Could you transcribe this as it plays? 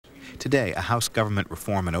Today, a House Government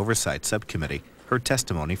Reform and Oversight Subcommittee heard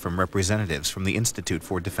testimony from representatives from the Institute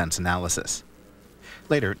for Defense Analysis.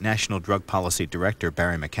 Later, National Drug Policy Director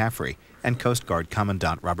Barry McCaffrey and Coast Guard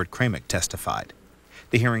Commandant Robert Kramick testified.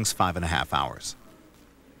 The hearing's 5.5 hours.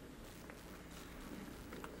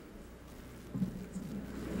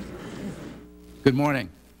 Good morning.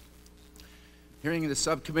 Hearing of the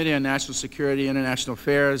Subcommittee on National Security, International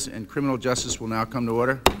Affairs, and Criminal Justice will now come to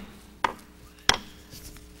order.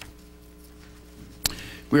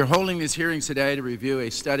 We are holding these hearings today to review a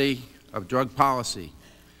study of drug policy,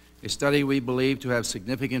 a study we believe to have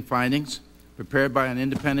significant findings, prepared by an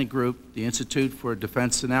independent group, the Institute for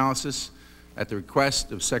Defense Analysis, at the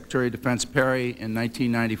request of Secretary of Defense Perry in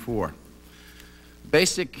 1994.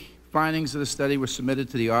 Basic findings of the study were submitted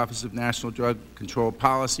to the Office of National Drug Control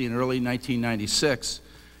Policy in early 1996.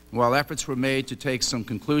 While efforts were made to take some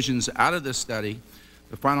conclusions out of this study,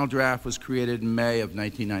 the final draft was created in May of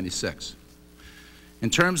 1996. In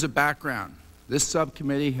terms of background, this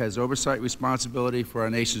subcommittee has oversight responsibility for our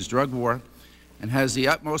nation's drug war and has the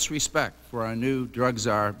utmost respect for our new drug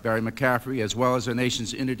czar, Barry McCaffrey, as well as our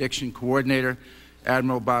nation's interdiction coordinator,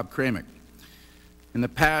 Admiral Bob Kramick. In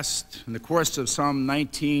the course of some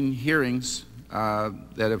 19 hearings that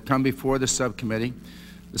have come before the subcommittee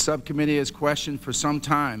has questioned for some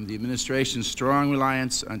time the administration's strong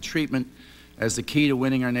reliance on treatment as the key to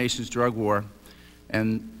winning our nation's drug war.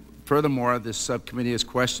 And furthermore, this subcommittee has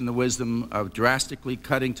questioned the wisdom of drastically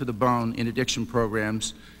cutting to the bone interdiction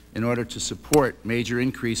programs in order to support major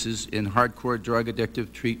increases in hardcore drug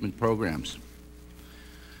addictive treatment programs.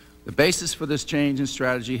 The basis for this change in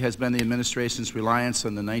strategy has been the administration's reliance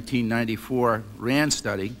on the 1994 RAND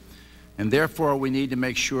study, and therefore we need to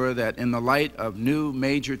make sure that in the light of new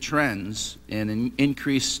major trends in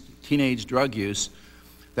increased teenage drug use,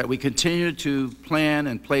 that we continue to plan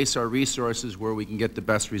and place our resources where we can get the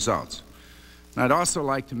best results. And I'd also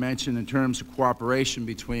like to mention, in terms of cooperation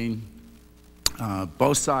between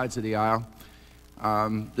both sides of the aisle,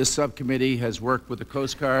 this subcommittee has worked with the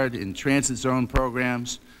Coast Guard in transit zone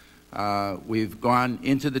programs. We've gone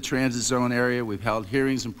into the transit zone area. We've held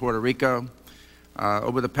hearings in Puerto Rico.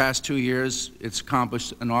 Over the past 2 years, it's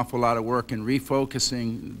accomplished an awful lot of work in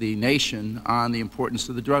refocusing the nation on the importance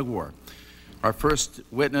of the drug war. Our first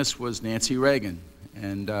witness was Nancy Reagan,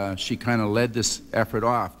 and she kind of led this effort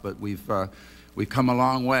off, but we've come a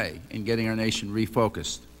long way in getting our nation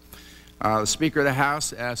refocused. The Speaker of the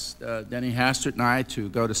House asked Denny Hastert and I to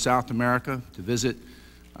go to South America to visit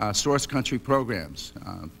source country programs,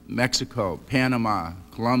 Mexico, Panama,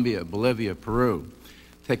 Colombia, Bolivia, Peru.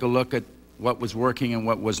 Take a look at what was working and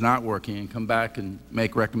what was not working and come back and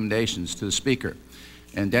make recommendations to the Speaker.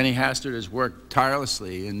 And Denny Hastert has worked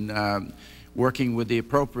tirelessly in working with the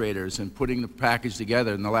appropriators and putting the package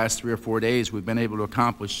together. In the last 3 or 4 days, we've been able to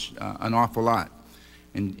accomplish an awful lot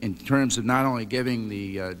in terms of not only giving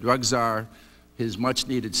the drug czar his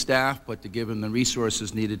much-needed staff, but to give him the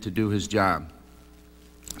resources needed to do his job.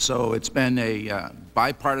 So it's been a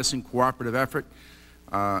bipartisan cooperative effort,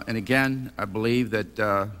 and again, I believe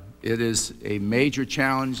that it is a major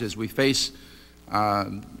challenge as we face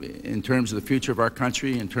in terms of the future of our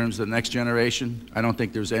country, in terms of the next generation. I don't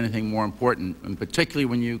think there's anything more important, and particularly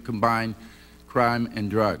when you combine crime and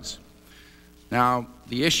drugs. Now,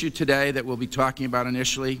 the issue today that we'll be talking about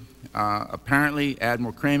initially, apparently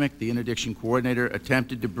Admiral Kramick, the interdiction coordinator,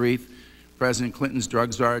 attempted to brief President Clinton's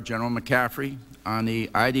drug czar, General McCaffrey, on the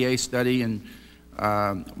IDA study in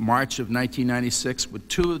March of 1996 with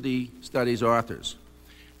 2 of the study's authors.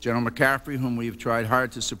 General McCaffrey, whom we've tried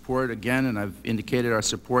hard to support again, and I've indicated our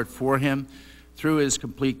support for him through his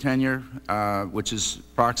complete tenure, which is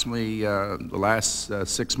approximately the last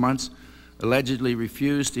 6 months, allegedly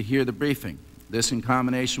refused to hear the briefing. This, in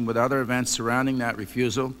combination with other events surrounding that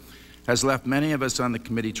refusal, has left many of us on the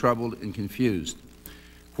committee troubled and confused.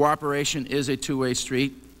 Cooperation is a two-way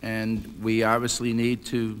street, and we obviously need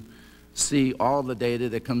to see all the data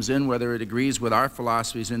that comes in, whether it agrees with our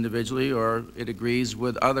philosophies individually or it agrees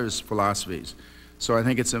with others' philosophies. So I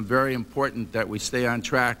think it's very important that we stay on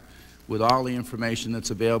track with all the information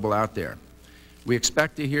that's available out there. We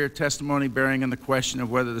expect to hear testimony bearing on the question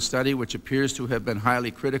of whether the study, which appears to have been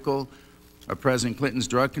highly critical of President Clinton's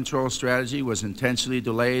drug control strategy, was intentionally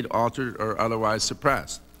delayed, altered, or otherwise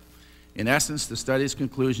suppressed. In essence, the study's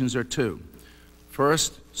conclusions are 2.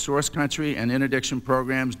 First, source country and interdiction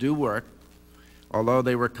programs do work, although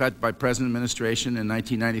they were cut by present administration in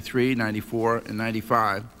 1993, 94, and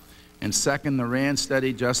 95. And second, the RAND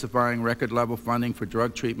study justifying record-level funding for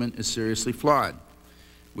drug treatment is seriously flawed.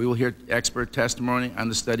 We will hear expert testimony on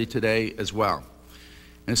the study today as well.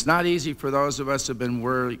 And it's not easy for those of us who have been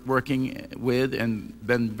working with and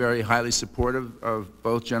been very highly supportive of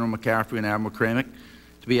both General McCaffrey and Admiral Kramick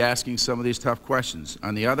to be asking some of these tough questions.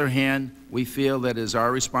 On the other hand, we feel that it is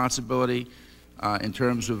our responsibility in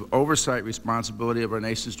terms of oversight responsibility of our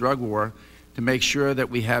nation's drug war to make sure that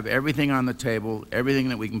we have everything on the table, everything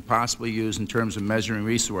that we can possibly use in terms of measuring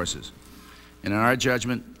resources. And in our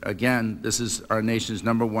judgment, again, this is our nation's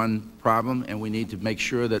 #1 problem, and we need to make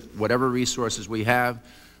sure that whatever resources we have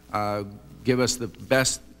give us the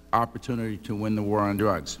best opportunity to win the war on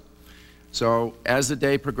drugs. So as the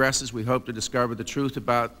day progresses, we hope to discover the truth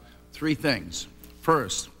about 3 things.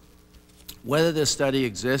 First, whether this study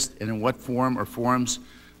exists and in what form or forms,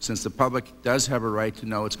 since the public does have a right to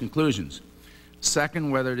know its conclusions. Second,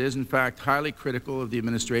 whether it is in fact highly critical of the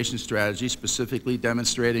administration's strategy, specifically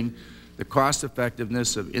demonstrating the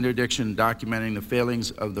cost-effectiveness of interdiction and documenting the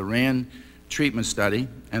failings of the RAND treatment study.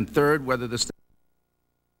 And third, whether the study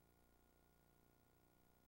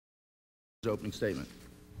opening statement.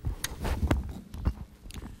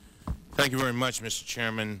 Thank you very much, Mr.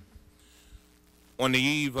 Chairman. On the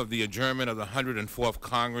eve of the adjournment of the 104th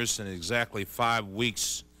Congress and exactly 5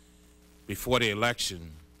 weeks before the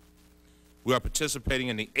election, we are participating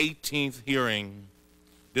in the 18th hearing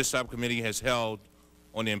this subcommittee has held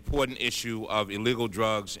on the important issue of illegal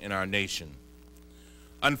drugs in our nation.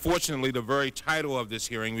 Unfortunately, the very title of this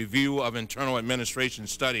hearing, Review of Internal Administration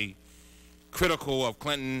Study, Critical of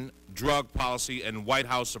Clinton Drug Policy and White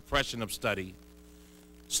House Suppression of Study,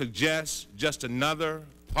 suggests just another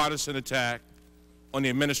partisan attack on the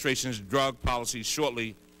administration's drug policy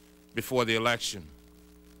shortly before the election.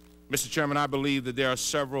 Mr. Chairman, I believe that there are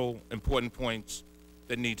several important points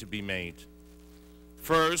that need to be made.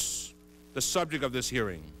 First, the subject of this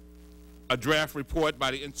hearing, a draft report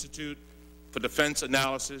by the Institute for Defense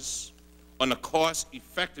Analysis on the cost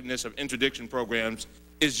effectiveness of interdiction programs,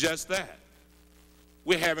 is just that.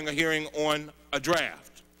 We're having a hearing on a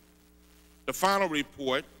draft. The final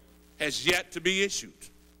report has yet to be issued.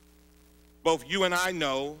 Both you and I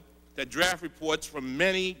know that draft reports from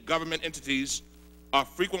many government entities are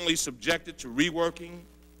frequently subjected to reworking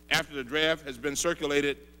after the draft has been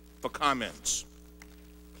circulated for comments.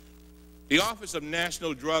 The Office of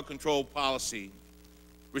National Drug Control Policy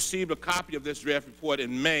received a copy of this draft report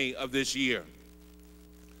in May of this year.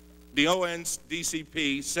 The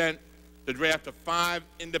ONDCP sent the draft to 5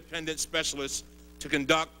 independent specialists to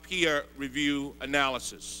conduct peer review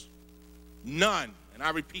analysis. None, and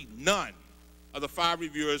I repeat, none of the 5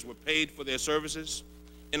 reviewers were paid for their services.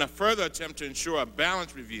 In a further attempt to ensure a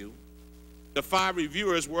balanced review, the 5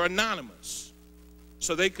 reviewers were anonymous,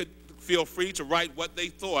 so they could feel free to write what they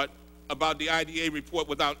thought about the IDA report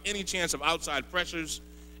without any chance of outside pressures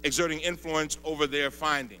exerting influence over their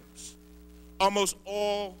findings. Almost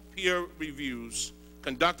all peer reviews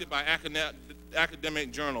conducted by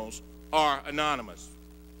academic journals are anonymous.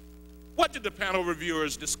 What did the panel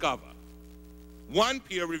reviewers discover? One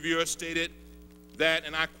peer reviewer stated that,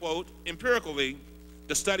 and I quote, empirically,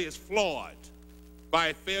 the study is flawed by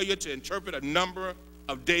a failure to interpret a number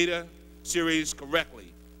of data series correctly,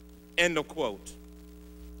 end of quote.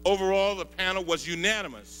 Overall, the panel was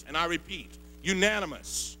unanimous, and I repeat,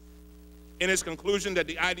 unanimous, in its conclusion that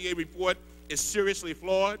the IDA report is seriously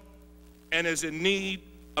flawed and is in need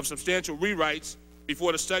of substantial rewrites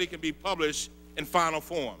before the study can be published in final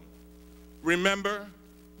form. Remember,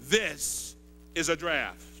 this is a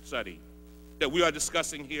draft study that we are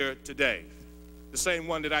discussing here today. The same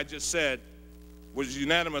one that I just said was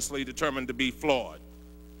unanimously determined to be flawed.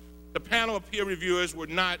 The panel of peer reviewers were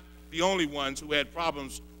not the only ones who had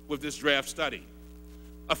problems with this draft study.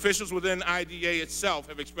 Officials within IDA itself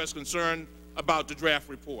have expressed concern about the draft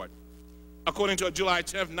report. According to a July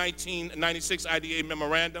 10, 1996 IDA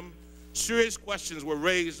memorandum, serious questions were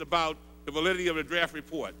raised about the validity of the draft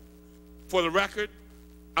report. For the record,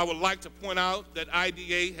 I would like to point out that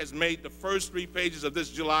IDA has made the first 3 pages of this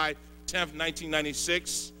July 10,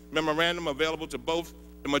 1996 memorandum available to both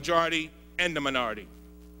the majority and the minority.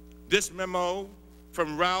 This memo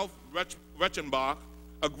from Ralph Reichenbach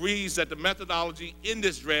agrees that the methodology in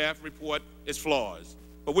this draft report is flawed.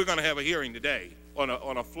 But we're going to have a hearing today on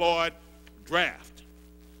a flawed draft.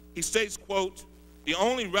 He states, quote, the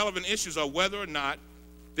only relevant issues are whether or not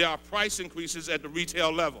there are price increases at the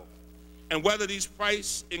retail level and whether these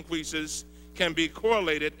price increases can be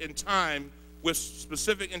correlated in time with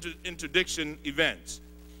specific interdiction events.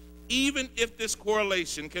 Even if this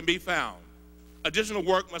correlation can be found, additional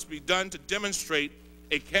work must be done to demonstrate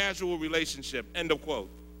a causal relationship, end of quote.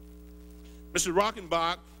 Mr.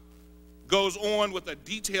 Reichenbach goes on with a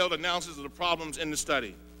detailed analysis of the problems in the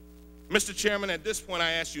study. Mr. Chairman, at this point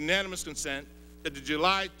I ask unanimous consent that the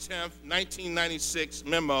July 10th, 1996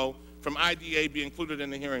 memo from IDA be included in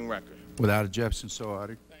the hearing record. Without objection, so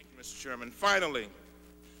ordered. Thank you, Mr. Chairman. Finally,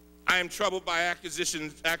 I am troubled by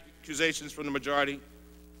accusations from the majority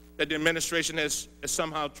that the administration has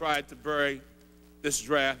somehow tried to bury this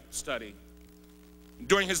draft study.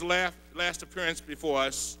 During his last appearance before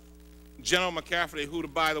us, General McCafferty, who,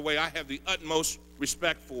 by the way, I have the utmost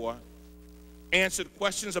respect for, answered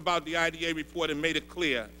questions about the IDA report and made it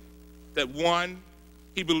clear that, one,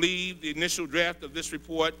 he believed the initial draft of this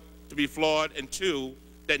report to be flawed, and two,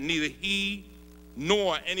 that neither he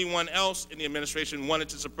nor anyone else in the administration wanted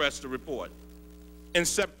to suppress the report. In a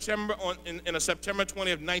September 20,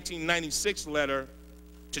 1996 letter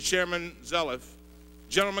to Chairman Zeliff,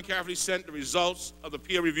 General McCafferty sent the results of the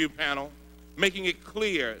peer review panel, making it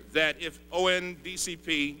clear that if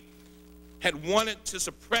ONDCP had wanted to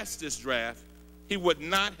suppress this draft, he would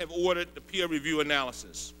not have ordered the peer review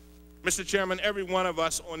analysis. Mr. Chairman, every one of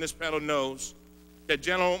us on this panel knows that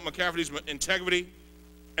General McCafferty's integrity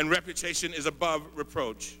and reputation is above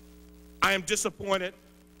reproach. I am disappointed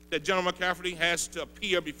that General McCafferty has to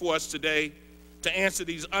appear before us today to answer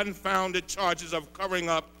these unfounded charges of covering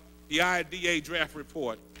up the IDA draft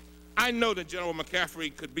report. I know that General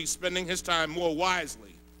McCafferty could be spending his time more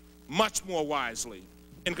wisely, much more wisely,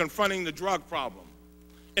 in confronting the drug problem.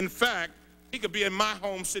 In fact, he could be in my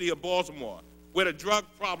home city of Baltimore, where the drug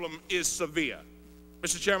problem is severe.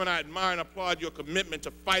 Mr. Chairman, I admire and applaud your commitment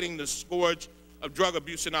to fighting the scourge of drug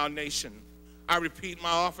abuse in our nation. I repeat my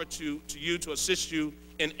offer to you to assist you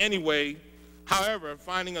in any way. However,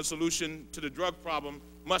 finding a solution to the drug problem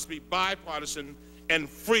must be bipartisan and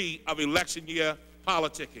free of election year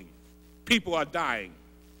politicking. People are dying.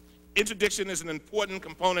 Interdiction is an important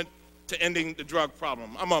component to ending the drug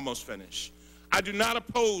problem. I'm almost finished. I do not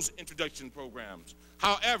oppose interdiction programs.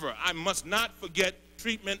 However, I must not forget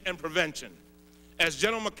treatment and prevention. As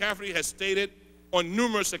General McCafferty has stated on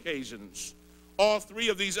numerous occasions, all three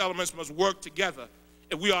of these elements must work together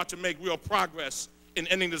if we are to make real progress in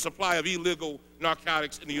ending the supply of illegal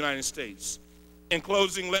narcotics in the United States. In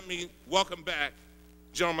closing, let me welcome back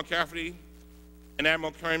General McCafferty and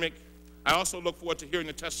Admiral Kermit. I also look forward to hearing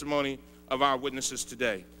the testimony of our witnesses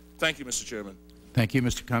today. Thank you, Mr. Chairman. Thank you,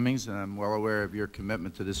 Mr. Cummings, and I'm well aware of your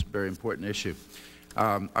commitment to this very important issue.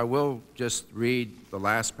 I will just read the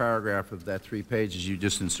last paragraph of that 3 pages you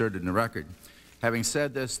just inserted in the record. Having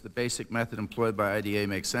said this, the basic method employed by IDA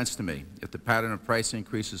makes sense to me. If the pattern of price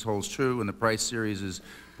increases holds true and the price series is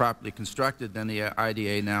properly constructed, then the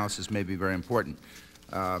IDA analysis may be very important.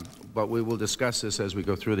 But we will discuss this as we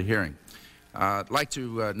go through the hearing. I'd like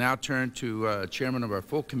to now turn to Chairman of our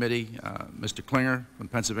full committee, Mr. Klinger from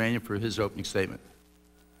Pennsylvania, for his opening statement.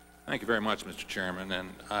 Thank you very much, Mr. Chairman, and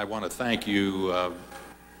I want to thank you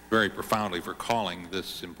very profoundly for calling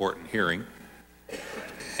this important hearing.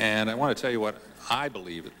 And I want to tell you what I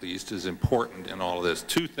believe, at least, is important in all of this.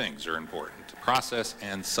 Two things are important: process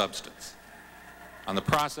and substance. On the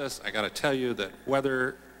process, I got to tell you that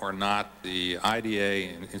whether or not the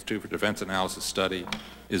IDA, Institute for Defense Analysis study,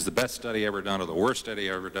 is the best study ever done or the worst study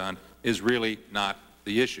ever done is really not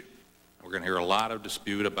the issue. We're going to hear a lot of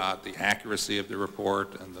dispute about the accuracy of the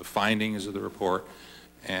report and the findings of the report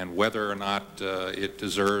and whether or not it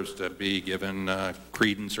deserves to be given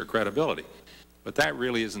credence or credibility. But that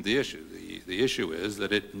really isn't the issue. The issue is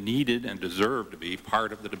that it needed and deserved to be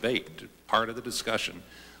part of the debate, part of the discussion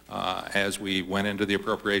as we went into the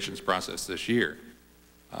appropriations process this year.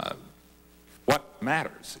 What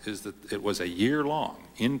matters is that it was a year-long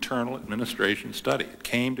internal administration study. It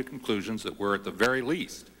came to conclusions that were at the very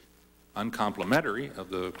least uncomplimentary of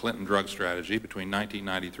the Clinton drug strategy between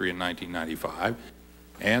 1993 and 1995,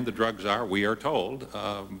 and the drug czar, we are told,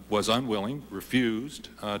 was unwilling, refused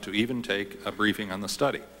to even take a briefing on the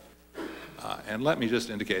study. And let me just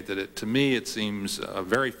indicate that to me it seems a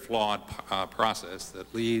very flawed process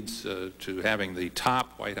that leads to having the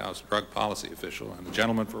top White House drug policy official, and the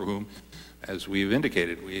gentleman for whom, as we've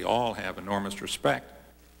indicated, we all have enormous respect,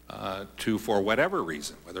 to, for whatever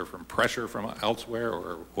reason, whether from pressure from elsewhere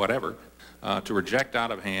or whatever, to reject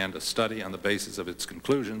out of hand a study on the basis of its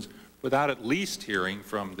conclusions without at least hearing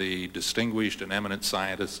from the distinguished and eminent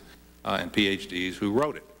scientists and PhDs who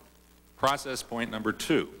wrote it. Process point number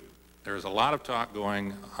 2. There is a lot of talk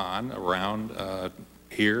going on around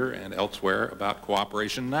here and elsewhere about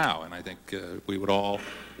cooperation now, and I think we would all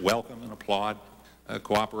welcome and applaud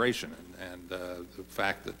cooperation. And the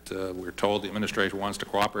fact that we're told the administration wants to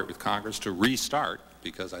cooperate with Congress to restart,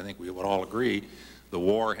 because I think we would all agree the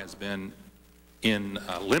war has been in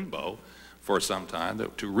limbo for some time,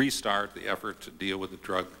 to restart the effort to deal with the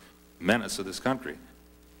drug menace of this country.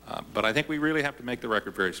 But I think we really have to make the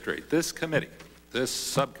record very straight. This committee this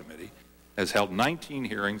subcommittee has held 19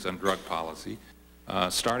 hearings on drug policy,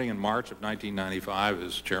 starting in March of 1995,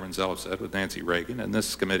 as Chairman Zeliff said, with Nancy Reagan, and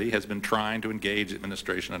this committee has been trying to engage the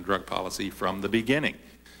administration on drug policy from the beginning.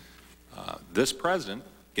 This president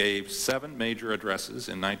gave 7 major addresses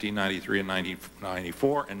in 1993 and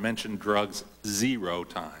 1994 and mentioned drugs 0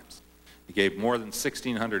 times. He gave more than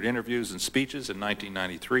 1,600 interviews and speeches in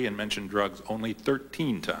 1993 and mentioned drugs only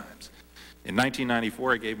 13 times. In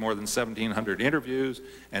 1994, he gave more than 1,700 interviews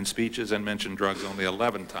and speeches and mentioned drugs only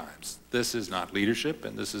 11 times. This is not leadership,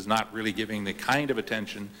 and this is not really giving the kind of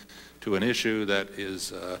attention to an issue that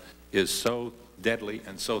is so deadly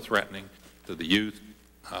and so threatening to the youth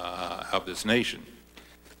of this nation.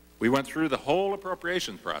 We went through the whole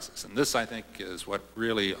appropriations process, and this, I think, is what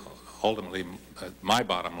really ultimately my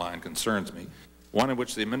bottom line concerns me, one in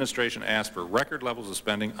which the administration asked for record levels of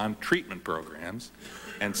spending on treatment programs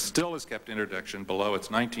and still has kept interdiction below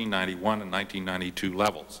its 1991 and 1992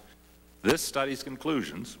 levels. This study's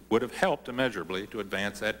conclusions would have helped immeasurably to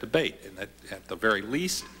advance that debate, and that at the very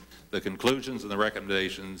least, the conclusions and the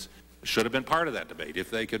recommendations should have been part of that debate.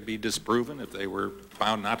 If they could be disproven, if they were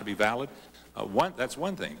found not to be valid, that's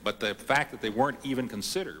one thing. But the fact that they weren't even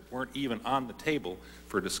considered, weren't even on the table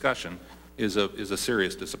for discussion is a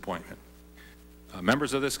serious disappointment.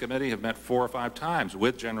 Members of this committee have met 4 or 5 times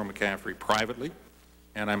with General McCaffrey privately,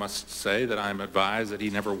 and I must say that I'm advised that he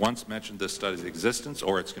never once mentioned this study's existence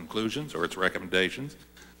or its conclusions or its recommendations,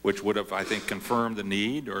 which would have, I think, confirmed the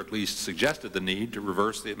need, or at least suggested the need, to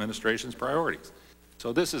reverse the administration's priorities.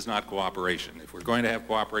 So this is not cooperation. If we're going to have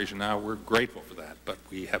cooperation now, we're grateful for that, but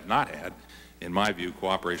we have not had, in my view,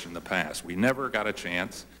 cooperation in the past. We never got a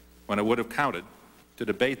chance, when it would have counted, to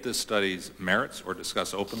debate this study's merits or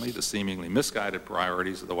discuss openly the seemingly misguided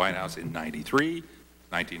priorities of the White House in 93,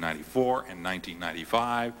 1994, and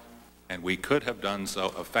 1995, and we could have done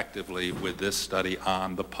so effectively with this study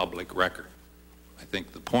on the public record. I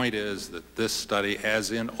think the point is that this study,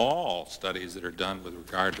 as in all studies that are done with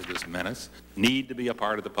regard to this menace, need to be a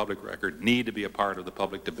part of the public record, need to be a part of the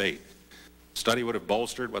public debate. The study would have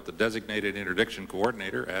bolstered what the designated interdiction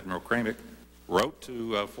coordinator, Admiral Kramick, wrote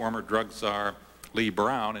to former drug czar Lee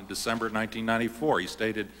Brown in December 1994. He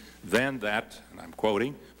stated then that, and I'm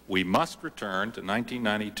quoting, "We must return to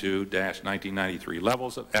 1992-1993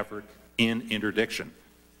 levels of effort in interdiction."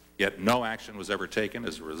 Yet no action was ever taken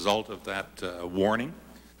as a result of that warning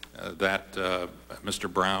that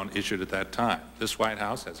Mr. Brown issued at that time. This White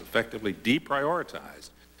House has effectively deprioritized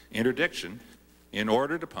interdiction in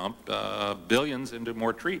order to pump billions into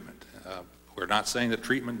more treatment. We're not saying that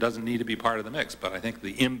treatment doesn't need to be part of the mix, but I think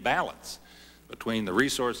the imbalance between the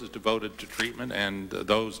resources devoted to treatment and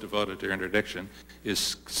those devoted to interdiction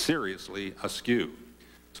is seriously askew.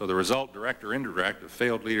 So the result, direct or indirect, of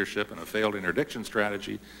failed leadership and a failed interdiction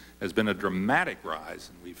strategy has been a dramatic rise,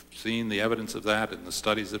 and we've seen the evidence of that in the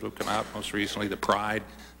studies that have come out, most recently the PRIDE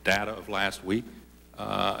data of last week.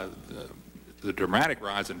 The dramatic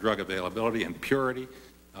rise in drug availability and purity,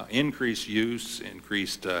 increased use,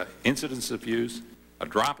 increased incidence of use, a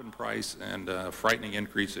drop in price, and a frightening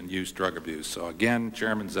increase in youth drug abuse. So again,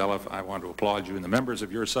 Chairman Zeliff, I want to applaud you and the members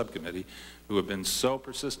of your subcommittee who have been so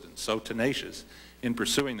persistent, so tenacious in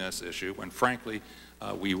pursuing this issue when, frankly,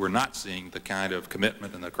 we were not seeing the kind of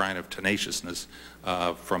commitment and the kind of tenaciousness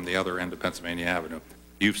from the other end of Pennsylvania Avenue.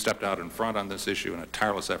 You've stepped out in front on this issue in a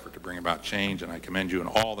tireless effort to bring about change, and I commend you and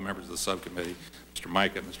all the members of the subcommittee, Mr.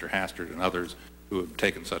 Micah, Mr. Hastert, and others who have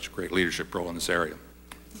taken such a great leadership role in this area.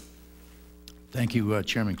 Thank you,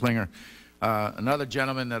 Chairman Klinger. Another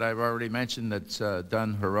gentleman that I've already mentioned that's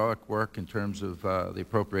done heroic work in terms of the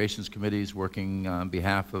Appropriations Committees, working on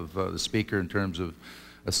behalf of the Speaker in terms of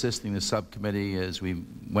assisting the subcommittee as we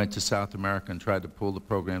went to South America and tried to pull the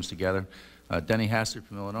programs together. Denny Hastert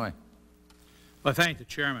from Illinois. Well, I thank the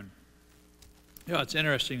Chairman. You know, it's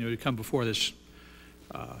interesting that we come before this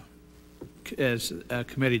as a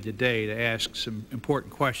committee today to ask some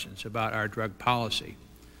important questions about our drug policy.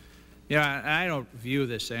 You know, I don't view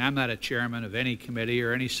this thing, I'm not a chairman of any committee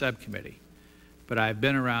or any subcommittee, but I've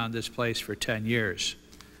been around this place for 10 years.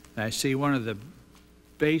 And I see one of the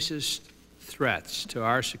basest threats to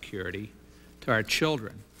our security, to our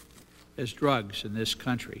children, is drugs in this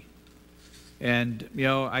country. And, you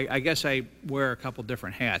know, I guess I wear a couple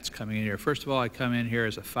different hats coming in here. First of all, I come in here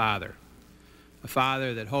as a father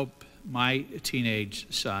that hope my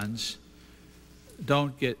teenage sons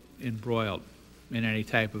don't get embroiled in any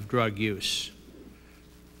type of drug use,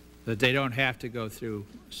 that they don't have to go through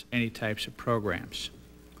any types of programs.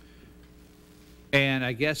 And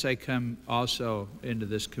I guess I come also into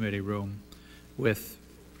this committee room with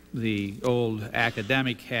the old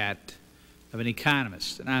academic hat of an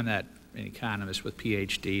economist, and I'm not an economist with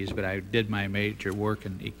PhDs, but I did my major work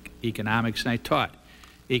in economics, and I taught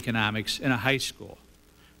economics in a high school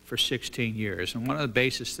for 16 years. And one of the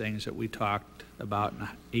basis things that we talked about in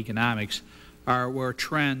economics are where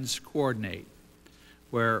trends coordinate.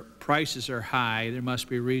 Where prices are high, there must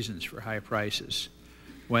be reasons for high prices.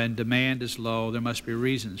 When demand is low, there must be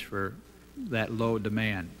reasons for that low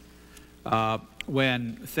demand.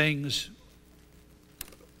 When things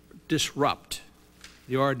disrupt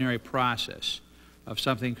the ordinary process of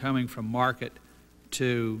something coming from market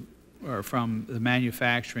to, or from the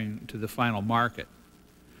manufacturing to the final market,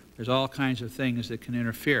 there's all kinds of things that can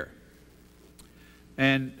interfere.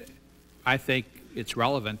 And I think it's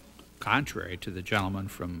relevant, contrary to the gentleman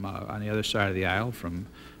from on the other side of the aisle from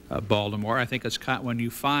Baltimore. I think it's when you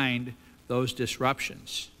find those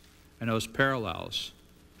disruptions and those parallels,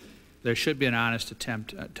 there should be an honest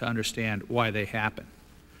attempt to understand why they happen,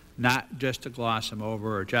 not just to gloss them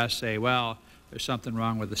over or just say, well, there's something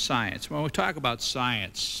wrong with the science. When we talk about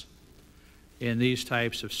science in these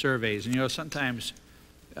types of surveys, and you know, sometimes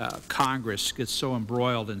Congress gets so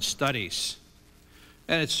embroiled in studies.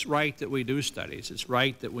 And it's right that we do studies. It's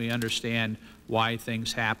right that we understand why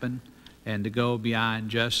things happen and to go beyond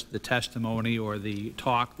just the testimony or the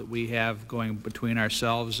talk that we have going between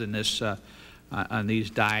ourselves in this, on these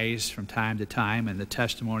dies from time to time and the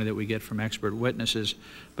testimony that we get from expert witnesses,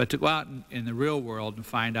 but to go out in the real world and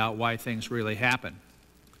find out why things really happen.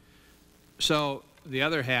 So the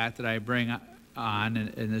other hat that I bring on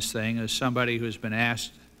in this thing is somebody who's been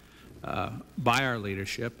asked by our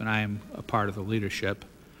leadership, and I am a part of the leadership,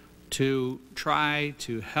 to try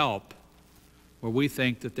to help where we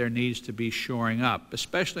think that there needs to be shoring up,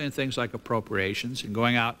 especially in things like appropriations and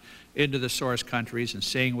going out into the source countries and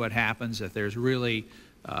seeing what happens if there's really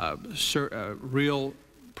real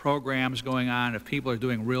programs going on, if people are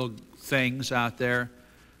doing real things out there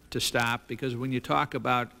to stop. Because when you talk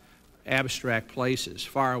about abstract places,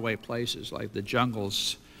 faraway places like the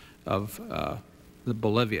jungles of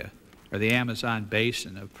Bolivia, or the Amazon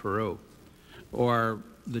basin of Peru, or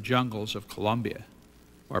the jungles of Colombia,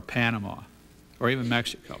 or Panama, or even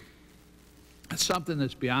Mexico. It's something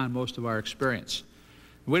that's beyond most of our experience.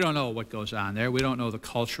 We don't know what goes on there. We don't know the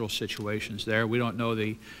cultural situations there. We don't know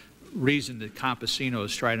the reason that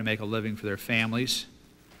campesinos try to make a living for their families,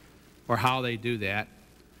 or how they do that.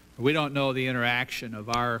 We don't know the interaction of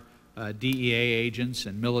our DEA agents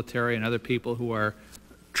and military and other people who are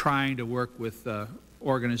trying to work with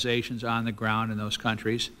organizations on the ground in those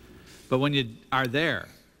countries. But when you are there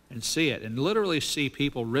and see it, and literally see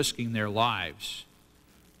people risking their lives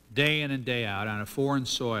day in and day out on a foreign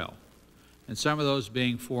soil, and some of those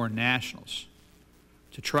being foreign nationals,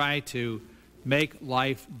 to try to make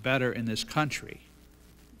life better in this country,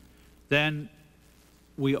 then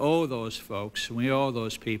we owe those folks, we owe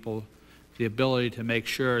those people the ability to make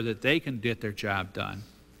sure that they can get their job done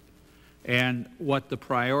and what the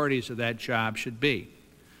priorities of that job should be.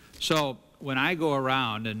 So when I go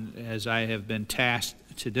around, and as I have been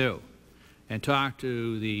tasked to do, and talk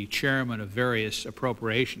to the chairman of various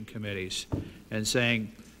appropriation committees and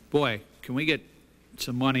saying, boy, can we get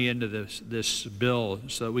some money into this bill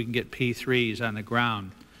so that we can get P3s on the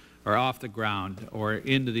ground or off the ground or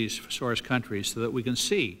into these source countries so that we can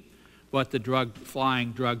see what the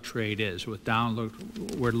flying drug trade is with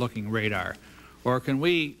downward-looking radar? Or can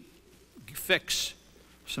we fix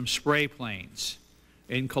some spray planes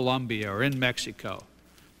in Colombia or in Mexico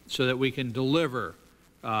so that we can deliver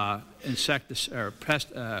herbicides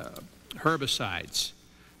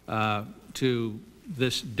to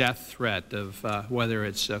this death threat of whether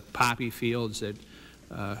it's poppy fields that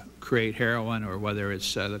create heroin or whether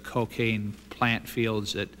it's the cocaine plant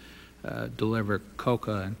fields that deliver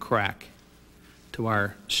coca and crack to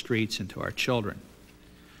our streets and to our children.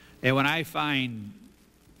 And when I find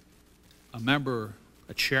a member,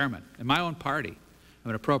 a chairman in my own party of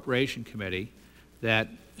an appropriation committee that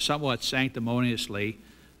somewhat sanctimoniously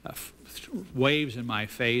waves in my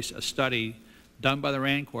face a study done by the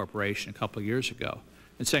RAND Corporation a couple of years ago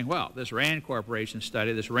and saying, well, this RAND Corporation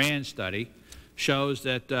study, this RAND study, shows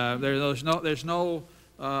that there's no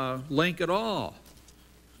link at all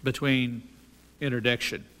between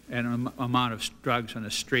interdiction and amount of drugs on the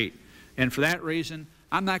street. And for that reason,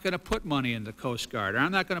 I'm not going to put money in the Coast Guard, or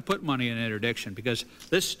I'm not going to put money in interdiction because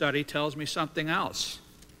this study tells me something else.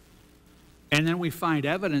 And then we find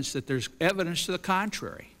evidence that there's evidence to the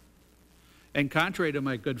contrary. And contrary to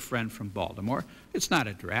my good friend from Baltimore, it's not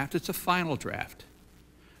a draft, it's a final draft.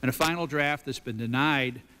 And a final draft that's been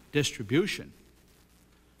denied distribution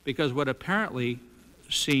because what apparently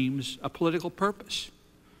seems a political purpose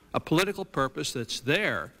that's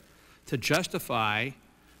there to justify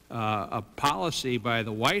a policy by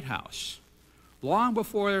the White House, long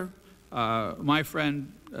before my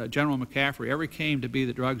friend General McCaffrey ever came to be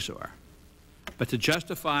the drug czar, but to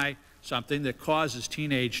justify something that causes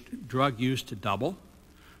teenage drug use to double,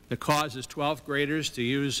 that causes 12th graders to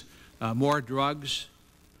use more drugs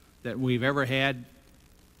than we've ever had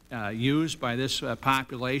used by this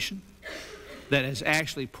population, that is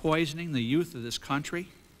actually poisoning the youth of this country.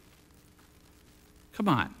 Come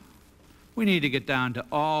on. We need to get down to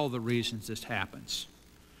all the reasons this happens.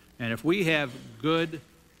 And if we have good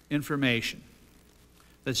information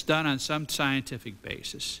that's done on some scientific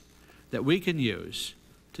basis that we can use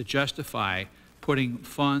to justify putting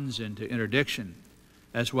funds into interdiction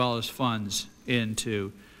as well as funds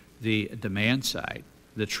into the demand side,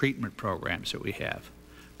 the treatment programs that we have.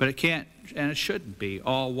 But it can't and it shouldn't be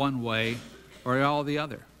all one way or all the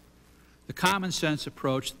other. The common sense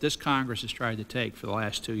approach that this Congress has tried to take for the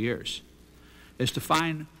last 2 years is to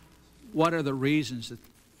find what are the reasons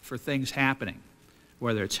for things happening,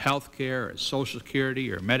 whether it's health care or Social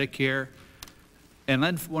Security or Medicare. And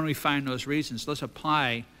then when we find those reasons, let's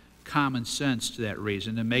apply common sense to that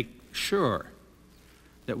reason and make sure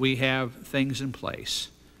that we have things in place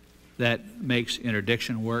that makes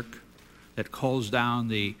interdiction work, that holds down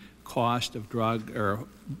the cost of drug, or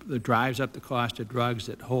that drives up the cost of drugs,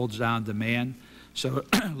 that holds down demand. So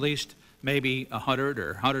at least maybe 100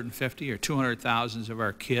 or 150 or 200,000 of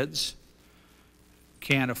our kids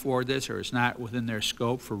can't afford this, or it's not within their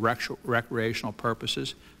scope for recreational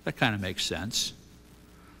purposes. That kind of makes sense.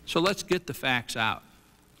 So let's get the facts out.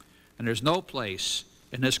 And there's no place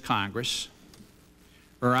in this Congress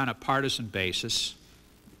or on a partisan basis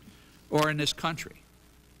or in this country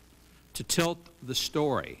to tilt the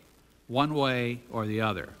story one way or the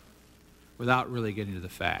other without really getting to the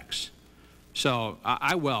facts. So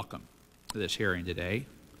I welcome this hearing today.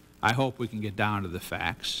 I hope we can get down to the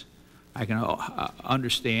facts. I can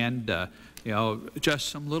understand, you know, just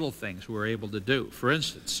some little things we're able to do. For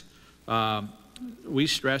instance, we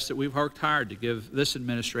stress that we've worked hard to give this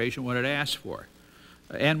administration what it asked for,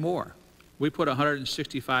 and more. We put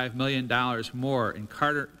 $165 million more in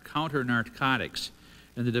counter-narcotics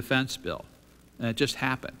in the defense bill, and it just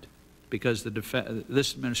happened because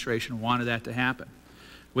this administration wanted that to happen.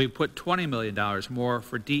 We put $20 million more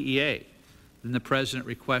for DEA than the President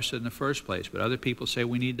requested in the first place, but other people say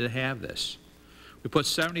we need to have this. We put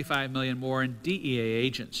 $75 million more in DEA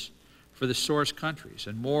agents for the source countries,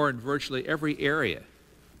 and more in virtually every area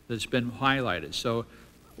that's been highlighted. So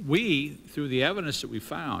we, through the evidence that we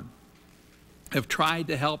found, have tried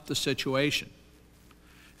to help the situation.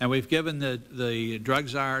 And we've given the drug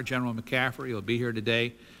czar, General McCaffrey, he'll be here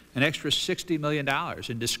today, an extra $60 million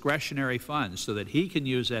in discretionary funds so that he can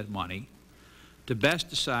use that money to best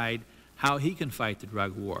decide how he can fight the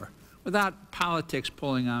drug war without politics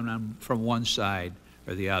pulling on him from one side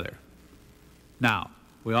or the other. Now,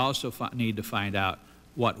 we also need to find out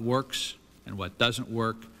what works and what doesn't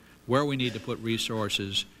work, where we need to put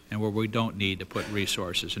resources and where we don't need to put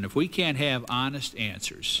resources. And if we can't have honest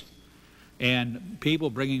answers and people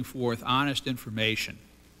bringing forth honest information,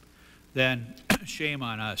 then shame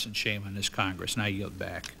on us and shame on this Congress. And I yield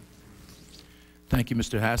back. Thank you,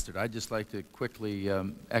 Mr. Hastert. I'd just like to quickly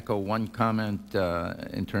echo one comment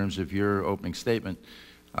in terms of your opening statement.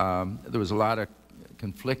 There was a lot of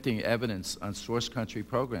conflicting evidence on source country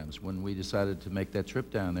programs when we decided to make that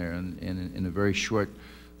trip down there. And in a very short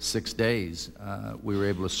 6 days, we were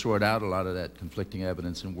able to sort out a lot of that conflicting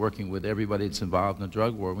evidence, and working with everybody that's involved in the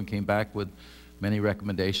drug war, we came back with many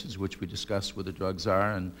recommendations, which we discussed with the drug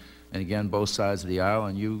czar, and again, both sides of the aisle,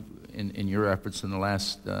 and you, in your efforts in the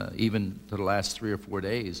last, even to the last 3 or 4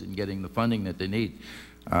 days, in getting the funding that they need.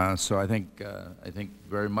 So I think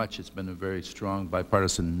very much it's been a very strong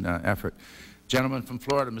bipartisan effort. Gentleman from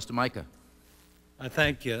Florida, Mr. Micah. I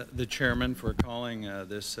thank the Chairman for calling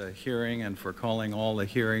this hearing and for calling all the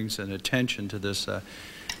hearings and attention to this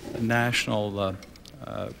national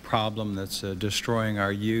problem that's destroying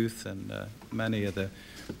our youth and many of the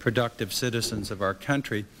productive citizens of our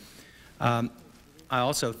country. I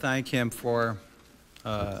also thank him for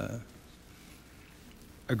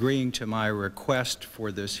agreeing to my request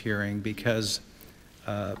for this hearing, because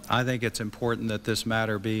I think it's important that this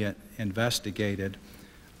matter be investigated.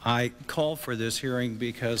 I call for this hearing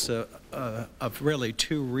because of really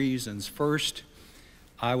 2 reasons. First,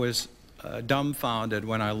 I was dumbfounded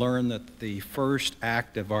when I learned that the first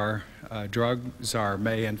act of our drug czar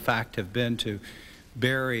may in fact have been to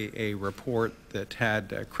bury a report that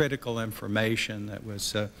had critical information, that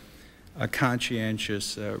was a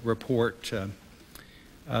conscientious report.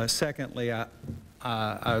 Secondly, I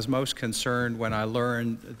was most concerned when I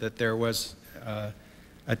learned that there was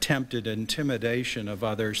attempted intimidation of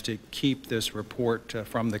others to keep this report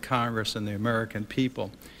from the Congress and the American people.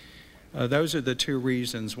 Those are the two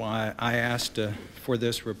reasons why I asked for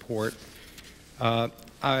this report. I'm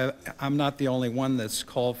not the only one that's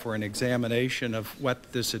called for an examination of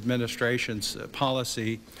what this administration's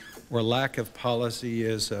policy or lack of policy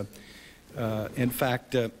is. In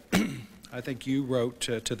fact, I think you wrote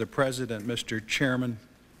to the President, Mr. Chairman,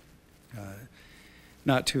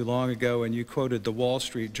 not too long ago, and you quoted the Wall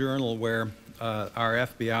Street Journal where our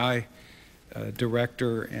FBI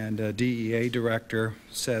director and DEA director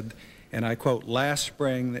said, and I quote, "Last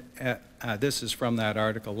spring," this is from that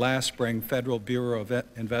article, "last spring, Federal Bureau of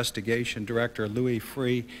Investigation Director Louis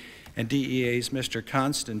Freeh and DEA's Mr.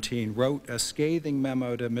 Constantine wrote a scathing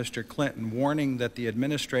memo to Mr. Clinton warning that the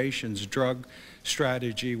administration's drug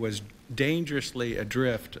strategy was dangerously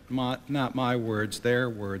adrift." Not my words, their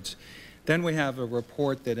words. Then we have a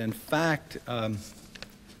report that in fact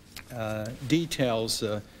details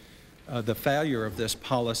the failure of this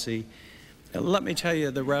policy. Let me tell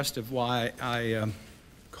you the rest of why I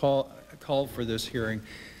called for this hearing.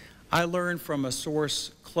 I learned from a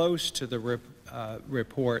source close to the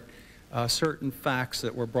report certain facts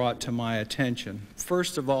that were brought to my attention.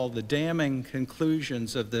 First of all, the damning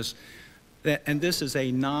conclusions of this, and this is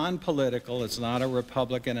a non-political, it's not a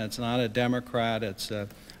Republican, it's not a Democrat, it's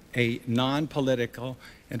a non-political,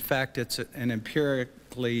 in fact, it's an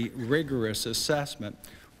empirically rigorous assessment,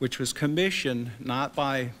 which was commissioned not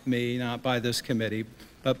by me, not by this committee,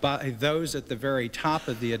 but by those at the very top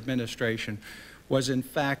of the administration, was in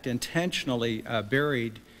fact intentionally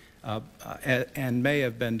buried and may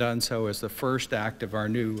have been done so as the first act of our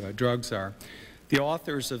new drug czar. The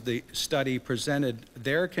authors of the study presented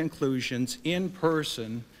their conclusions in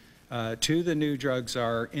person to the new drug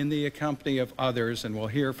czar in the company of others, and we'll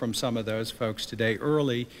hear from some of those folks today,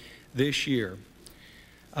 early this year.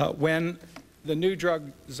 When the new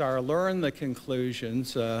drug czar learned the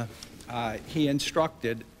conclusions, he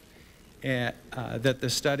instructed that the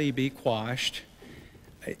study be quashed.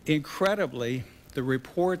 Incredibly, the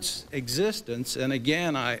report's existence, and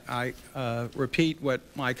again, I repeat what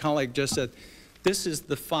my colleague just said, this is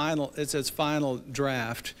the final, it's its final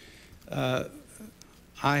draft.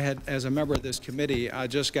 I had, as a member of this committee, I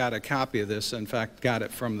just got a copy of this, in fact, got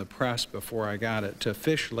it from the press before I got it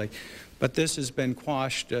officially, but this has been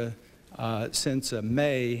quashed since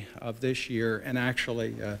May of this year, and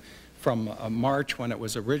actually from March when it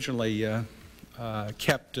was originally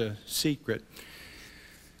kept secret.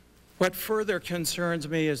 What further concerns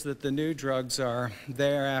me is that the new drugs are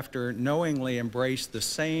thereafter knowingly embraced the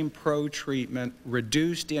same pro-treatment,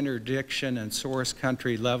 reduced interdiction and source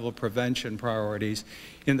country level prevention priorities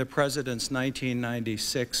in the President's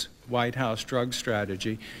 1996 White House drug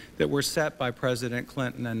strategy that were set by President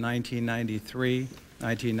Clinton in 1993,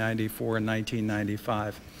 1994, and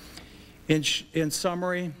 1995. In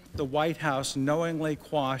summary, the White House knowingly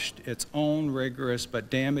quashed its own rigorous but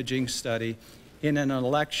damaging study in an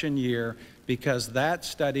election year because that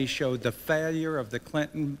study showed the failure of the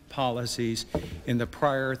Clinton policies in the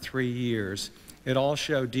prior 3 years. It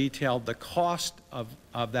also detailed the cost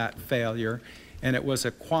of that failure, and it was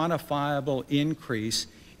a quantifiable increase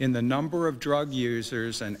in the number of drug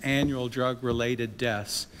users and annual drug-related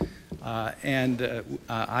deaths.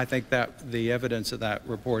 I think that the evidence of that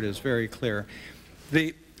report is very clear.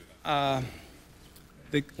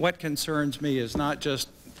 What concerns me is not just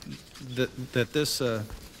that this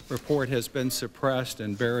report has been suppressed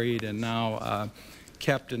and buried and now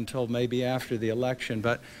kept until maybe after the election,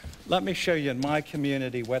 but let me show you in my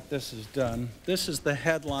community what this has done. This is the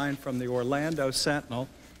headline from the Orlando Sentinel,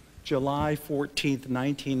 July 14th,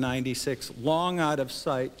 1996, long out of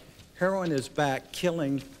sight. Heroin is back,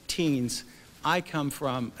 killing teens. I come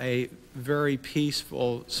from a very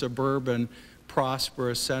peaceful, suburban,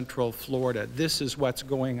 prosperous Central Florida. This is what's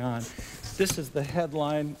going on. This is the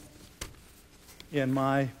headline in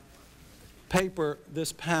my paper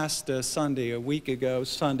this past Sunday, a week ago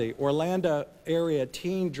Sunday. Orlando area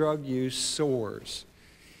teen drug use soars.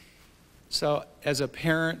 So as a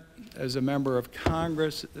parent, as a member of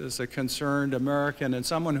Congress, as a concerned American, and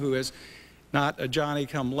someone who is not a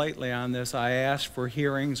Johnny-come-lately on this, I asked for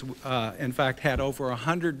hearings, in fact had over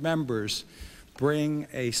 100 members bring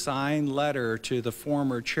a signed letter to the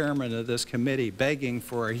former chairman of this committee begging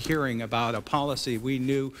for a hearing about a policy we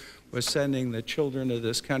knew was sending the children of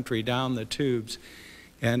this country down the tubes.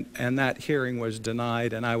 And that hearing was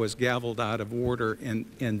denied, and I was gavelled out of order in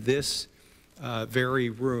this very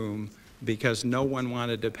room because no one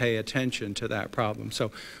wanted to pay attention to that problem.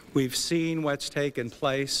 So we've seen what's taken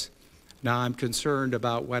place. Now I'm concerned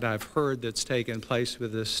about what I've heard that's taken place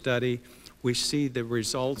with this study. We see the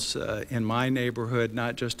results in my neighborhood,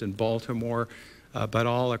 not just in Baltimore, but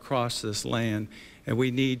all across this land. And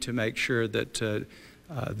we need to make sure that,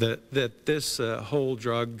 that this whole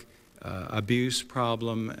drug abuse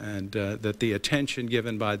problem and that the attention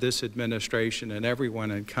given by this administration and everyone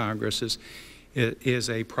in Congress is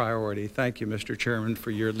a priority. Thank you, Mr. Chairman, for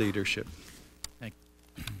your leadership.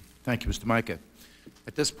 Thank you, Mr. Micah.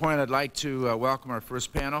 At this point, I'd like to welcome our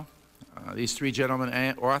first panel. These three gentlemen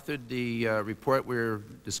authored the report we're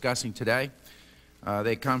discussing today.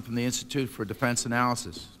 They come from the Institute for Defense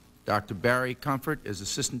Analysis. Dr. Barry Comfort is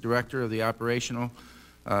Assistant Director of the Operational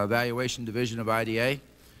Evaluation Division of IDA.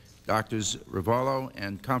 Drs. Rivolo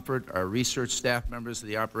and Comfort are research staff members of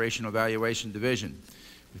the Operational Evaluation Division.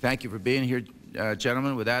 We thank you for being here,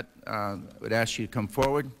 gentlemen. With that, I would ask you to come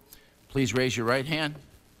forward. Please raise your right hand.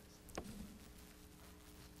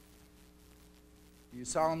 Do you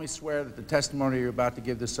solemnly swear that the testimony you're about to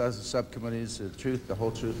give this subcommittee is the truth, the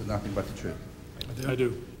whole truth, and nothing but the truth? I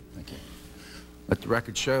do. Thank you. Let the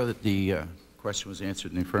record show that the question was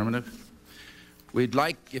answered in the affirmative. We'd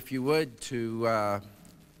like, if you would, to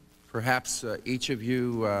perhaps each of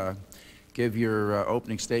you give your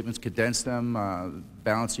opening statements, condense them,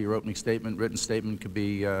 balance of your opening statement. Written statement could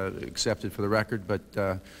be accepted for the record,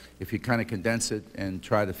 but if you kind of condense it and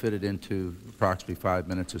try to fit it into approximately 5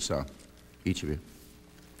 minutes or so, each of you.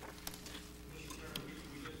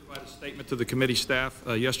 A statement to the committee staff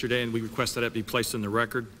yesterday, and we request that it be placed in the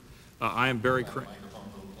record. I am Barry Crane.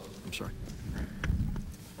 I'm sorry.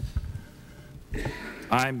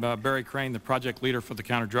 I'm Barry Crane, the project leader for the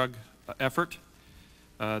counter-drug effort.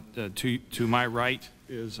 To my right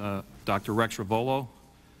is Dr. Rex Rivolo,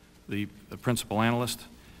 the principal analyst,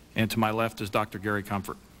 and to my left is Dr. Gary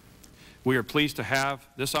Comfort. We are pleased to have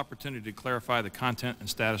this opportunity to clarify the content and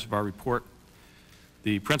status of our report.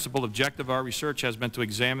 The principal objective of our research has been to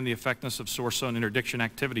examine the effectiveness of source zone interdiction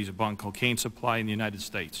activities upon cocaine supply in the United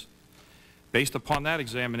States. Based upon that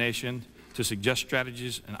examination, to suggest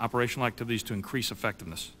strategies and operational activities to increase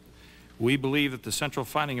effectiveness. We believe that the central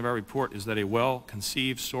finding of our report is that a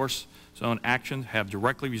well-conceived source zone actions have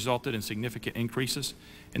directly resulted in significant increases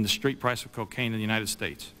in the street price of cocaine in the United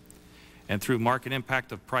States, and through market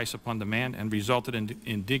impact of price upon demand, and resulted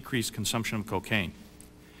in decreased consumption of cocaine.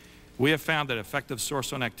 We have found that effective source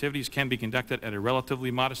zone activities can be conducted at a relatively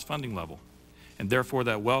modest funding level, and therefore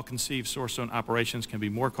that well-conceived source zone operations can be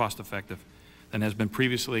more cost-effective than has been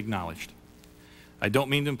previously acknowledged. I don't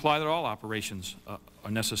mean to imply that all operations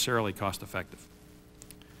are necessarily cost-effective.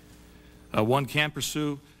 One can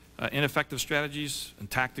pursue ineffective strategies and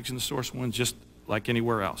tactics in the source one just like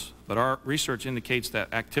anywhere else, but our research indicates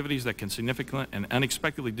that activities that can significantly and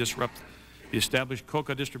unexpectedly disrupt the established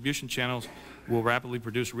coca distribution channels will rapidly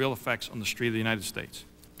produce real effects on the street of the United States.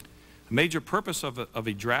 A major purpose of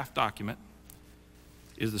a draft document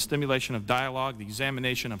is the stimulation of dialogue, the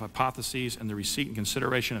examination of hypotheses, and the receipt and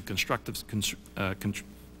consideration of constructive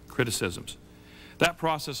criticisms. That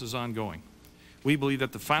process is ongoing. We believe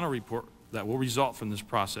that the final report that will result from this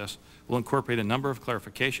process will incorporate a number of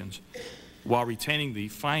clarifications while retaining the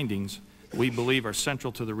findings we believe are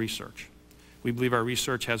central to the research. We believe our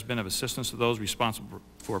research has been of assistance to those responsible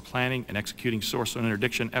for planning and executing source zone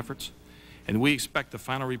interdiction efforts, and we expect the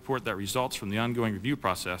final report that results from the ongoing review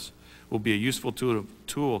process will be a useful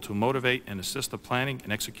tool to motivate and assist the planning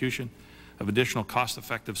and execution of additional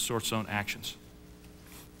cost-effective source zone actions.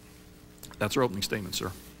 That's our opening statement,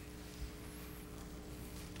 sir.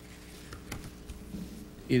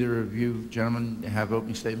 Either of you gentlemen have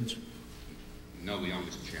opening statements? No, we don't,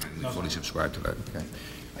 Mr. Chairman. We fully subscribe to that. Okay.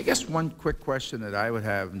 I guess one quick question that I would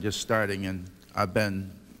have, and just starting, and I've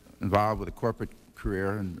been involved with a corporate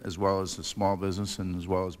career, and as well as a small business, and as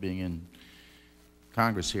well as being in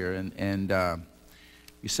Congress here, and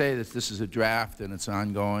you say that this is a draft and it's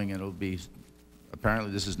ongoing, and it'll be,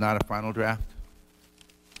 apparently this is not a final draft?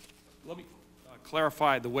 Let me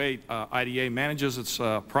clarify the way IDA manages its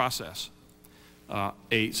process.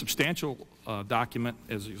 A substantial document,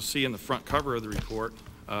 as you'll see in the front cover of the report,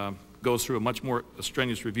 goes through a much more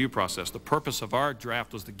strenuous review process. The purpose of our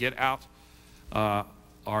draft was to get out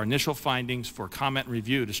our initial findings for comment and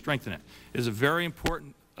review to strengthen it. It is a very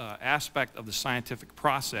important aspect of the scientific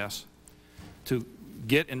process to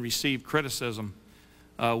get and receive criticism.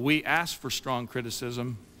 We ask for strong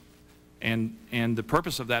criticism, and the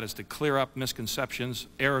purpose of that is to clear up misconceptions,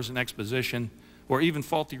 errors in exposition, or even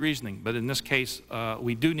faulty reasoning. But in this case,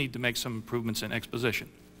 we do need to make some improvements in exposition.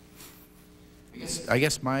 I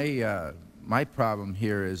guess my problem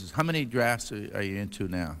here is how many drafts are you into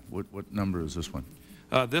now? What number is this one?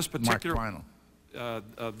 This particular Mark final.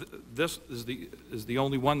 This is the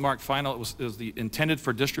only one marked final. It is the intended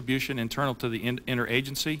for distribution internal to the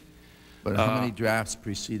interagency. But how many drafts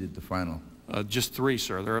preceded the final? Just 3,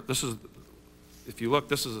 sir. This is, if you look,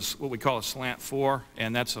 this is what we call a slant 4,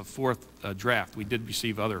 and that's a 4th draft. We did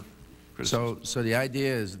receive other criticisms. So the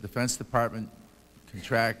idea is the Defense Department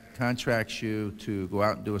contracts you to go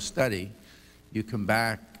out and do a study. You come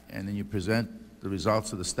back and then you present the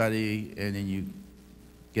results of the study, and then you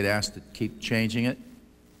get asked to keep changing it?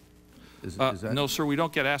 Is that? No, sir, we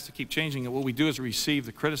don't get asked to keep changing it. What we do is receive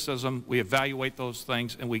the criticism, we evaluate those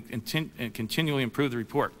things, and we continually improve the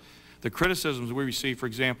report. The criticisms we receive, for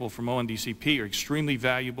example, from ONDCP are extremely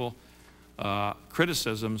valuable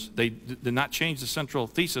criticisms. They did not change the central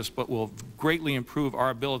thesis, but will greatly improve our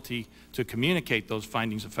ability to communicate those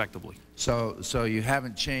findings effectively. So you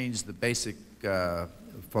haven't changed the basic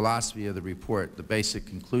philosophy of the report. The basic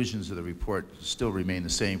conclusions of the report still remain the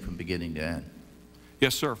same from beginning to end?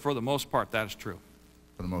 Yes, sir. For the most part, that is true.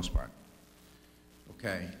 For the most part.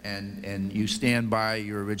 Okay. And you stand by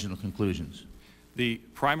your original conclusions? The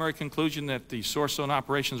primary conclusion that the source zone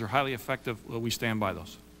operations are highly effective, we stand by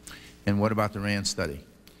those. And what about the RAND study?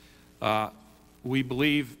 We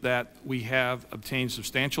believe that we have obtained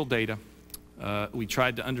substantial data. We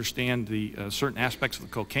tried to understand the certain aspects of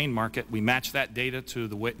the cocaine market. We matched that data to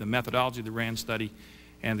the methodology of the RAND study,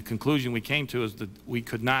 and the conclusion we came to is that we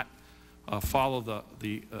could not follow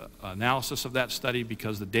the analysis of that study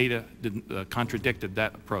because the data contradicted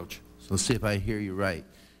that approach. So let's see if I hear you right.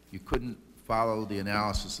 You couldn't follow the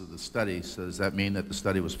analysis of the study, so does that mean that the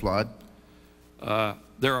study was flawed?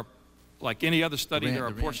 There are, like any other study, there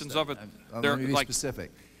are portions of it. Let me be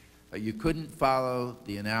specific. You couldn't follow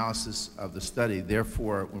the analysis of the study,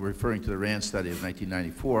 therefore we're referring to the RAND study of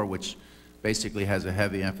 1994, which basically has a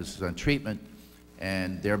heavy emphasis on treatment,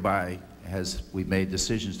 and thereby we've made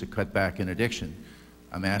decisions to cut back interdiction.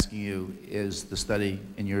 I'm asking you, is the study,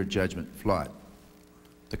 in your judgment, flawed?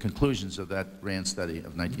 The conclusions of that RAND study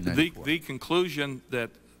of 1994. The conclusion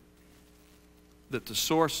that the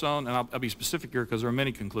source zone, and I'll be specific here because there are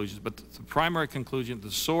many conclusions, but the primary conclusion,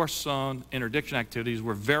 the source zone interdiction activities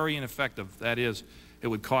were very ineffective. That is, it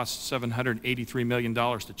would cost $783 million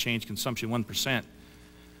to change consumption 1%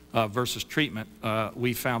 versus treatment.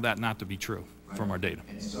 We found that not to be true from our data.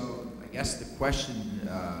 And so I guess the question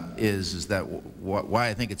is that why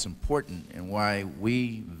I think it's important and why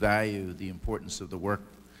we value the importance of the work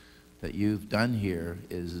that you've done here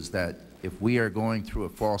is that if we are going through a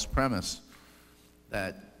false premise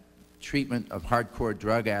that treatment of hardcore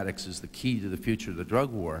drug addicts is the key to the future of the drug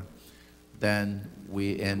war, then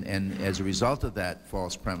and as a result of that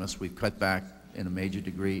false premise, we've cut back in a major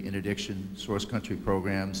degree interdiction, source country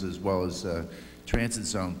programs, as well as transit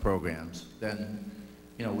zone programs, then,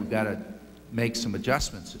 you know, we've got to make some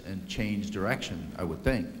adjustments and change direction, I would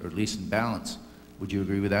think, or at least in balance. Would you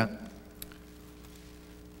agree with that?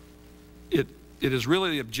 It is really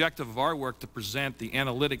the objective of our work to present the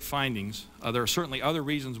analytic findings. There are certainly other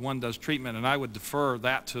reasons one does treatment, and I would defer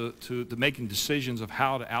that to making decisions of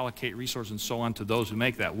how to allocate resources and so on to those who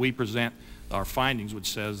make that. We present our findings,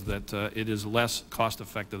 which says that it is less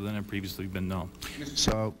cost-effective than had previously been known.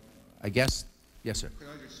 So, I guess, yes, sir. Could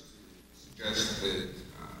I just suggest that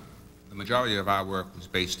the majority of our work was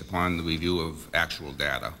based upon the review of actual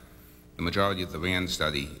data. The majority of the RAND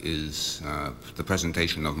study is the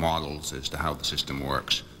presentation of models as to how the system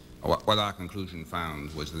works. What our conclusion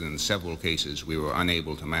found was that in several cases we were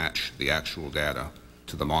unable to match the actual data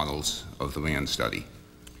to the models of the RAND study.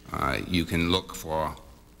 You can look for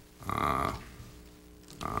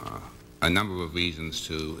a number of reasons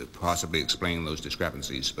to possibly explain those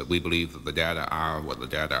discrepancies, but we believe that the data are what the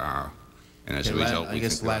data are, and as a result, I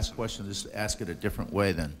guess the last question, just ask it a different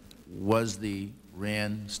way then. Was the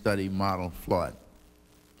RAND study model flawed,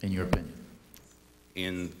 in your opinion?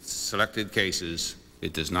 In selected cases,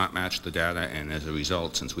 it does not match the data, and as a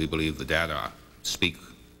result, since we believe the data speak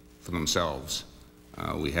for themselves,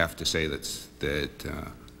 we have to say that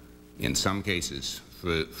in some cases,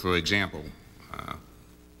 for example,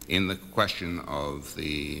 in the question of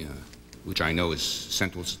the, which I know is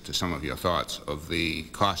central to some of your thoughts, of the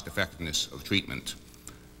cost effectiveness of treatment,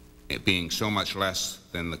 it being so much less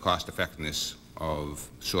than the cost effectiveness of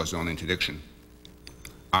source zone interdiction,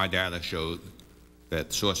 our data showed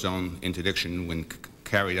that source zone interdiction, when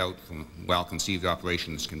carried out from well-conceived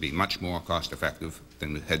operations, can be much more cost effective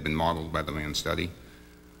than had been modeled by the RAND study.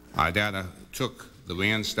 Our data took the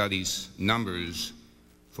RAND study's numbers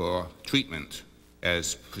for treatment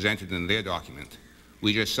as presented in their document.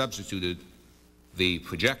 We just substituted the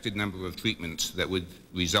projected number of treatments that would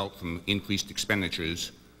result from increased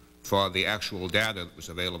expenditures for the actual data that was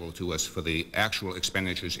available to us for the actual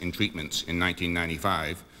expenditures in treatments in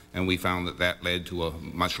 1995, and we found that that led to a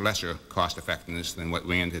much lesser cost effectiveness than what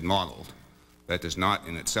RAND had modeled. That does not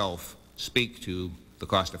in itself speak to the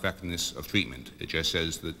cost effectiveness of treatment. It just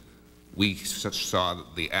says that we saw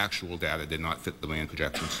that the actual data did not fit the RAND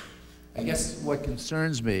projections. I guess what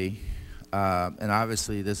concerns me, and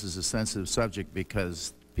obviously this is a sensitive subject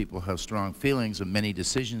because people have strong feelings and many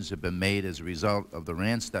decisions have been made as a result of the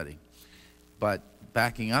RAND study. But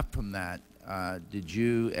backing up from that, did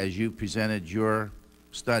you, as you presented your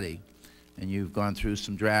study, and you've gone through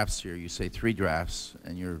some drafts here, you say 3 drafts,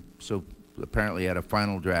 and you're so apparently at a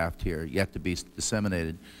final draft here, yet to be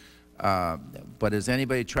disseminated, but has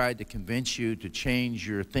anybody tried to convince you to change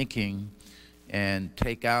your thinking and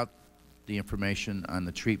take out the information on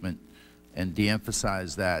the treatment and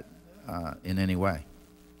de-emphasize that in any way?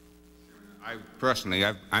 Personally,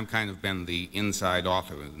 I'm kind of been the inside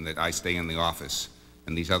author, in that I stay in the office,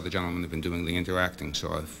 and these other gentlemen have been doing the interacting,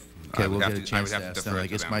 so okay, we'll get a chance to ask them. I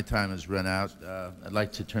guess my time has run out. I'd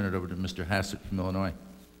like to turn it over to Mr. Hassett from Illinois.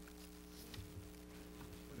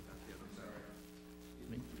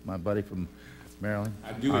 My buddy from Maryland.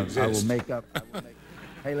 I do exist. I will make up.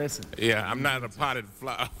 Hey, listen. Yeah, I'm not a potted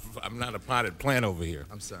I'm not a potted plant over here.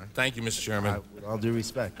 I'm sorry. Thank you, Mr. Chairman. With all due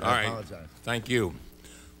respect, I apologize. Thank you.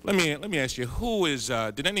 Let me ask you, who is?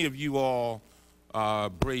 Did any of you all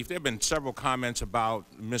brief? There have been several comments about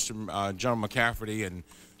Mr. General McCafferty and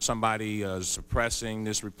somebody suppressing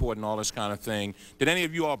this report and all this kind of thing. Did any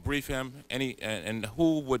of you all brief him? And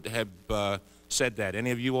who would have said that? Any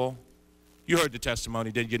of you all? You heard the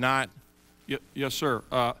testimony, did you not? Yes, sir.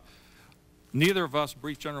 Neither of us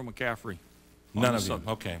briefed General McCafferty. None of you.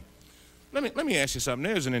 Okay. Let me ask you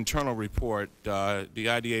something. There's an internal report, the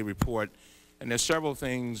IDA report, and there's several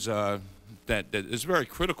things that is very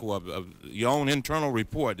critical of your own internal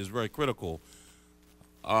report is very critical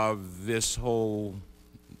of this whole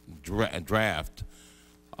draft.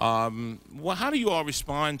 Well, how do you all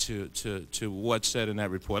respond to what's said in that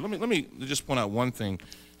report? Let me just point out one thing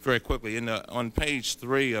very quickly. On page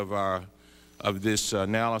 3 of this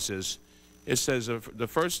analysis, it says the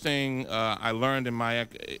first thing I learned in my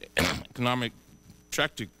econometrics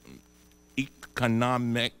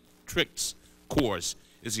course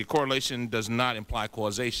is the correlation does not imply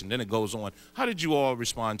causation. Then it goes on. How did you all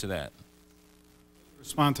respond to that?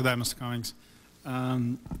 Respond to that, Mr. Cummings.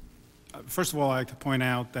 First of all, I'd like to point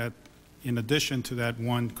out that in addition to that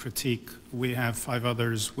one critique, we have 5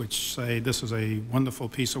 others which say this is a wonderful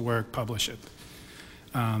piece of work, publish it.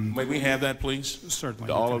 May we have that, please?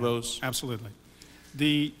 Certainly. All of those? Absolutely.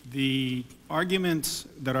 The arguments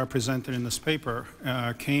that are presented in this paper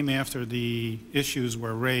came after the issues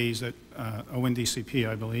were raised at ONDCP,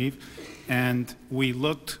 I believe, and we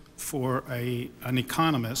looked for an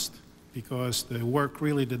economist because the work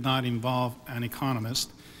really did not involve an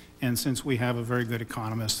economist, and since we have a very good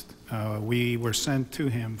economist, we were sent to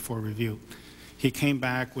him for review. He came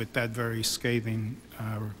back with that very scathing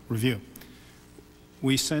review.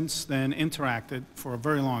 We since then interacted for a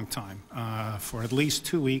very long time, for at least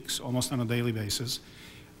 2 weeks, almost on a daily basis,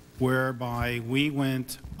 whereby we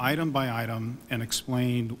went item by item and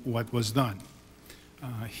explained what was done.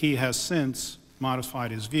 He has since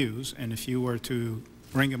modified his views, and if you were to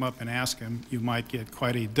bring him up and ask him, you might get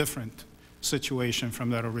quite a different situation from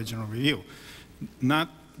that original review.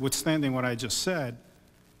 Notwithstanding what I just said,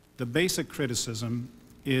 the basic criticism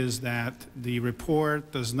is that the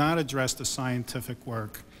report does not address the scientific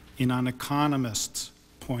work in an economist's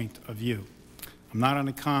point of view. I'm not an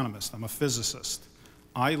economist, I'm a physicist.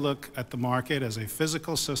 I look at the market as a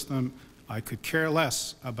physical system. I could care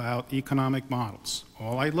less about economic models.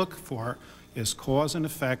 All I look for is cause and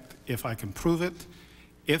effect if I can prove it.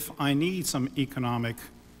 If I need some economic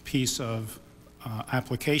piece of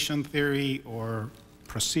application theory or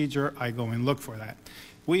procedure, I go and look for that.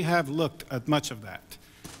 We have looked at much of that.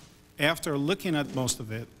 After looking at most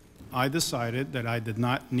of it, I decided that I did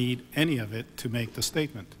not need any of it to make the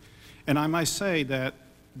statement. And I might say that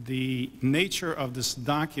the nature of this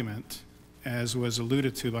document, as was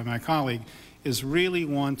alluded to by my colleague, is really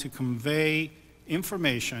one to convey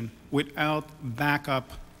information without backup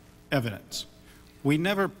evidence. We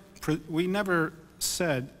never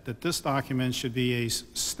said that this document should be a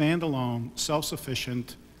standalone,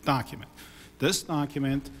 self-sufficient document. This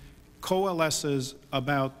document coalesces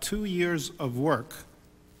about 2 years of work,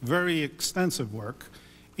 very extensive work,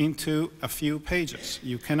 into a few pages.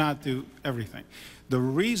 You cannot do everything. The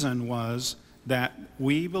reason was that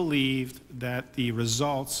we believed that the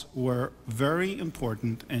results were very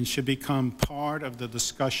important and should become part of the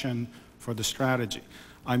discussion for the strategy.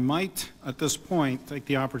 I might, at this point, take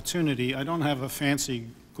the opportunity. I don't have a fancy,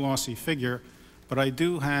 glossy figure, but I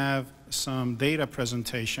do have some data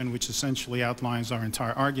presentation which essentially outlines our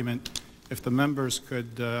entire argument. If the members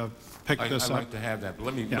could pick this up. I'd like to have that, but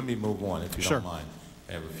let me move on, if you Sure. don't mind.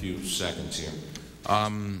 I have a few seconds here.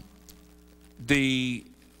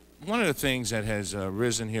 One of the things that has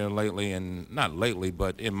risen here lately, and not lately,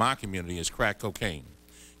 but in my community, is crack cocaine.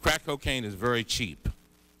 Crack cocaine is very cheap.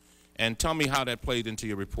 And tell me how that played into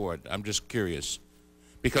your report. I'm just curious.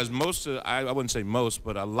 Because most of, I wouldn't say most,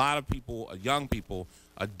 but a lot of people, young people,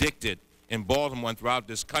 addicted in Baltimore and throughout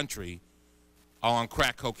this country are on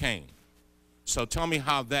crack cocaine. So tell me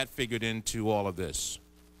how that figured into all of this.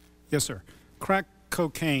 Yes, sir. Crack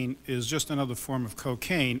cocaine is just another form of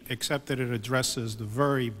cocaine, except that it addresses the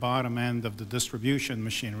very bottom end of the distribution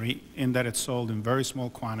machinery in that it's sold in very small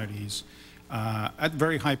quantities at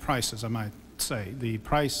very high prices, I might say. The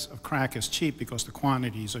price of crack is cheap because the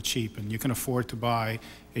quantities are cheap, and you can afford to buy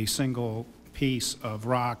a single piece of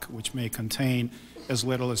rock which may contain as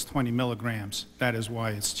little as 20 milligrams. That is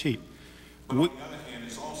why it's cheap. But on the other hand,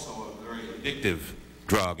 it's also a very addictive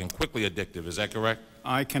drug and quickly addictive. Is that correct?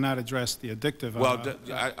 I cannot address the addictive. Well,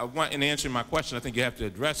 I want, in answering my question, I think you have to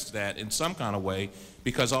address that in some kind of way,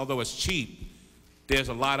 because although it's cheap, there's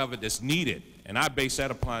a lot of it that's needed. And I base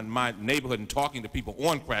that upon my neighborhood and talking to people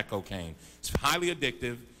on crack cocaine. It's highly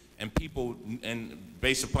addictive, and people, and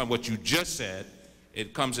based upon what you just said,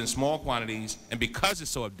 it comes in small quantities, and because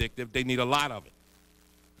it's so addictive, they need a lot of it.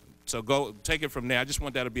 So go take it from there. I just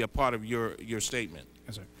want that to be a part of your statement.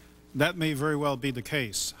 Yes, sir. That may very well be the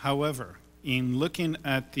case. However, in looking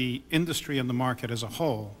at the industry and the market as a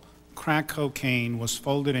whole, crack cocaine was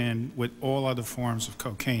folded in with all other forms of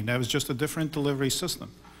cocaine. That was just a different delivery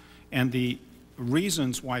system. And the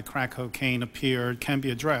reasons why crack cocaine appeared can be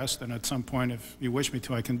addressed, and at some point, if you wish me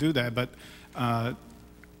to, I can do that. But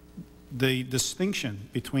the distinction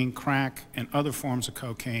between crack and other forms of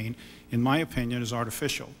cocaine, in my opinion, is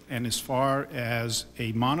artificial. And as far as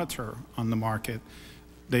a monitor on the market,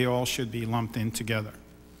 they all should be lumped in together.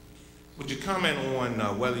 Would you comment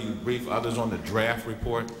on whether you brief others on the draft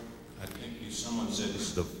report? I think someone said this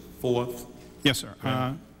is the fourth. Yes, sir.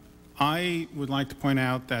 I would like to point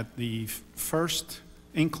out that the first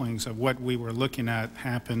inklings of what we were looking at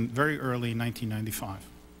happened very early in 1995,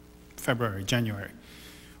 February, January.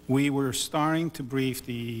 We were starting to brief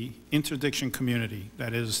the interdiction community,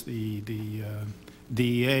 that is the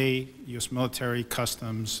DEA, U.S. military,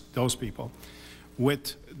 customs, those people,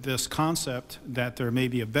 with this concept that there may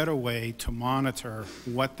be a better way to monitor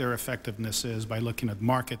what their effectiveness is by looking at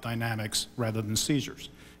market dynamics rather than seizures.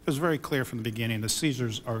 It was very clear from the beginning that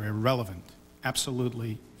seizures are irrelevant,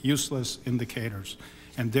 absolutely useless indicators,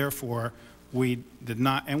 and therefore we did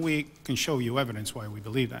not, and we can show you evidence why we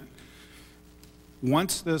believe that.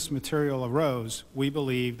 Once this material arose, we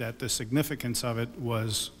believed that the significance of it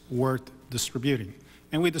was worth distributing.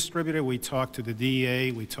 And we distributed, we talked to the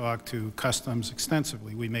DEA, we talked to Customs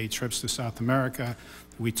extensively. We made trips to South America.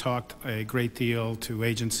 We talked a great deal to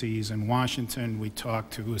agencies in Washington. We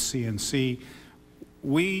talked to CNC.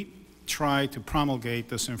 We tried to promulgate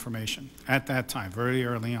this information at that time, very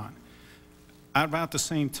early on. At about the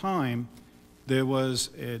same time, there was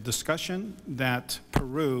a discussion that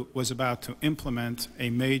Peru was about to implement a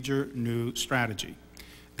major new strategy.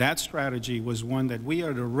 That strategy was one that we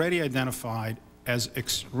had already identified as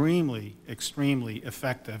extremely, extremely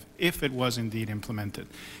effective if it was indeed implemented.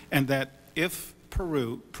 And that if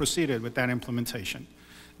Peru proceeded with that implementation,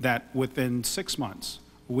 that within 6 months,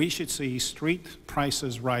 we should see street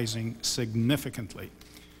prices rising significantly.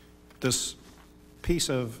 This piece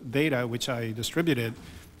of data which I distributed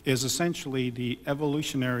is essentially the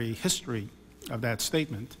evolutionary history of that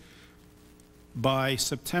statement. By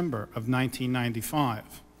September of 1995,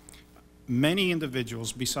 many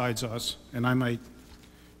individuals besides us, and I might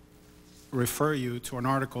refer you to an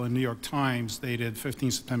article in New York Times dated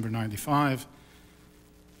 15 September 95,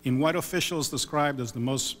 in what officials described as the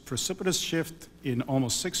most precipitous shift in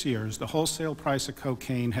almost 6 years, the wholesale price of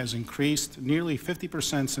cocaine has increased nearly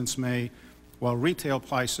 50% since May, while retail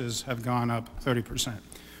prices have gone up 30%.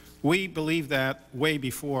 We believe that way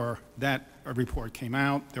before that report came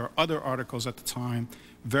out. There are other articles at the time.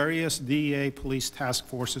 Various DEA police task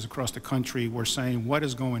forces across the country were saying, what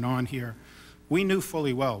is going on here? We knew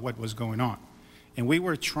fully well what was going on, and we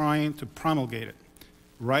were trying to promulgate it.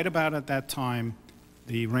 Right about at that time,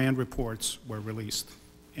 the RAND reports were released,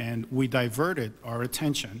 and we diverted our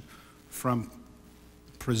attention from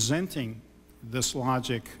presenting this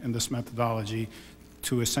logic and this methodology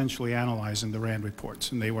to essentially analyzing the RAND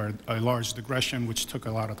reports, and they were a large digression which took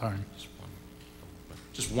a lot of time.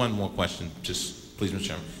 Just one more question, just Please, Mr.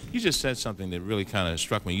 Chairman. You just said something that really kind of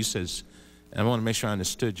struck me. You said, and I want to make sure I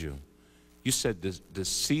understood you. You said the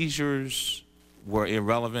seizures were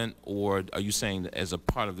irrelevant, or are you saying that as a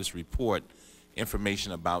part of this report,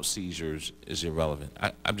 information about seizures is irrelevant?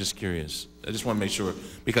 I'm just curious. I just want to make sure,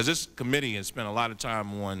 because this committee has spent a lot of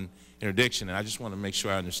time on interdiction, and I just want to make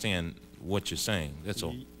sure I understand what you're saying. That's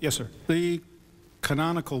all. Yes, sir. The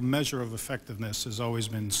canonical measure of effectiveness has always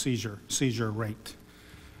been seizure rate.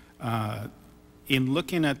 In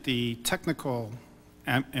looking at the technical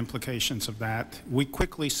implications of that, we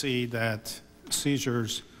quickly see that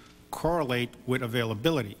seizures correlate with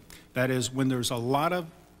availability. That is, when there's a lot of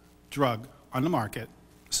drug on the market,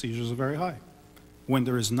 seizures are very high. When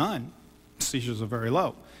there is none, seizures are very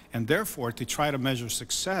low. And therefore, to try to measure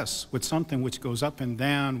success with something which goes up and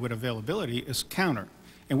down with availability is counter.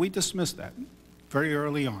 And we dismissed that very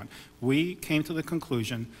early on. We came to the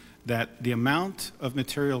conclusion that the amount of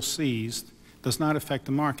material seized does not affect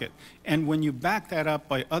the market. And when you back that up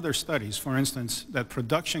by other studies, for instance, that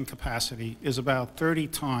production capacity is about 30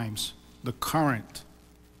 times the current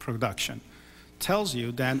production, tells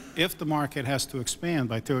you that if the market has to expand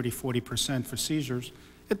by 30–40% for seizures,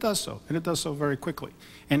 it does so, and it does so very quickly.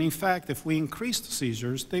 And in fact, if we increase the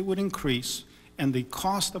seizures, they would increase, and the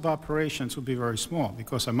cost of operations would be very small,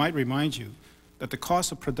 because I might remind you that the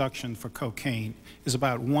cost of production for cocaine is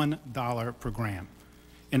about $1 per gram.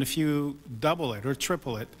 And if you double it or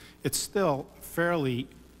triple it, it's still a fairly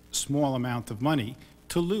small amount of money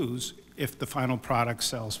to lose if the final product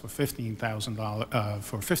sells for $15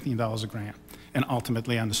 a gram, and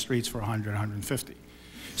ultimately on the streets for $100, $150.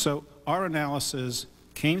 So our analysis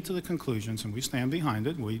came to the conclusions, and we stand behind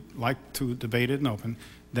it, we like to debate it in open,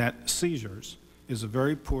 that seizures is a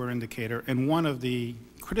very poor indicator. And one of the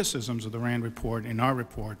criticisms of the RAND report in our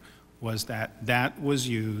report was that that was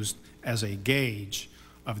used as a gauge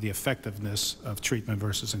of the effectiveness of treatment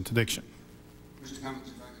versus interdiction. Mr. Cummings,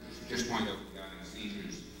 if I could just point out regarding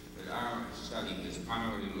seizures, that our study has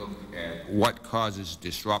primarily looked at what causes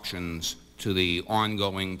disruptions to the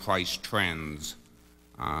ongoing price trends,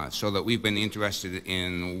 so that we've been interested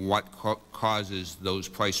in what causes those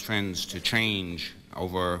price trends to change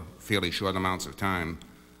over fairly short amounts of time.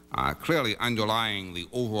 Clearly, underlying the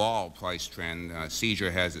overall price trend,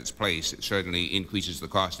 seizure has its place. It certainly increases the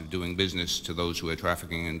cost of doing business to those who are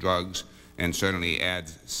trafficking in drugs, and certainly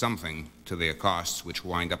adds something to their costs, which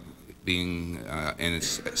wind up being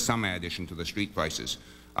some addition to the street prices.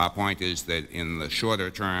 Our point is that in the shorter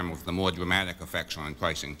term, with the more dramatic effects on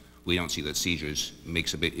pricing, we don't see that seizures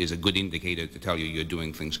is a good indicator to tell you you're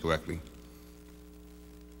doing things correctly.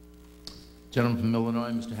 Gentleman from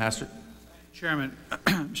Illinois, Mr. Hastert. Chairman,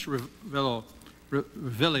 Mr.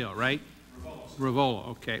 Revilio, right? Rivolo,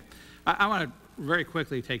 okay. I want to very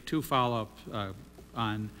quickly take two follow-ups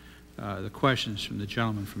on the questions from the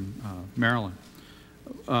gentleman from Maryland.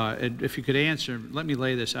 If you could answer, let me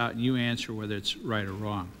lay this out and you answer whether it's right or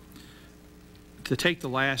wrong. To take the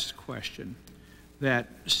last question, that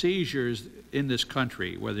seizures in this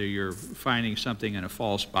country, whether you're finding something in a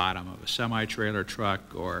false bottom of a semi-trailer truck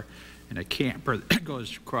or in a camper that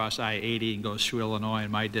goes across I-80 and goes through Illinois,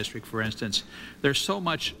 in my district, for instance, there's so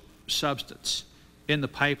much substance in the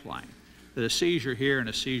pipeline that a seizure here and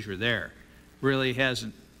a seizure there really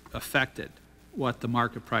hasn't affected what the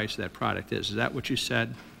market price of that product is. Is that what you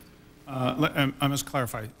said? I must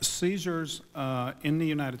clarify. Seizures in the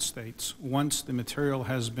United States, once the material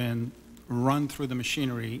has been run through the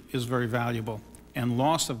machinery, is very valuable, and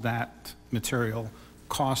loss of that material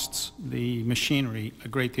costs the machinery a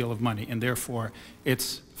great deal of money, and therefore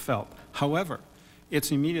it's felt. However,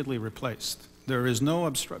 it's immediately replaced. There is no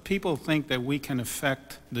people think that we can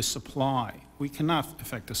affect the supply. We cannot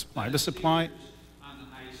affect the supply. The supply on the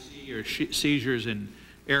high sea or seizures in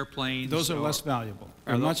airplanes. Those are less valuable.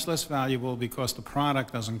 They're much less valuable because the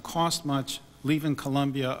product doesn't cost much. Leaving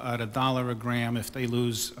Colombia at $1 a gram, if they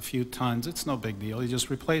lose a few tons, it's no big deal. You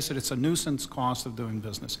just replace it. It's a nuisance cost of doing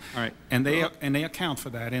business. All right. And they account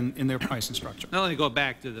for that in their pricing structure. Now let me go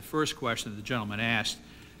back to the first question the gentleman asked.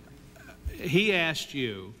 He asked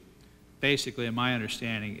you, basically, in my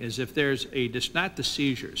understanding, is if there's not the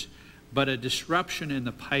seizures, but a disruption in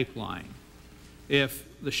the pipeline, if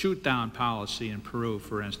the shoot-down policy in Peru,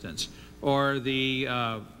 for instance, or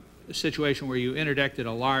the situation where you interdicted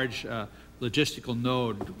a large logistical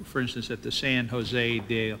node, for instance, at the San Jose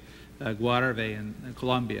de Guarave in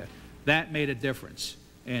Colombia, that made a difference.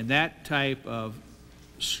 And that type of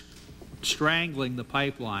strangling the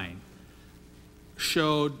pipeline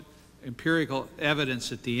showed empirical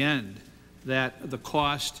evidence at the end that the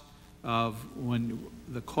cost of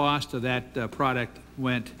that product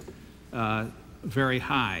went very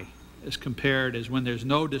high as compared as when there's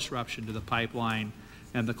no disruption to the pipeline,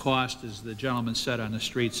 and the cost, as the gentleman said, on the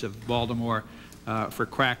streets of Baltimore for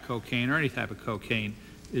crack cocaine or any type of cocaine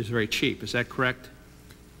is very cheap. Is that correct?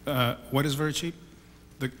 What is very cheap?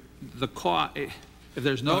 The cost, if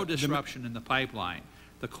there's no disruption in the pipeline,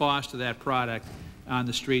 the cost of that product on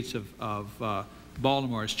the streets of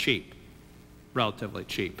Baltimore is cheap, relatively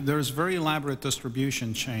cheap. There's a very elaborate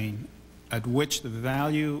distribution chain at which the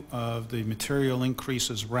value of the material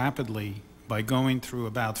increases rapidly by going through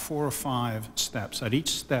about 4 or 5 steps. At each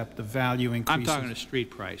step, the value increases. I'm talking to street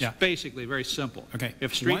price. Yeah. Basically, very simple. Okay.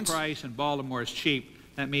 If street price in Baltimore is cheap,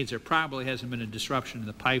 that means there probably hasn't been a disruption in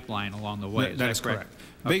the pipeline along the way. That is correct.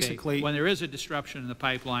 Okay. Basically, when there is a disruption in the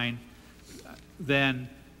pipeline, then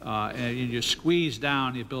and you squeeze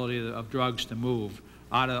down the ability of drugs to move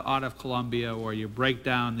out of Colombia, or you break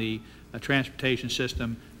down the transportation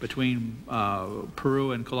system between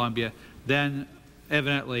Peru and Colombia, then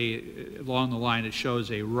evidently along the line it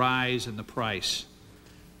shows a rise in the price.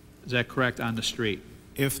 Is that correct on the street?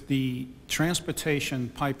 if the transportation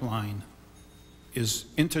pipeline is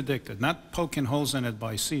interdicted, not poking holes in it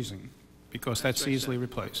by seizing, because that's easily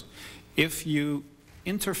replaced. If you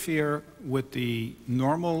interfere with the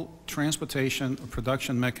normal transportation or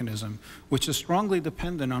production mechanism, which is strongly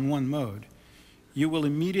dependent on one mode, you will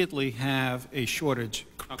immediately have a shortage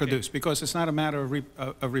produced, because it's not a matter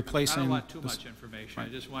of replacing. I don't want too much information. Right.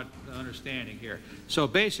 I just want an understanding here. So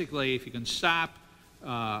basically, if you can stop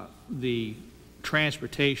the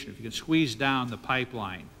transportation, if you can squeeze down the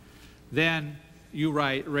pipeline, then you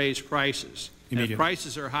raise prices. And if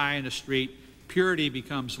prices are high in the street, purity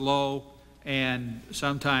becomes low, and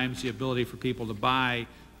sometimes the ability for people to buy,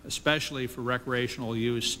 especially for recreational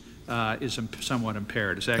use, is somewhat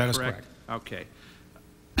impaired. Is that correct? That is correct. Okay.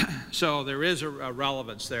 So there is a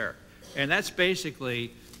relevance there. And that's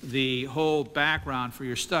basically the whole background for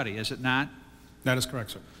your study, is it not? That is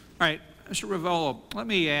correct, sir. All right. Mr. Ravolo, let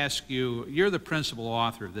me ask you, you're the principal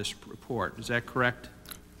author of this report. Is that correct?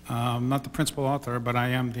 Not the principal author, but I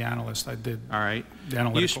am the analyst. I did. All right. The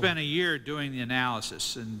analytical. You spent a year doing the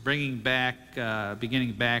analysis and bringing back,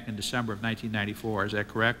 beginning back in December of 1994. Is that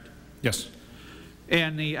correct? Yes.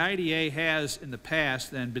 And the IDA has, in the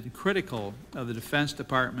past, then been critical of the Defense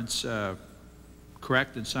Department's,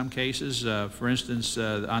 correct, in some cases, for instance,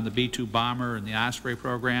 on the B-2 bomber and the Osprey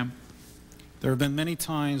program? There have been many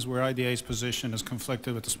times where IDA's position is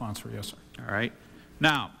conflicted with the sponsor, yes, sir. All right.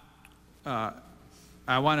 Now,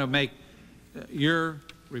 I want to make, your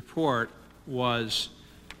report was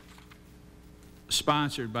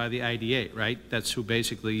sponsored by the IDA, right? That's who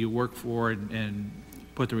basically you work for and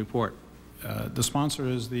put the report. The sponsor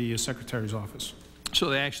is the Secretary's office.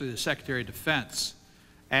 So actually the Secretary of Defense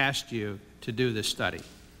asked you to do this study?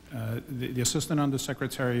 The Assistant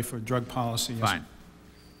Undersecretary for Drug Policy. Yes. Fine.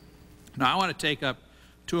 Now I want to take up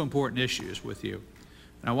two important issues with you.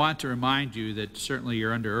 And I want to remind you that certainly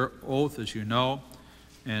you're under oath, as you know,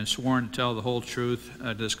 and sworn to tell the whole truth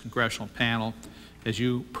to this congressional panel as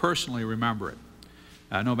you personally remember it,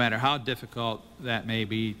 no matter how difficult that may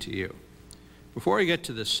be to you. Before we get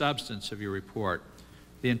to the substance of your report,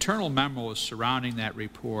 the internal memos surrounding that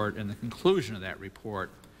report and the conclusion of that report,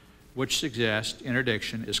 which suggests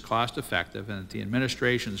interdiction is cost-effective and that the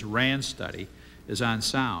administration's RAND study is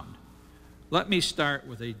unsound. Let me start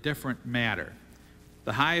with a different matter.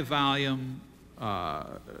 The high-volume,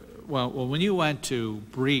 well, when you went to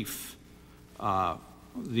brief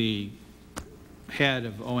the head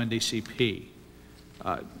of ONDCP,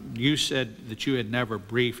 you said that you had never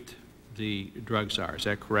briefed the drug czar. Is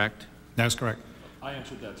that correct? That's correct. I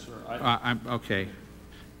answered that, sir. Okay.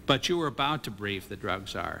 But you were about to brief the drug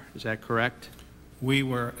czar. Is that correct? We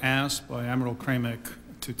were asked by Admiral Kramick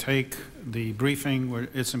to take the briefing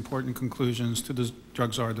with its important conclusions to the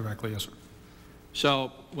drug czar directly, yes, sir.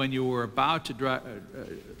 So when you were about to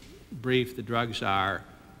brief the drug czar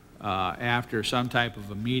after some type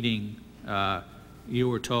of a meeting, you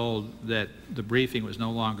were told that the briefing was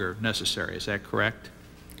no longer necessary. Is that correct?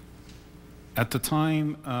 At the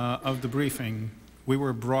time of the briefing, we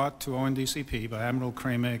were brought to ONDCP by Admiral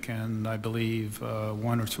Kramick and I believe 1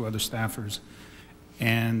 or 2 other staffers,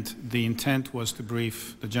 and the intent was to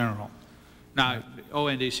brief the general. Now,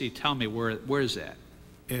 ONDC, tell me, where is that?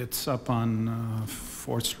 It's up on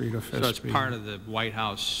 4th Street or 5th Street. So it's part of the White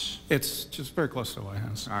House? It's just very close to the White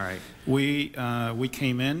House. All right. We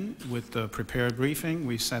came in with the prepared briefing.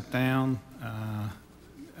 We sat down.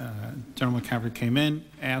 General McCaffrey came in,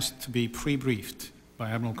 asked to be pre-briefed by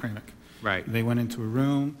Admiral Kramick. Right. They went into a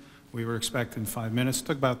room. We were expecting 5 minutes. It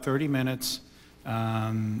took about 30 minutes.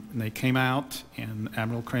 They came out, and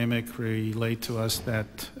Admiral Kramick relayed to us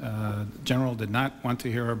that the General did not want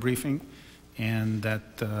to hear our briefing, and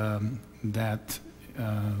that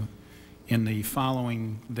in the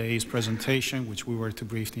following day's presentation, which we were to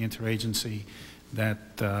brief the interagency, that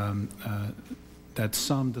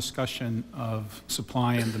some discussion of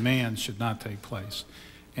supply and demand should not take place.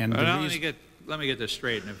 And let me get this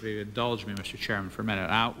straight, and if you indulge me, Mr. Chairman, for a minute.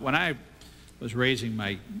 Now, when I was raising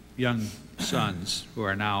my young sons, who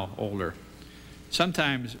are now older,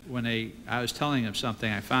 sometimes when I was telling them something,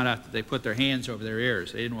 I found out that they put their hands over their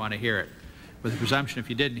ears. They didn't want to hear it. With the presumption, if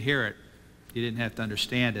you didn't hear it, you didn't have to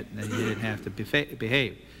understand it, and then you didn't have to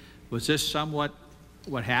behave. Was this somewhat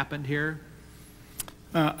what happened here?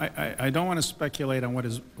 I don't want to speculate on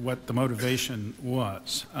what the motivation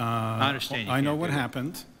was. I understand. I know what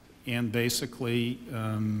happened, and basically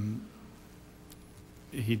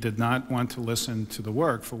he did not want to listen to the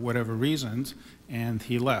work for whatever reasons, and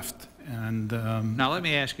he left. And now let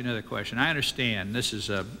me ask you another question. I understand this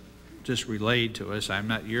is just relayed to us.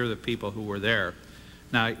 You're the people who were there.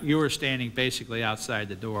 Now, you were standing basically outside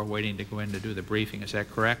the door waiting to go in to do the briefing. Is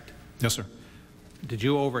that correct? Yes, sir. Did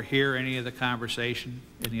you overhear any of the conversation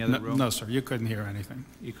in the other room? No, sir. You couldn't hear anything.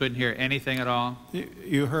 You couldn't hear anything at all?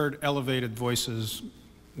 You heard elevated voices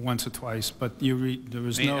once or twice, but there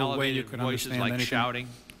was no way you could understand anything. Like shouting?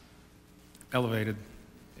 Elevated.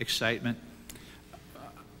 Excitement?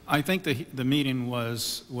 I think the meeting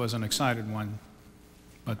was an excited one,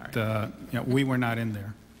 but right. We were not in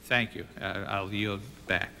there. Thank you. I'll yield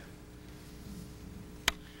back.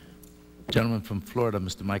 Gentleman from Florida,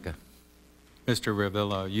 Mr. Micah. Mr.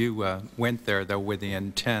 Ravillo, you went there, though, with the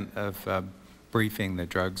intent of briefing the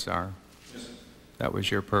drug czar. Yes, sir. That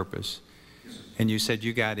was your purpose. Yes, sir. And you said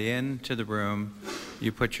you got into the room,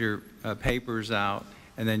 you put your papers out,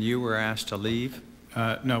 and then you were asked to leave?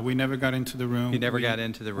 No, we never got into the room. You never got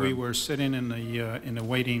into the room? We were sitting in the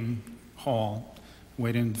waiting hall,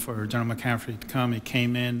 waiting for General McCaffrey to come. He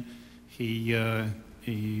came in.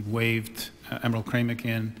 He waved Admiral Kramick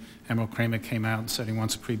in. Admiral Kramick came out and said he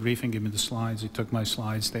wants a pre-briefing, give me the slides. He took my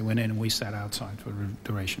slides, they went in, and we sat outside for the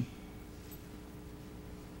duration.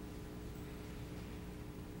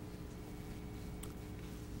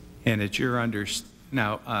 And it's your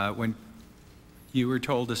now, when you were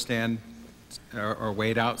told to stand or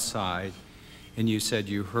wait outside, and you said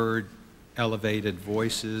you heard elevated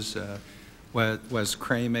voices, was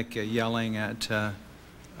Kramick yelling at the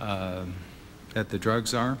drug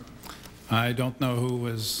czar? I don't know who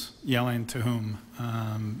was yelling to whom.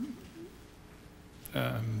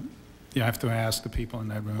 You have to ask the people in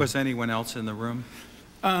that room. Was anyone else in the room?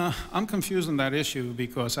 I'm confused on that issue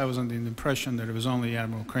because I was under the impression that it was only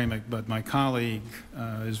Admiral Kramick, but my colleague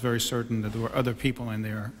is very certain that there were other people in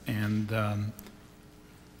there, and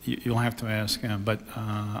you'll have to ask him. But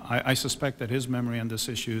I suspect that his memory on this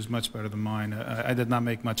issue is much better than mine. I did not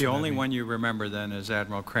make much of that. The only one you remember then is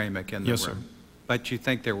Admiral Kramick in the room? Yes, sir. But you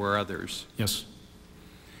think there were others? Yes.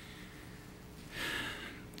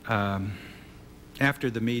 After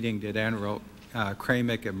the meeting, did Admiral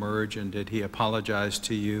Kramick emerge, and did he apologize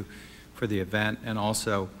to you for the event? And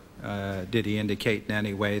also, did he indicate in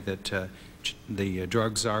any way that the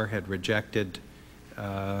drug czar had rejected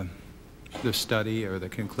the study or the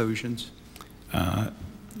conclusions?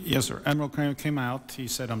 Yes, sir. Admiral Kramick came out. He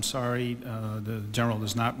said, I'm sorry, the General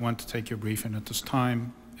does not want to take your briefing at this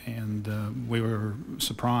time. And we were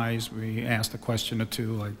surprised. We asked a question or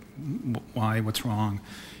two, like, why, what's wrong?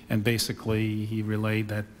 And basically, he relayed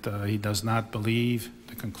that he does not believe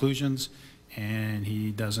the conclusions, and he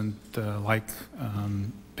doesn't like,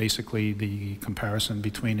 basically, the comparison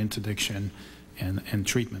between interdiction and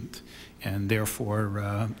treatment. And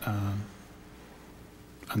therefore,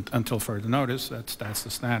 until further notice, that's the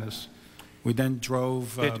status. We then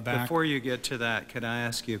drove back. Before you get to that, can I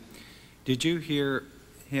ask you, did you hear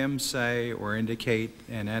him say or indicate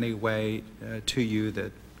in any way to you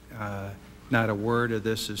that not a word of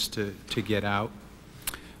this is to get out?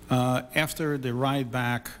 After the ride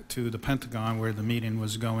back to the Pentagon where the meeting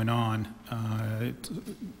was going on,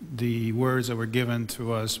 the words that were given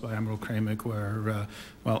to us by Admiral Kramick were,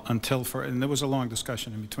 well, and there was a long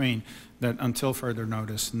discussion in between, that until further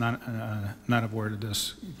notice, not a word of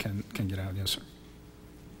this can get out. Yes, sir.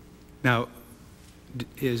 Now,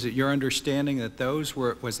 is it your understanding that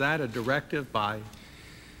was that a directive by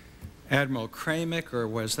Admiral Kramick, or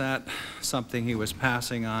was that something he was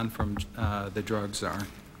passing on from the drug czar?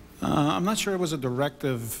 I'm not sure it was a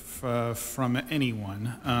directive from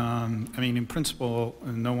anyone. I mean, in principle,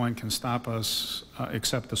 no one can stop us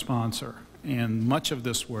except the sponsor. And much of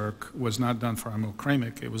this work was not done for Admiral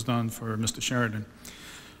Kramick. It was done for Mr. Sheridan.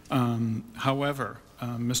 However,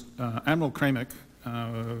 Admiral Kramick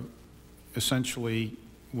essentially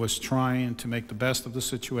was trying to make the best of the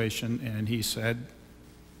situation, and he said,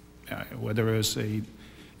 whether it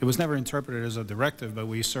was never interpreted as a directive, but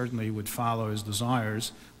we certainly would follow his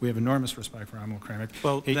desires. We have enormous respect for Admiral Kramick.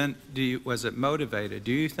 Well, then, was it motivated?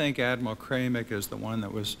 Do you think Admiral Kramick is the one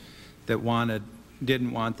that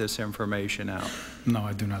didn't want this information out? No,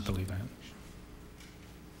 I do not believe that.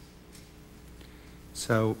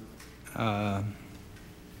 So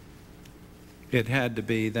it had to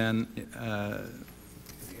be then,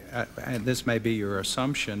 and this may be your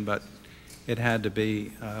assumption, but it had to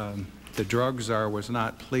be the drug czar was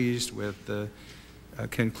not pleased with the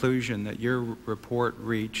conclusion that your report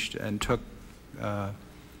reached and took a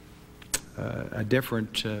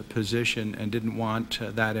different position and didn't want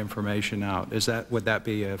that information out. Would that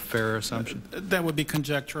be a fair assumption? That would be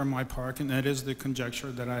conjecture on my part, and that is the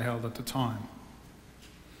conjecture that I held at the time.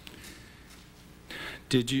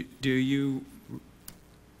 Do you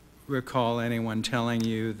recall anyone telling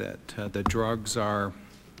you that the drugs are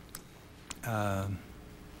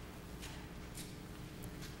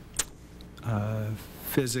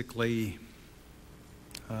physically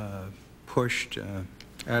pushed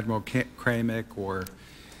Admiral Kramick, or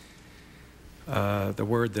the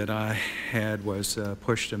word that I had was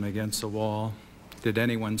pushed him against the wall? Did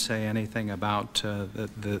anyone say anything about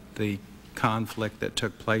the conflict that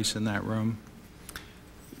took place in that room?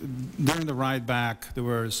 During the ride back, there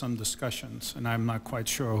were some discussions, and I'm not quite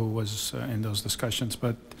sure who was in those discussions,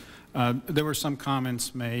 but there were some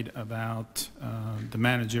comments made about the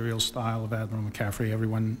managerial style of Admiral McCaffrey.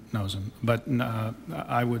 Everyone knows him, but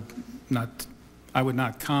I would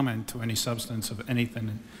not comment to any substance of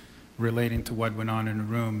anything relating to what went on in the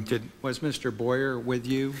room. Was Mr. Boyer with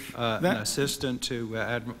you, an assistant to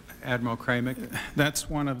Admiral Kramick? That's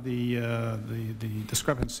one of the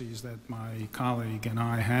discrepancies that my colleague and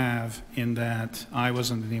I have, in that I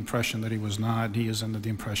was under the impression that he was not. He is under the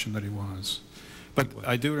impression that he was. But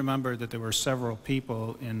I do remember that there were several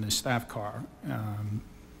people in the staff car.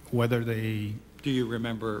 Whether they... Do you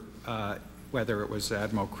remember whether it was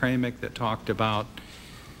Admiral Kramick that talked about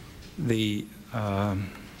the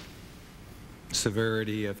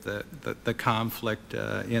severity of the conflict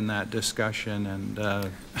in that discussion, and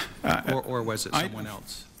or was it someone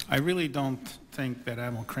else? I really don't think that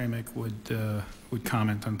Admiral Kramick would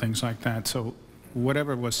comment on things like that. So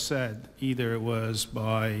whatever was said, either it was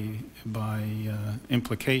by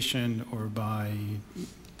implication or by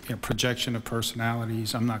projection of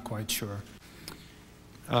personalities, I'm not quite sure.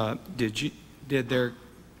 Did there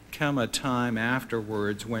come a time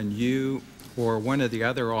afterwards when you or one of the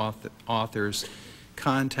other authors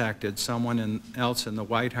contacted someone else in the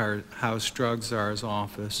White House drug czar's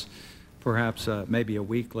office, perhaps maybe a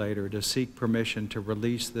week later, to seek permission to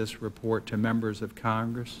release this report to members of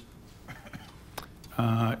Congress?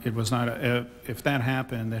 It was not if that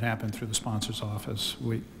happened, it happened through the sponsor's office.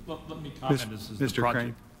 Well, let me comment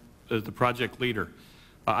as the project leader.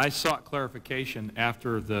 I sought clarification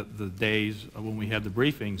after the days when we had the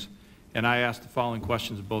briefings, and I asked the following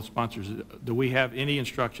questions of both sponsors. Do we have any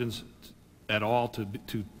instructions at all to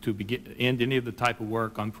end any of the type of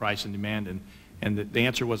work on price and demand? And the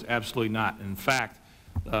answer was absolutely not. In fact,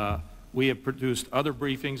 we have produced other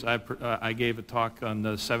briefings. I gave a talk on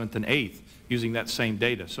the 7th and 8th using that same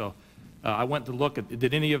data. So I went to look at,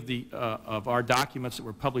 did any of our documents that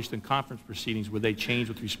were published in conference proceedings, were they changed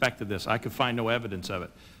with respect to this? I could find no evidence of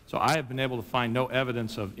it. So I have been able to find no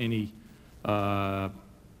evidence of any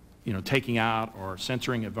taking out or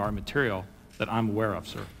censoring of our material that I'm aware of,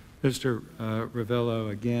 sir. Mr.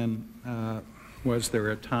 Ravello, again, was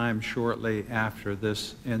there a time shortly after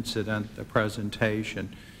this incident, the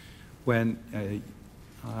presentation, when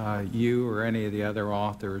you or any of the other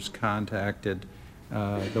authors contacted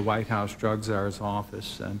the White House drug czar's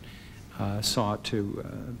office and sought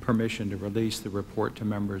permission to release the report to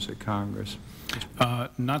members of Congress?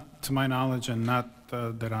 Not to my knowledge, and not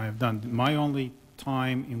that I have done. My only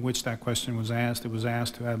time in which that question was asked, it was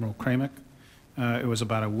asked to Admiral Kramick. It was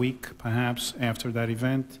about a week, perhaps, after that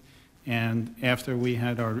event. And after we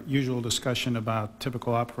had our usual discussion about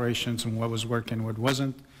typical operations and what was working and what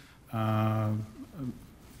wasn't,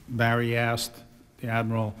 Barry asked the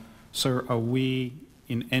Admiral, "Sir, are we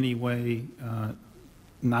in any way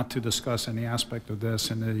not to discuss any aspect of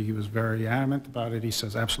this?" And he was very adamant about it. He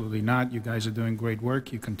says, "Absolutely not. You guys are doing great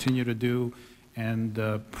work. You continue to do and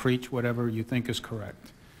preach whatever you think is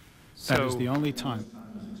correct." So, that is the only time.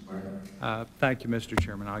 Thank you, Mr.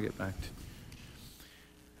 Chairman. I'll get back to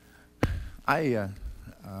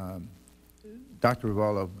Dr.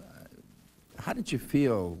 Ravello, how did you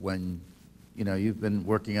feel when you know, you've been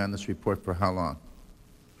working on this report for how long?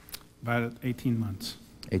 About 18 months.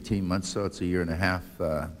 18 months, so it's a year and a half,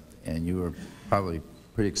 and you were probably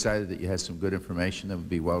pretty excited that you had some good information that would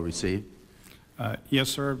be well received? Yes,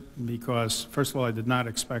 sir, because first of all, I did not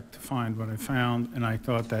expect to find what I found, and I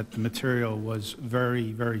thought that the material was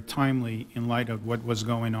very, very timely in light of what was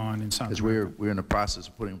going on in South America. Because we're in the process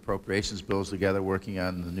of putting appropriations bills together, working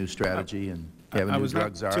on the new strategy, and you have a new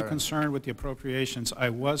drug czar. I was not too concerned with the appropriations. I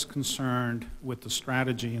was concerned with the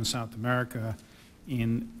strategy in South America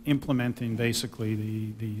in implementing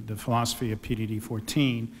basically the philosophy of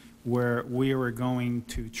PDD-14, where we were going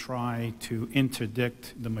to try to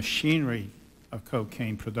interdict the machinery of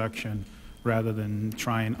cocaine production rather than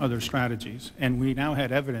trying other strategies. And we now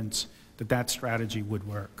had evidence that that strategy would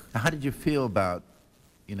work. How did you feel about,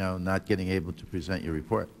 you know, not getting able to present your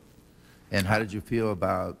report? And how did you feel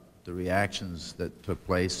about the reactions that took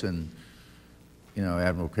place and, you know,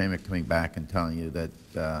 Admiral Kramer coming back and telling you that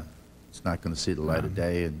it's not going to see the light of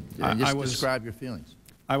day, and just describe your feelings?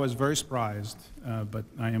 I was very surprised, but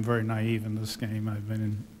I am very naive in this game. I've been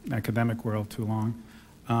in the academic world too long.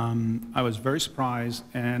 I was very surprised,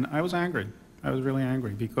 and I was angry. I was really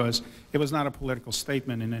angry because it was not a political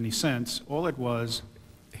statement in any sense. All it was,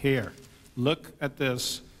 here, look at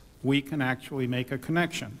this. We can actually make a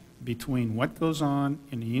connection between what goes on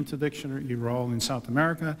in the interdictionary role in South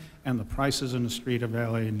America and the prices in the street of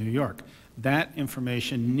LA and New York. That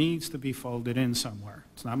information needs to be folded in somewhere.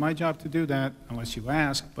 It's not my job to do that unless you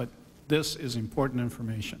ask, but this is important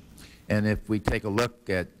information. And if we take a look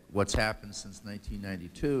at what's happened since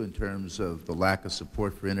 1992 in terms of the lack of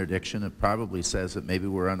support for interdiction, it probably says that maybe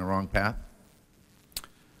we're on the wrong path?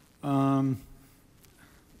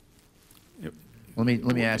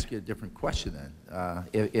 Let me ask you a different question then.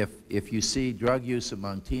 If you see drug use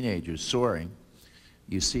among teenagers soaring,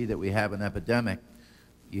 you see that we have an epidemic,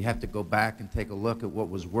 you have to go back and take a look at what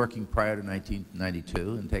was working prior to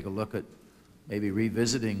 1992 and take a look at maybe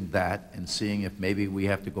revisiting that and seeing if maybe we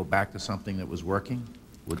have to go back to something that was working.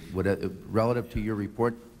 Relative to your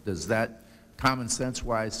report, does that common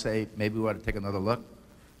sense-wise say maybe we ought to take another look?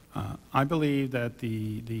 I believe that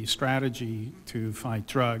the strategy to fight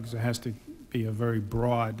drugs has to be a very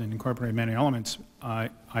broad and incorporate many elements.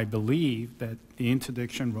 I believe that the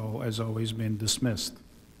interdiction role has always been dismissed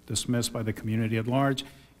by the community at large,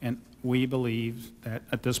 and we believe that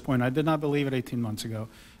at this point, I did not believe it 18 months ago,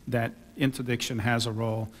 that interdiction has a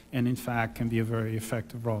role and in fact can be a very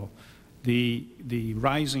effective role. The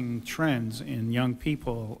rising trends in young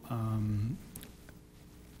people,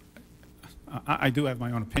 I do have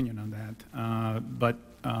my own opinion on that, but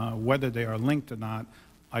whether they are linked or not,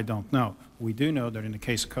 I don't know. We do know that in the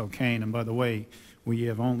case of cocaine, and by the way, we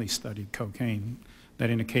have only studied cocaine, that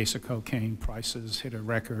in the case of cocaine, prices hit a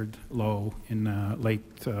record low in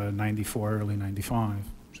late 94, early 95.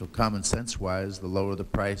 So common sense-wise, the lower the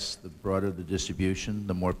price, the broader the distribution,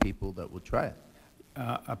 the more people that will try it.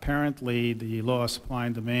 Apparently, the law of supply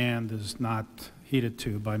and demand is not heeded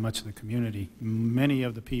to by much of the community. Many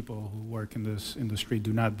of the people who work in this industry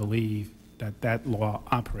do not believe that that law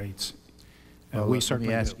operates. Well, let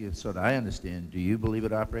me ask you so that I understand. Do you believe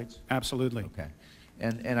it operates? Absolutely. Okay.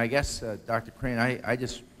 And I guess, Dr. Crane,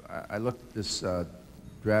 I looked at this,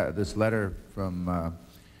 this letter from,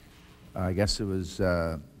 I guess it was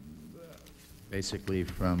basically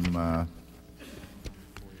from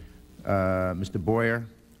Mr. Boyer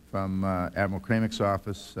from Admiral Kramick's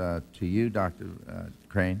office to you, Dr.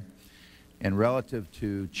 Crane, and relative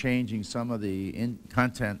to changing some of the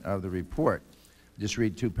content of the report. Just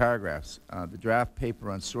read two paragraphs. The draft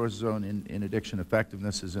paper on source zone interdiction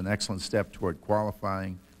effectiveness is an excellent step toward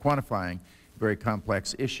quantifying a very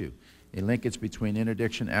complex issue. A linkage between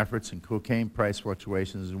interdiction efforts and cocaine price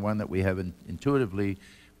fluctuations is one that we have intuitively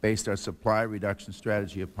based our supply reduction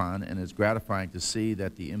strategy upon, and it's gratifying to see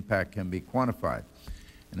that the impact can be quantified.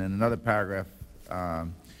 And in another paragraph,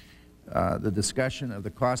 the discussion of the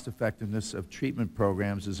cost effectiveness of treatment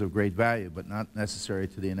programs is of great value, but not necessary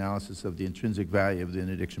to the analysis of the intrinsic value of the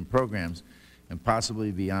interdiction programs, and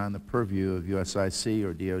possibly beyond the purview of USIC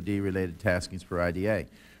or DOD-related taskings for IDA.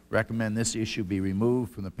 Recommend this issue be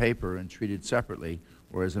removed from the paper and treated separately,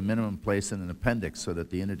 or as a minimum placed in an appendix so that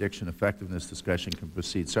the interdiction effectiveness discussion can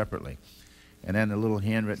proceed separately. And then a little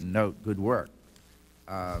handwritten note, good work.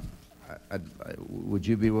 Would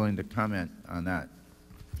you be willing to comment on that?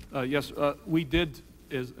 Yes, we did,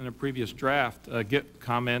 in a previous draft, get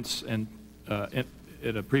comments in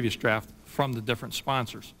a previous draft from the different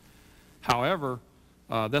sponsors. However,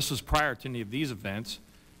 this was prior to any of these events,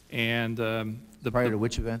 and prior to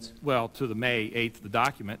which events? Well, to the May 8th, the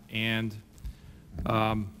document, and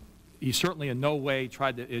he certainly in no way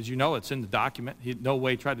tried to, as you know, it's in the document, he in no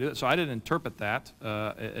way tried to do it. So I didn't interpret that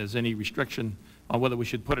as any restriction on whether we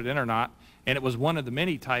should put it in or not. And it was one of the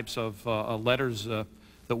many types of letters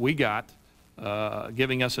that we got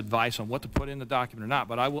giving us advice on what to put in the document or not.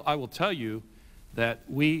 But I will tell you that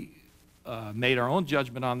we made our own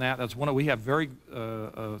judgment on that. That's we have very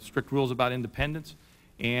strict rules about independence,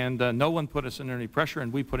 and no one put us under any pressure,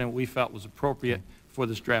 and we put in what we felt was appropriate for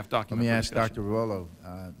this draft document. Let me ask Dr. Rollo,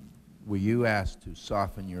 were you asked to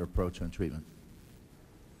soften your approach on treatment?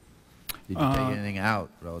 Did you take anything out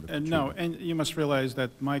relative to treatment? No, and you must realize that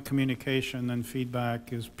my communication and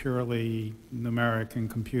feedback is purely numeric and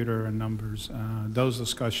computer and numbers. Those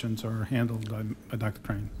discussions are handled by Dr.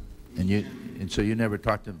 Crane. And so you never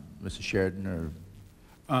talked to Mr. Sheridan,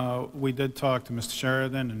 or? We did talk to Mr.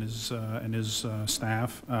 Sheridan and his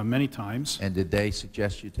staff many times. And did they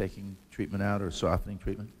suggest you taking treatment out or softening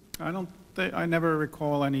treatment? I never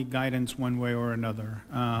recall any guidance one way or another.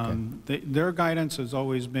 Their guidance has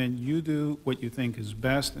always been, you do what you think is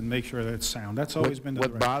best and make sure that it's sound. That's always been the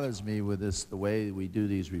direction. What bothers me with this, the way we do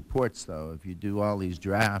these reports, though, if you do all these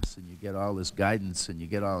drafts and you get all this guidance and you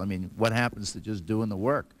get all, I mean, what happens to just doing the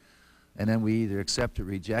work? And then we either accept or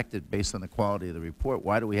reject it based on the quality of the report.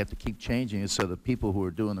 Why do we have to keep changing it so the people who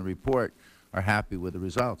are doing the report are happy with the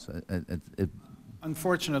results?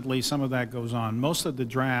 Unfortunately, some of that goes on. Most of the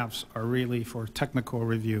drafts are really for technical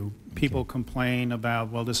review. People complain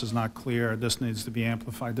about, well, this is not clear, this needs to be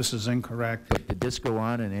amplified, this is incorrect. But did this go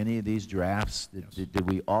on in any of these drafts? Did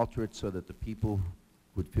we alter it so that the people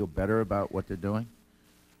would feel better about what they're doing?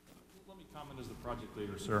 Let me comment as the project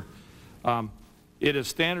leader, sir. It is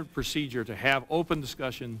standard procedure to have open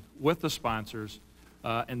discussion with the sponsors,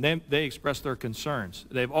 and then they express their concerns.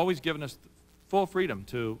 They've always given us full freedom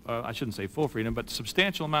to, I shouldn't say full freedom, but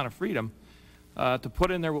substantial amount of freedom to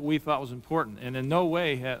put in there what we thought was important. And in no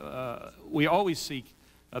way, we always seek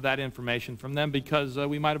that information from them because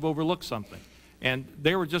we might have overlooked something. And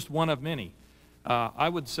they were just one of many. I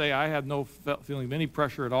would say I had no feeling of any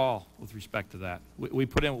pressure at all with respect to that. We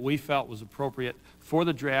put in what we felt was appropriate for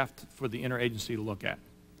the draft for the interagency to look at.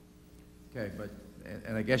 Okay, but,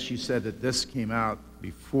 and I guess you said that this came out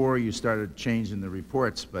before you started changing the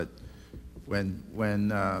reports, but when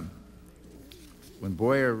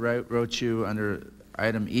Boyer wrote you under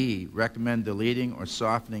item E, recommend deleting or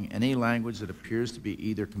softening any language that appears to be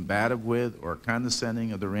either combative with or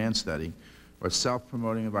condescending of the RAND study or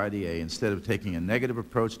self-promoting of IDA, instead of taking a negative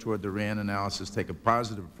approach toward the RAND analysis, take a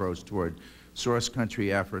positive approach toward source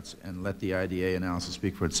country efforts and let the IDA analysis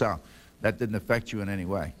speak for itself. That didn't affect you in any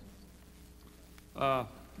way?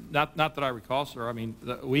 Not that I recall, sir. I mean,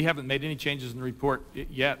 we haven't made any changes in the report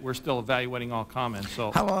yet. We're still evaluating all comments.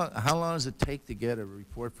 So how long does it take to get a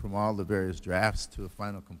report from all the various drafts to a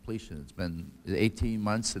final completion? It's been 18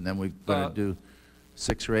 months, and then we're going to do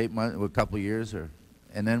 6 or 8 months, a couple of years, or,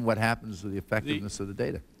 and then what happens with the effectiveness of the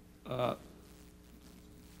data?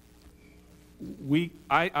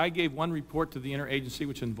 I gave one report to the interagency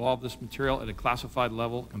which involved this material at a classified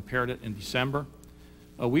level, compared it in December.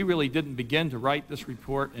 We really didn't begin to write this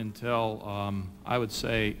report until, I would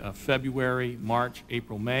say, February, March,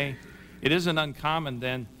 April, May. It isn't uncommon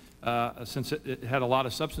then, since it had a lot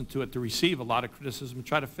of substance to it, to receive a lot of criticism and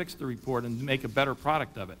try to fix the report and make a better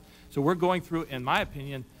product of it. So we're going through, in my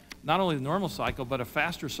opinion, not only the normal cycle, but a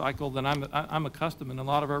faster cycle than I'm accustomed in a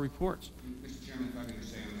lot of our reports. Mr. Chairman, if I can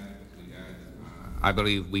say on that, I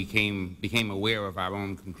believe we became aware of our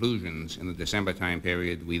own conclusions in the December time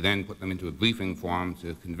period. We then put them into a briefing form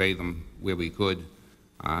to convey them where we could.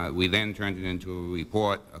 We then turned it into a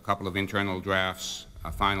report, a couple of internal drafts,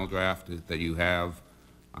 a final draft that you have.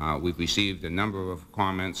 We've received a number of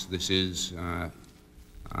comments. This is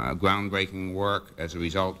groundbreaking work. As a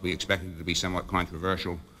result, we expected it to be somewhat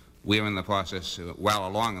controversial. We're in the process, well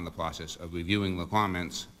along in the process, of reviewing the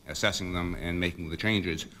comments, assessing them, and making the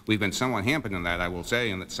changes. We've been somewhat hampered in that, I will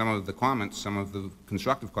say, in that some of the comments, some of the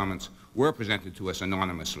constructive comments, were presented to us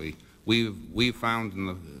anonymously. We've found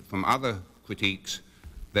from other critiques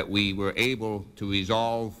that we were able to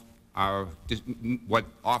resolve our, what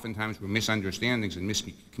oftentimes were misunderstandings and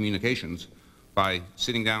miscommunications by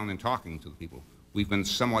sitting down and talking to the people. We've been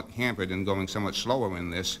somewhat hampered and going somewhat slower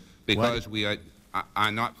in this because we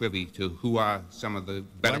are not privy to who are some of the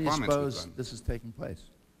better comments. Why do you suppose this is taking place?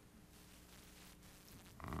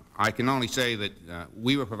 I can only say that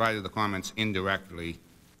we were provided the comments indirectly.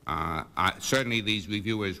 Certainly these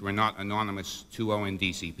reviewers were not anonymous to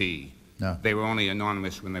ONDCP. No. They were only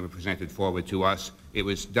anonymous when they were presented forward to us. It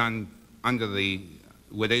was done under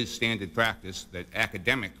what is standard practice that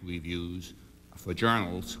academic reviews for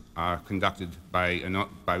journals are conducted by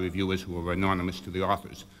reviewers who are anonymous to the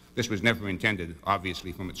authors. This was never intended,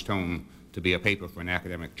 obviously, from its tone, to be a paper for an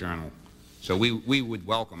academic journal. So we would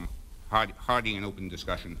welcome hearty and open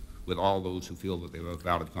discussion with all those who feel that they were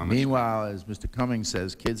valid comments. Meanwhile, as Mr. Cummings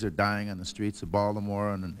says, kids are dying on the streets of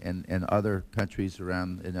Baltimore and other countries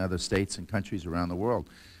around, in other states and countries around the world.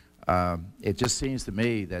 It just seems to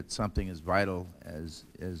me that something as vital as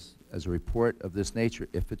a report of this nature,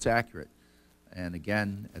 if it's accurate, and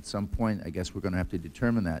again, at some point, I guess we're going to have to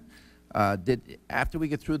determine that. After we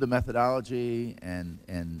get through the methodology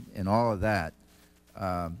and all of that,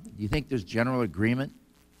 do you think there's general agreement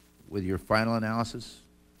with your final analysis?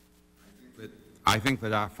 I think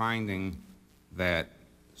that our finding that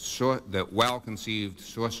well-conceived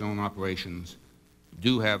source zone operations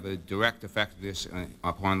do have a direct effectiveness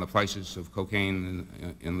upon the prices of cocaine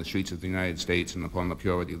in the streets of the United States and upon the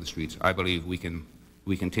purity of the streets. I believe we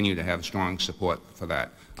continue to have strong support for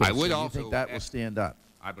that. Okay, I would so also you think that will stand up?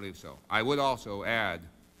 I believe so. I would also add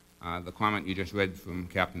the comment you just read from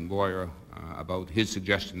Captain Boyer about his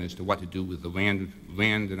suggestion as to what to do with the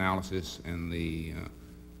RAND analysis and the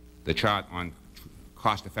chart on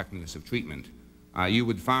cost effectiveness of treatment. You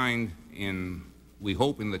would find we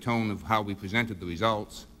hope in the tone of how we presented the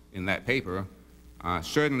results in that paper,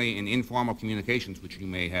 certainly in informal communications which you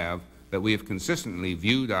may have, that we have consistently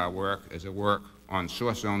viewed our work as a work on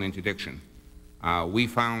source zone interdiction. We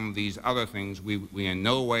found these other things. We in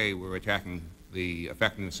no way were attacking the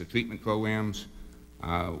effectiveness of treatment programs.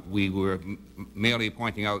 We were merely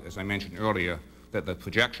pointing out, as I mentioned earlier, that the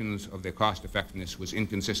projections of their cost effectiveness was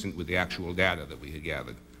inconsistent with the actual data that we had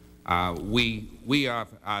gathered. We are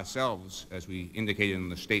ourselves, as we indicated in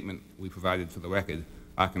the statement we provided for the record,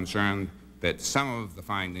 are concerned that some of the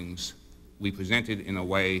findings we presented in a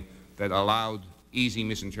way that allowed easy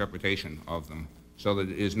misinterpretation of them, so that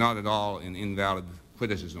it is not at all an invalid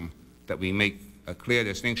criticism that we make a clear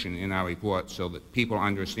distinction in our report so that people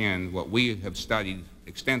understand what we have studied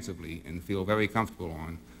extensively and feel very comfortable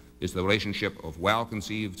on is the relationship of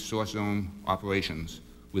well-conceived source zone operations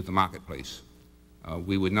with the marketplace.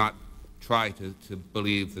 We would not try to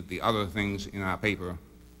believe that the other things in our paper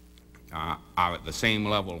are at the same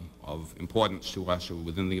level of importance to us or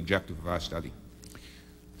within the objective of our study.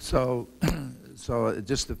 So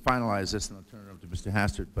just to finalize this, and I'll turn it over to Mr.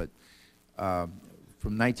 Hastert, but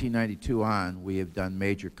from 1992 on, we have done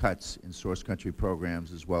major cuts in source country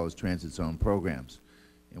programs as well as transit zone programs.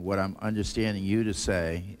 And what I'm understanding you to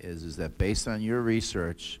say is that based on your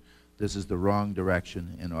research, this is the wrong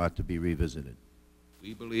direction and ought to be revisited.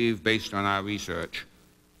 We believe, based on our research,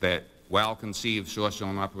 that well-conceived source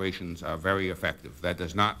zone operations are very effective. That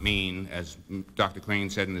does not mean, as Dr. Crane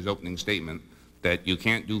said in his opening statement, that you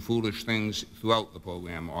can't do foolish things throughout the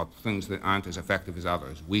program or things that aren't as effective as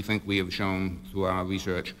others. We think we have shown through our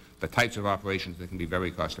research the types of operations that can be very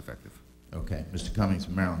cost-effective. Okay. Mr. Cummings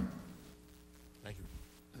from Maryland. Thank you.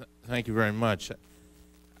 Thank you very much.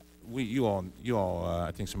 You all,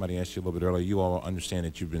 I think somebody asked you a little bit earlier, you all understand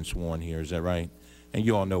that you've been sworn here, is that right? And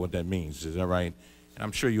you all know what that means, is that right? And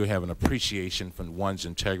I'm sure you have an appreciation for one's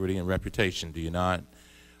integrity and reputation, do you not?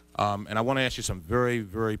 And I want to ask you some very,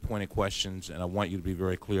 very pointed questions, and I want you to be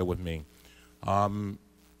very clear with me. General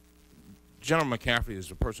McCaffrey is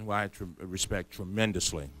a person who I respect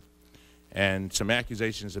tremendously, and some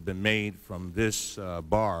accusations have been made from this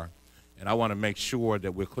bar, and I want to make sure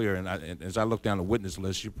that we're clear. And as I look down the witness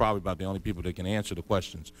list, you're probably about the only people that can answer the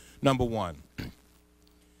questions. Number one,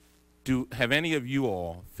 have any of you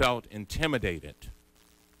all felt intimidated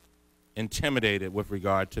with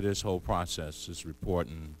regard to this whole process, this report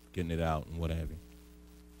and getting it out and what have you?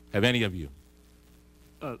 Have any of you?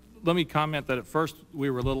 Let me comment that at first we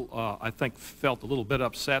were a little, I think, felt a little bit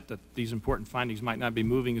upset that these important findings might not be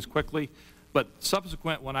moving as quickly. But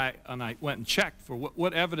subsequent, when I went and checked for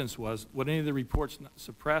what evidence was any of the reports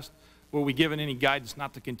suppressed, were we given any guidance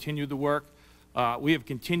not to continue the work? We have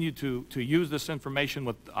continued to use this information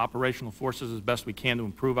with operational forces as best we can to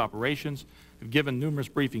improve operations. We've given numerous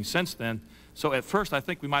briefings since then. So at first, I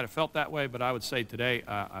think we might have felt that way, but I would say today,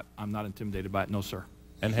 I'm not intimidated by it. No, sir.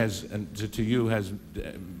 And to you, have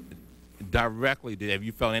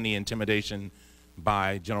you felt any intimidation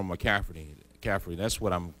by General McCaffrey? That's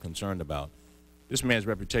what I'm concerned about. This man's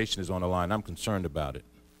reputation is on the line. I'm concerned about it.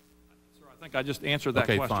 Sir, I think I just answered that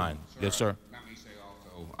question. Okay, fine. Sir, yes, sir. Let me say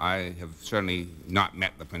also, I have certainly not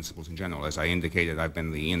met the principals in general. As I indicated, I've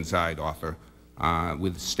been the inside author,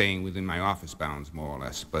 staying within my office bounds, more or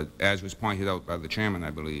less. But as was pointed out by the chairman,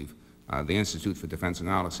 I believe, the Institute for Defense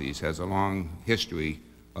Analyses has a long history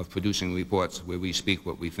of producing reports where we speak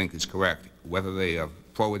what we think is correct, whether they are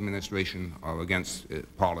pro-administration or against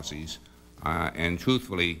policies. And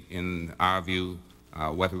truthfully, in our view,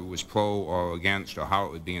 whether it was pro or against or how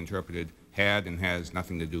it would be interpreted, had and has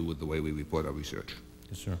nothing to do with the way we report our research.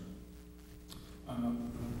 Yes, sir.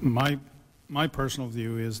 My personal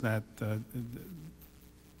view is that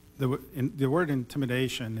the word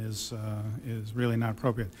intimidation is really not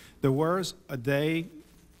appropriate. There was a day,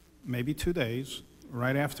 maybe 2 days,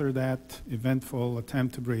 right after that eventful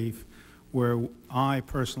attempt to brief, where I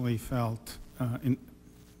personally felt,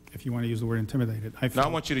 if you want to use the word intimidated, Now, I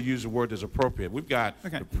want you to use the word that's appropriate. We've got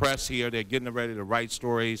the press here. They're getting ready to write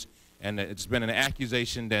stories, and it's been an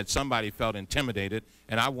accusation that somebody felt intimidated,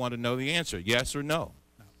 and I want to know the answer, yes or no.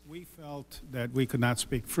 We felt that we could not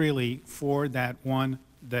speak freely for that one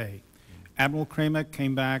day. Admiral Kramek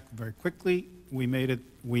came back very quickly.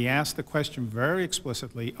 We asked the question very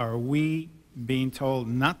explicitly, are we being told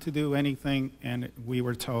not to do anything? And we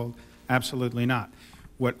were told absolutely not.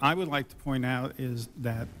 What I would like to point out is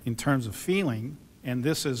that in terms of feeling, and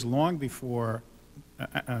this is long before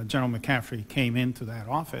General McCaffrey came into that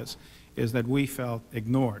office, is that we felt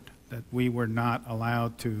ignored, that we were not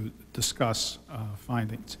allowed to discuss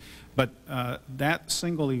findings. But that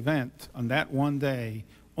single event on that one day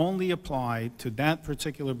only applied to that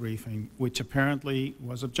particular briefing, which apparently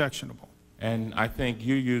was objectionable. And I think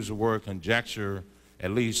you used the word conjecture at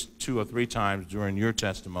least 2 or 3 times during your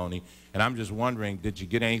testimony, and I'm just wondering, did you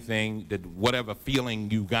get anything, whatever feeling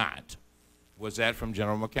you got, was that from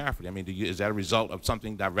General McCaffrey? I mean, is that a result of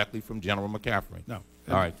something directly from General McCaffrey? No.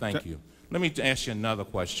 All right, thank you. Let me ask you another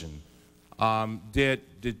question. Do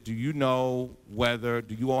you know whether,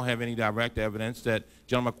 do you all have any direct evidence that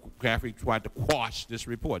General McCaffrey tried to quash this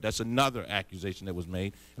report? That's another accusation that was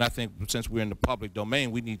made, and I think since we're in the public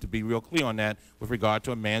domain, we need to be real clear on that with regard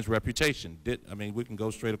to a man's reputation. I mean, we can go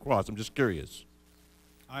straight across. I'm just curious.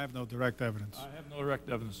 I have no direct evidence. I have no direct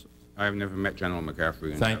evidence. I have never met General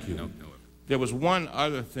McCaffrey. Thank you. There was one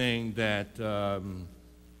other thing that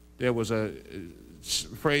there was a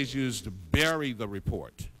phrase used to bury the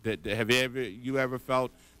report. Have you ever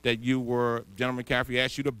felt that General McCaffrey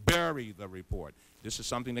asked you to bury the report? This is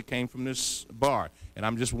something that came from this bar, and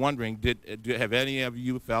I'm just wondering, have any of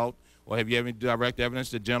you felt, or have you any direct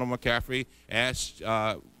evidence that General McCaffrey asked,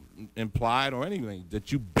 implied, or anything,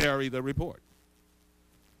 that you bury the report?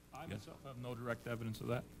 I myself have no direct evidence of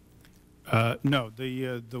that. No,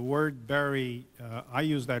 the word bury, I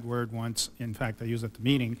used that word once. In fact, I used it at the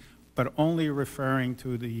meeting, but only referring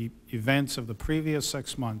to the events of the previous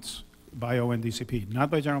 6 months by ONDCP, not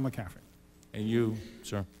by General McCaffrey. And you,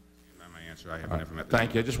 sir? Not my answer. I have never met.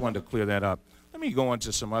 Thank you. I just wanted to clear that up. Let me go on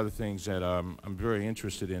to some other things that I'm very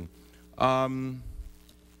interested in.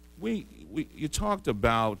 You talked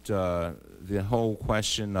about the whole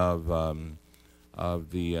question of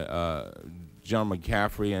the General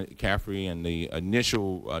McCaffrey and the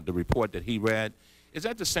initial the report that he read. Is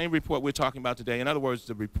that the same report we're talking about today? In other words,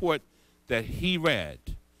 the report that he read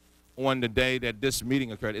on the day that this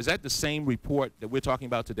meeting occurred, is that the same report that we're talking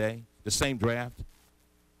about today, the same draft?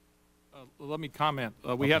 Let me comment.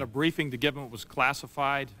 We had a briefing to give him what was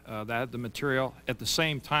classified, that had the material. At the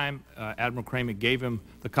same time, Admiral Kramer gave him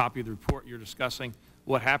the copy of the report you're discussing.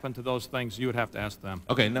 What happened to those things, you would have to ask them.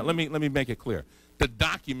 Okay, now let me make it clear. The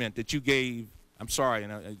document that you gave, I'm sorry,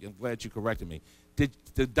 and I'm glad you corrected me.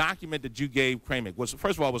 The document that you gave Kramer,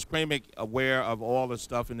 first of all, was Kramer aware of all the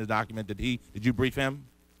stuff in the document? Did you brief him?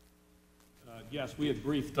 Yes, we had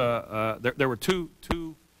briefed. There were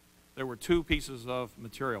two pieces of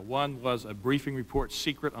material. One was a briefing report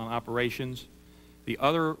secret on operations. The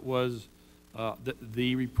other was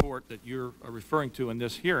the report that you're referring to in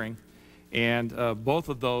this hearing, and both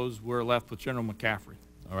of those were left with General McCaffrey.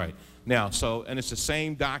 All right. Now, and it's the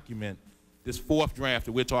same document, this 4th draft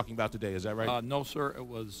that we're talking about today, is that right? No, sir. It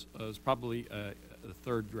was probably the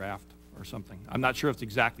 3rd draft or something. I'm not sure if it's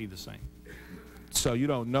exactly the same. So you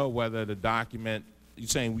don't know whether the document, you're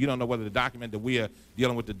saying you don't know whether the document that we are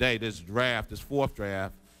dealing with today, this draft, this 4th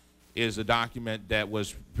draft, is the document that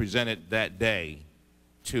was presented that day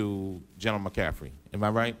to General McCaffrey. Am I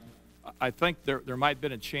right? I think there might have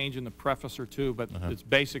been a change in the preface or two, but it's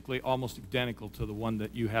basically almost identical to the one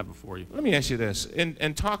that you have before you. Let me ask you this.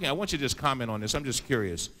 In talking, I want you to just comment on this. I'm just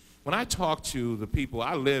curious. When I talk to the people,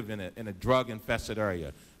 I live in a drug-infested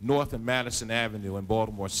area, north of Madison Avenue in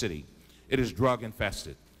Baltimore City. It is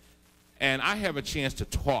drug-infested. And I have a chance to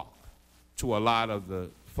talk to a lot of the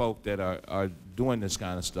folk that are doing this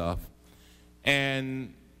kind of stuff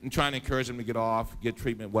and trying to encourage them to get off, get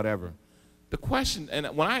treatment, whatever. The question, and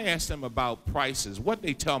when I ask them about prices, what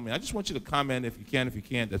they tell me, I just want you to comment if you can. If you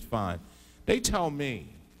can't, that's fine. They tell me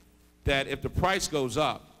that if the price goes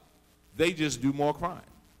up, they just do more crime.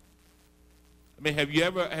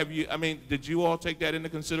 I mean, did you all take that into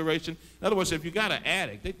consideration? In other words, if you got an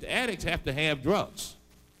addict, the addicts have to have drugs.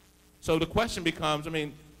 So the question becomes, I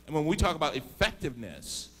mean, when we talk about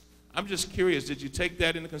effectiveness, I'm just curious, did you take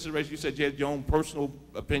that into consideration? You said you had your own personal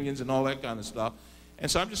opinions and all that kind of stuff. And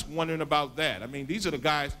so I'm just wondering about that. I mean, these are the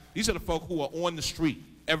guys, these are the folk who are on the street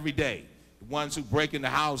every day, the ones who break into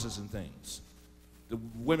houses and things, the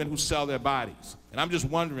women who sell their bodies. And I'm just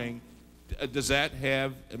wondering, does that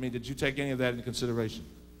have, I mean, did you take any of that into consideration?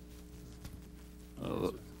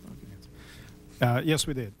 Yes,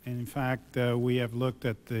 we did. And in fact, we have looked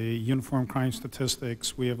at the uniform crime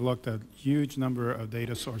statistics. We have looked at a huge number of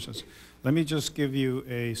data sources. Let me just give you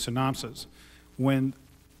a synopsis. When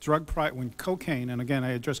cocaine, and again,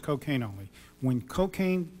 I address cocaine only, when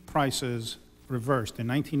cocaine prices reversed in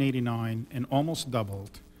 1989 and almost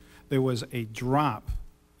doubled, there was a drop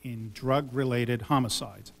in drug-related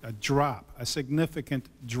homicides, a significant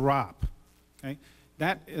drop. Okay?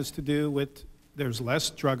 That is to do with there's less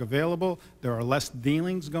drug available, there are less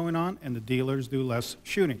dealings going on, and the dealers do less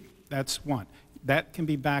shooting. That's one. That can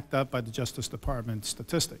be backed up by the Justice Department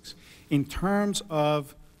statistics. In terms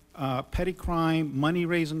of petty crime,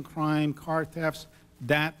 money-raising crime, car thefts,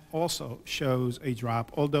 that also shows a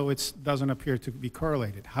drop, although it doesn't appear to be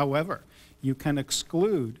correlated. However, you can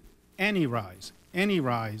exclude any rise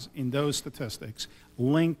in those statistics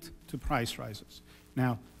linked to price rises.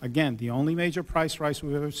 Now, again, the only major price rise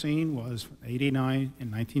we've ever seen was 89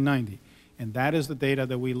 and 1990, and that is the data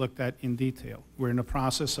that we looked at in detail. We're in the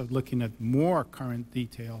process of looking at more current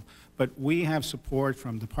detail, but we have support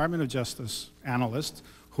from Department of Justice analysts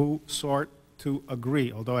who sort to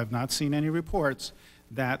agree, although I've not seen any reports,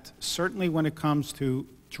 that certainly when it comes to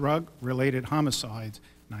drug-related homicides,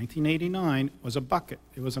 1989 was a bucket.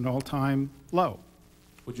 It was an all-time low.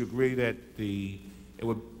 Would you agree that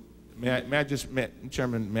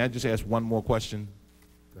Chairman, may I just ask one more question?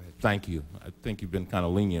 Go ahead. Thank you. I think you've been kind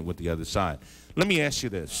of lenient with the other side. Let me ask you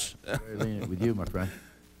this. Very lenient with you, my friend.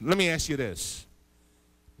 Let me ask you this.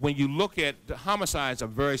 When you look at the homicides are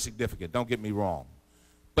very significant, don't get me wrong.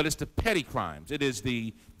 But it's the petty crimes. It is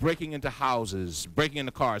the breaking into houses, breaking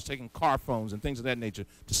into cars, taking car phones and things of that nature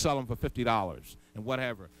to sell them for $50 and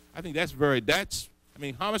whatever. I think I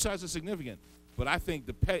mean, homicides are significant, but I think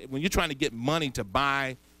when you're trying to get money to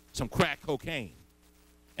buy some crack cocaine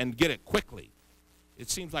and get it quickly, it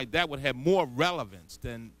seems like that would have more relevance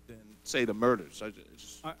than say, the murders.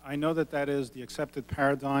 I know that is the accepted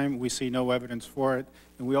paradigm. We see no evidence for it.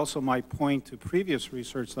 And we also might point to previous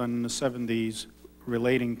research done in the 70s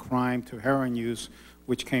relating crime to heroin use,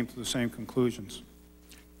 which came to the same conclusions.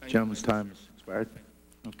 Gentleman's time has expired.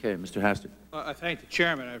 Okay, Mr. Hastert. I thank the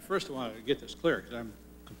chairman. I first want to get this clear because I'm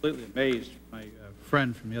completely amazed, my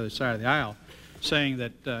friend from the other side of the aisle, saying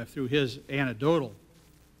that through his anecdotal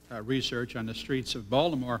research on the streets of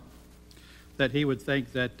Baltimore, that he would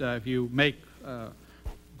think that if you make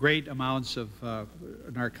great amounts of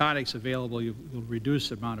narcotics available, you will reduce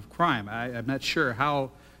the amount of crime. I'm not sure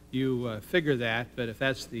how you figure that, but if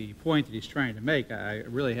that's the point that he's trying to make, I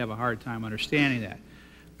really have a hard time understanding that.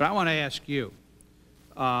 But I want to ask you,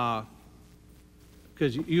 because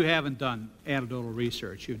you haven't done anecdotal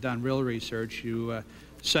research, you've done real research, you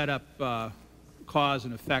set up cause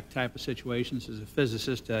and effect type of situations. As a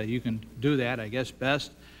physicist, you can do that, I guess,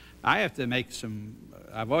 best. I have to make some,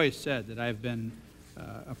 I've always said that I've been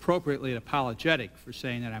appropriately apologetic for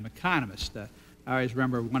saying that I'm an economist. I always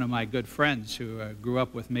remember one of my good friends who grew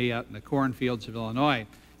up with me out in the cornfields of Illinois.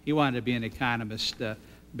 He wanted to be an economist,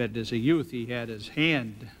 but as a youth he had his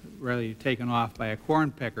hand really taken off by a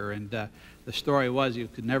corn picker, and the story was you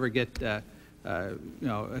could never get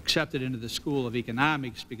accepted into the School of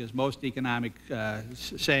Economics because most economic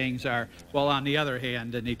sayings are, well, on the other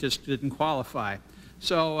hand, and he just didn't qualify.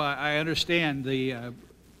 So I understand the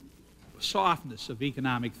softness of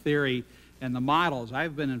economic theory and the models.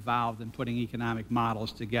 I've been involved in putting economic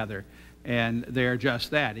models together, and they're just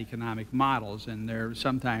that, economic models, and they're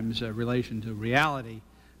sometimes a relation to reality.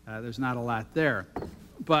 There's not a lot there.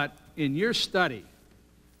 But in your study,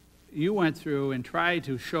 you went through and tried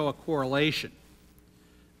to show a correlation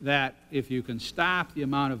that if you can stop the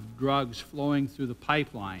amount of drugs flowing through the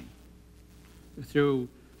pipeline through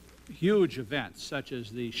huge events such as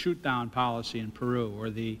the shoot-down policy in Peru or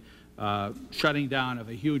the shutting down of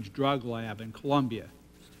a huge drug lab in Colombia,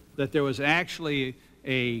 that there was actually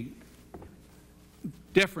a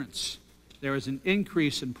difference. There was an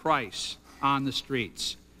increase in price on the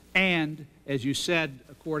streets. And, as you said,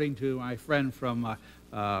 according to my friend from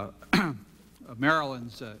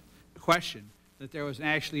Maryland's question, that there was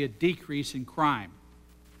actually a decrease in crime.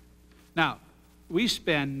 Now, we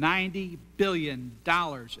spend $90 billion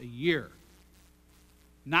a year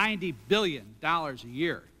 $90 billion a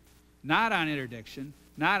year, not on interdiction,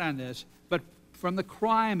 not on this, but from the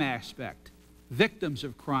crime aspect, victims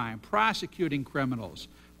of crime, prosecuting criminals,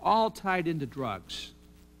 all tied into drugs.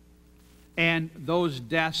 And those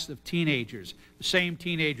deaths of teenagers, the same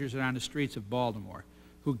teenagers that are on the streets of Baltimore,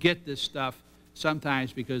 who get this stuff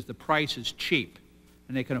sometimes because the price is cheap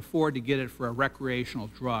and they can afford to get it for a recreational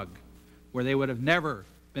drug, where they would have never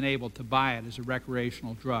been able to buy it as a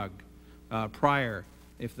recreational drug prior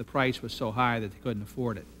if the price was so high that they couldn't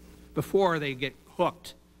afford it, before they get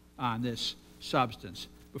hooked on this substance,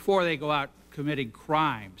 before they go out committing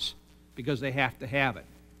crimes because they have to have it.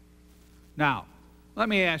 Now, let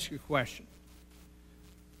me ask you a question.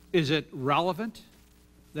 Is it relevant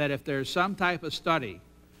that if there's some type of study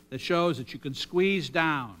that shows that you can squeeze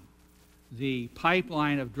down the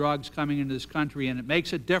pipeline of drugs coming into this country and it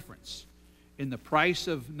makes a difference in the price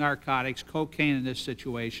of narcotics, cocaine in this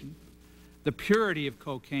situation, the purity of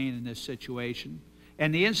cocaine in this situation,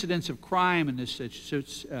 and the incidence of crime in this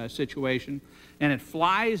situation, and it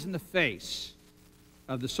flies in the face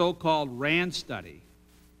of the so-called RAND study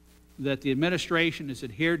that the administration has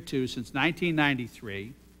adhered to since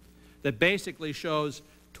 1993, that basically shows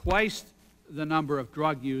twice the number of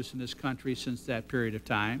drug use in this country since that period of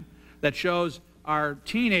time, that shows our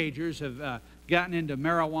teenagers have gotten into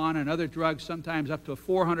marijuana and other drugs, sometimes up to a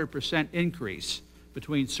 400% increase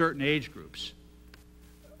between certain age groups.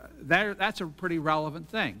 That's a pretty relevant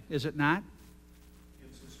thing, is it not?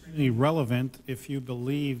 It's extremely relevant if you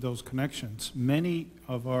believe those connections. Many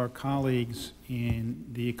of our colleagues in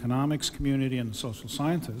the economics community and the social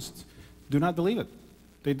scientists do not believe it.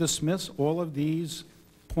 They dismiss all of these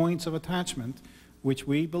points of attachment, which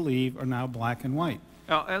we believe are now black and white.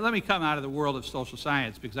 Well, let me come out of the world of social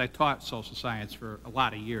science, because I taught social science for a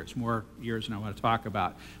lot of years, more years than I want to talk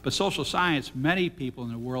about. But social science, many people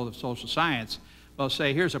in the world of social science will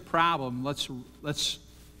say, here's a problem, let's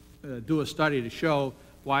do a study to show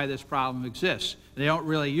why this problem exists. They don't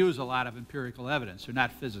really use a lot of empirical evidence. They're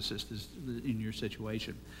not physicists in your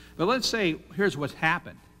situation. But let's say, here's what's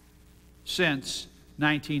happened since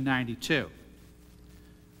 1992.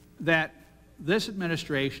 That this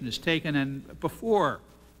administration has taken in, before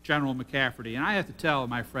General McCafferty, and I have to tell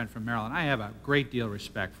my friend from Maryland, I have a great deal of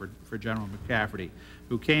respect for General McCafferty,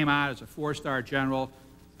 who came out as a four-star general,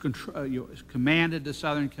 commanded the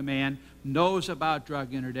Southern Command, knows about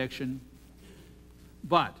drug interdiction,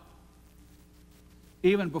 but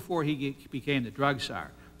even before he became the drug czar,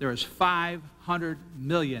 there was $500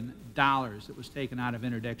 million that was taken out of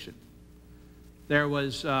interdiction. There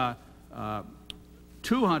was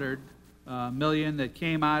 $200 million that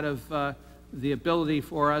came out of the ability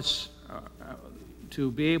for us to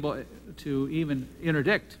be able to even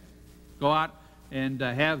interdict, go out and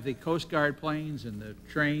have the Coast Guard planes and the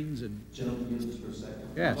trains and... Gentlemen, just for a second.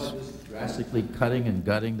 Yes. Drastically cutting and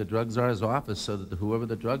gutting the drug czar's office so that whoever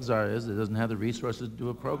the drug czar is, it doesn't have the resources to do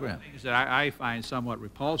a program. Things that I find somewhat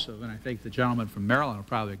repulsive, and I think the gentleman from Maryland will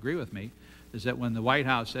probably agree with me, is that when the White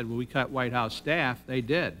House said, well, we cut White House staff, they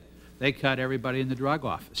did. They cut everybody in the drug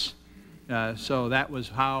office. So that was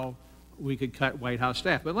how we could cut White House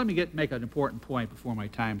staff. But let me make an important point before my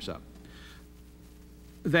time's up.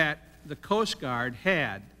 That the Coast Guard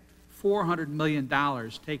had $400 million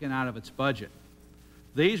taken out of its budget.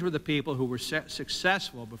 These were the people who were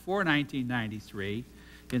successful before 1993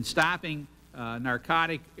 in stopping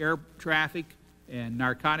narcotic air traffic and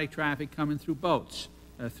narcotic traffic coming through boats,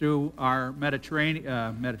 through our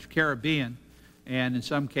Caribbean, and in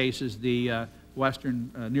some cases the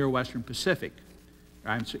near Western Pacific,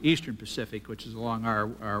 Eastern Pacific, which is along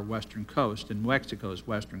our western coast and Mexico's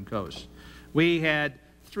western coast. We had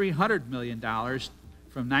 $300 million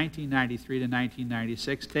from 1993 to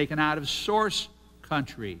 1996 taken out of source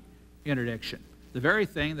country interdiction. The very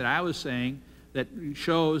thing that I was saying that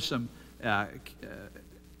shows some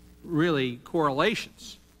really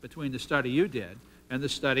correlations between the study you did and the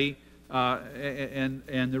study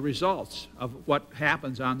and the results of what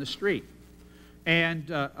happens on the street. And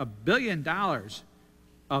 $1 billion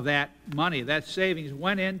of that money, that savings,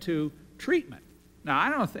 went into treatment. Now, I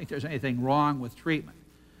don't think there's anything wrong with treatment,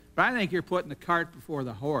 but I think you're putting the cart before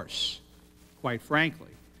the horse, quite frankly.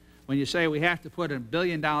 When you say we have to put $1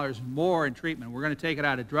 billion more in treatment, we're going to take it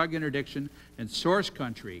out of drug interdiction and source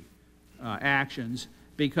country actions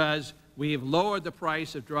because we've lowered the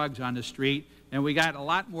price of drugs on the street, and we got a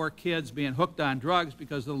lot more kids being hooked on drugs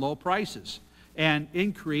because of the low prices and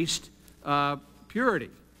increased purity.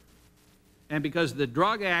 And because of the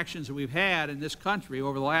drug actions that we've had in this country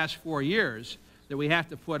over the last 4 years, that we have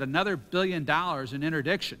to put another $1 billion in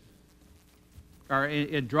interdiction, or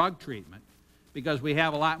in drug treatment, because we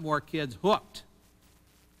have a lot more kids hooked.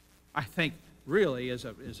 I think, really is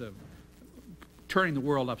a turning the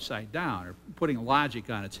world upside down, or putting logic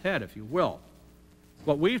on its head, if you will.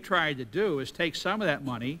 What we've tried to do is take some of that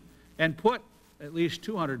money and put at least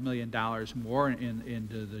 $200 million more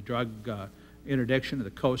into the drug interdiction of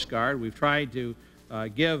the Coast Guard. We've tried to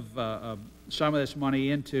give some of this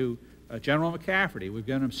money into General McCafferty. We've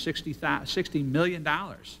given him $60 million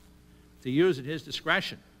to use at his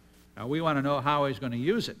discretion. Now, we want to know how he's going to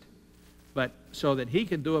use it, but so that he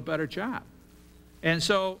can do a better job. And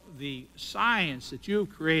so the science that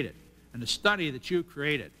you've created and the study that you've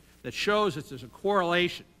created that shows that there's a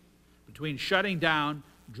correlation between shutting down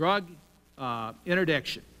drug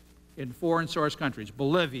interdiction in foreign source countries,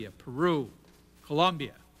 Bolivia, Peru,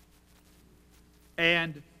 Colombia,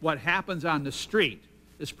 and what happens on the street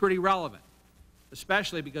is pretty relevant,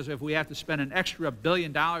 especially because if we have to spend an extra $1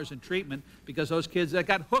 billion in treatment because those kids that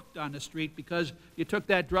got hooked on the street because you took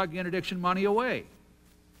that drug interdiction money away.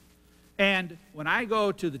 And when I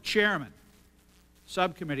go to the chairman,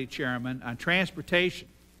 subcommittee chairman on transportation,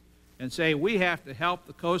 and say we have to help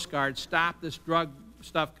the Coast Guard stop this drug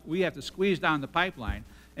stuff, we have to squeeze down the pipeline,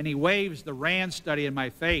 and he waves the RAND study in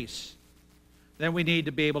my face, then we need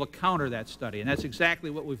to be able to counter that study. And that's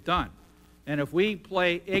exactly what we've done. And if we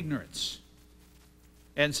play ignorance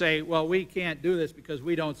and say, well, we can't do this because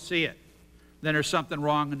we don't see it, then there's something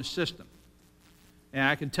wrong in the system. And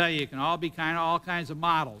I can tell you, it can all be all kinds of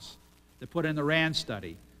models that put in the RAND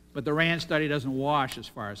study, but the RAND study doesn't wash as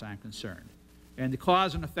far as I'm concerned. And the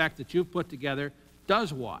cause and effect that you've put together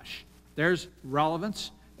does wash. There's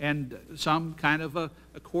relevance and some kind of a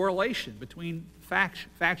correlation between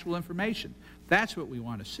factual information. That's what we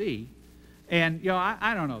want to see. And, you know,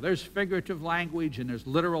 I don't know. There's figurative language and there's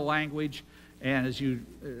literal language. And as you,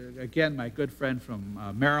 again, my good friend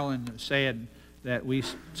from Maryland said that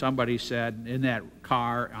somebody said in that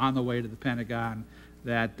car on the way to the Pentagon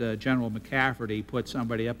that General McCafferty put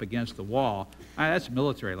somebody up against the wall. That's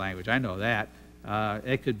military language. I know that.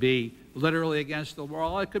 It could be literally against the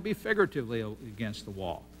wall. It could be figuratively against the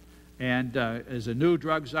wall. And as a new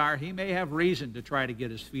drug czar, he may have reason to try to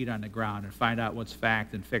get his feet on the ground and find out what's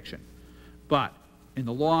fact and fiction. But in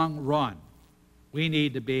the long run, we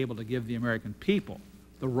need to be able to give the American people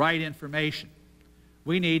the right information.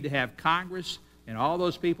 We need to have Congress and all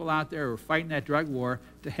those people out there who are fighting that drug war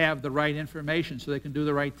to have the right information so they can do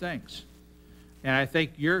the right things. And I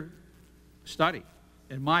think your study,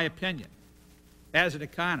 in my opinion, as an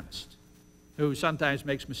economist who sometimes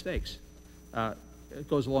makes mistakes, it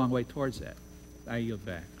goes a long way towards that. I yield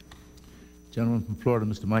back. Gentleman from Florida,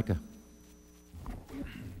 Mr. Micah.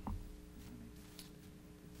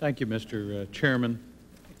 Thank you, Mr. Chairman.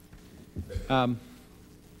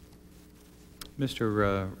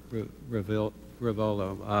 Mr.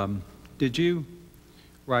 Rivolo, did you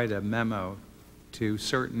write a memo to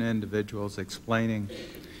certain individuals explaining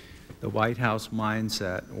the White House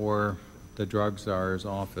mindset or the drug czar's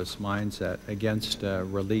office mindset against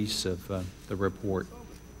release of the report?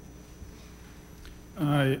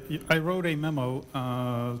 I wrote a memo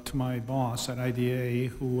to my boss at IDA,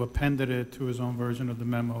 who appended it to his own version of the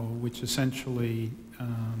memo, which essentially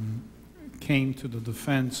came to the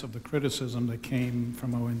defense of the criticism that came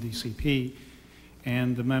from ONDCP.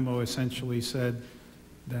 And the memo essentially said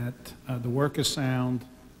that the work is sound,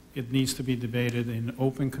 it needs to be debated in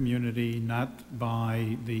open community, not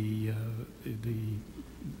by the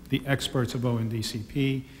experts of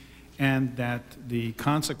ONDCP, and that the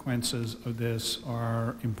consequences of this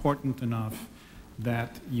are important enough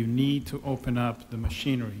that you need to open up the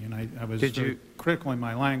machinery. And I was very critical in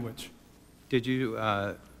my language. Did you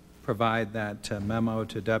provide that memo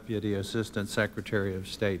to Deputy Assistant Secretary of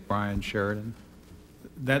State Brian Sheridan?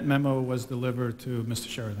 That memo was delivered to Mr.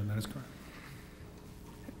 Sheridan, that is correct.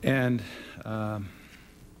 And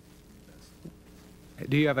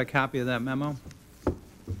do you have a copy of that memo?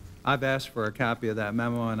 I've asked for a copy of that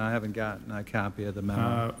memo, and I haven't gotten a copy of the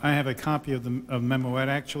memo. I have a copy of the memo. It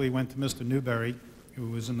actually went to Mr. Newberry, who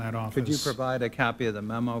was in that office. Could you provide a copy of the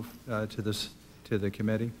memo to the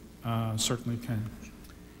committee? Certainly can.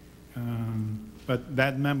 But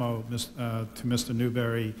that memo to Mr.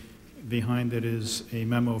 Newberry, behind it is a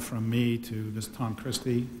memo from me to Mr. Tom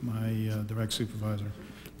Christie, my direct supervisor.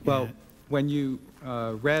 Well, when you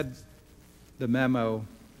read the memo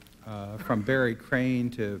from Barry Crane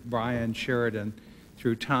to Brian Sheridan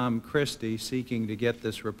through Tom Christie seeking to get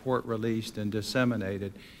this report released and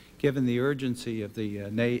disseminated, given the urgency of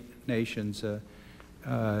the nation's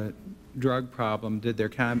drug problem, did there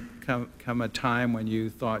come a time when you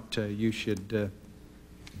thought you should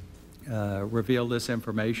reveal this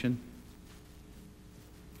information?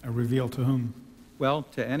 Reveal to whom? Well,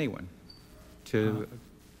 to anyone. To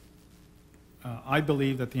I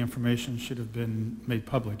believe that the information should have been made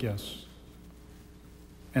public, yes.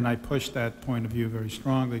 And I pushed that point of view very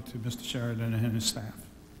strongly to Mr. Sheridan and his staff.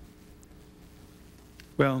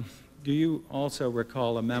 Well, do you also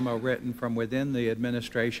recall a memo written from within the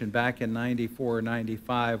administration back in 94 or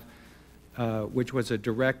 95, which was a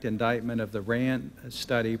direct indictment of the RAND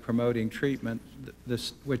study promoting treatment,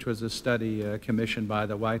 which was a study commissioned by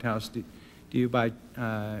the White House? Do you by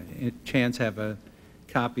chance have a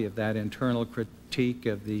copy of that internal critique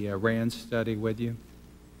of the RAND study with you?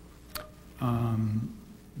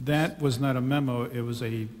 That was not a memo. It was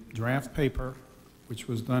a draft paper which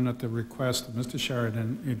was done at the request of Mr.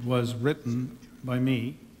 Sheridan. It was written by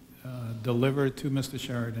me, delivered to Mr.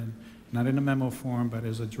 Sheridan, not in a memo form, but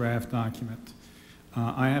as a draft document.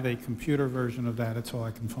 I have a computer version of that. It's all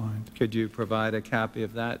I can find. Could you provide a copy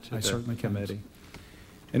of that to the committee?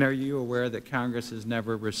 And are you aware that Congress has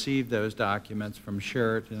never received those documents from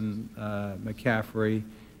Sheridan, McCaffrey,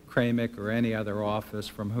 Kramick, or any other office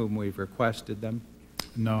from whom we've requested them?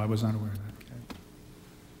 No, I was not aware of that.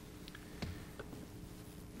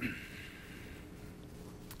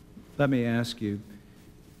 Let me ask you,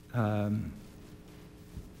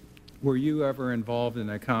 were you ever involved in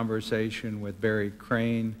a conversation with Barry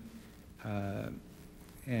Crane,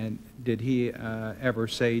 and did he ever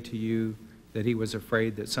say to you that he was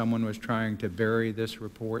afraid that someone was trying to bury this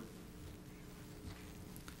report?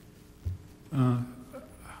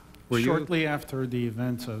 Shortly after the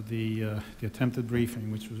events of the attempted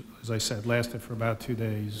briefing, which was, as I said, lasted for about 2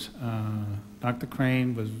 days, Dr.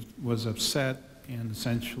 Crane was upset and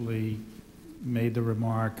essentially made the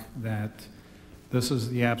remark that this is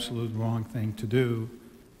the absolute wrong thing to do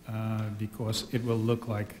because it will look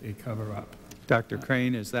like a cover-up. Dr.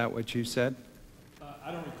 Crane, is that what you said?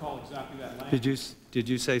 I don't recall exactly that language. Did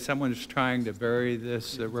you say someone is trying to bury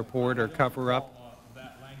this report or cover up?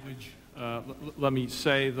 That language. Let me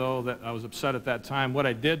say, though, that I was upset at that time. What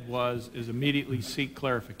I did is immediately seek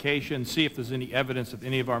clarification, see if there's any evidence of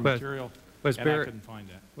any of our material, and I couldn't find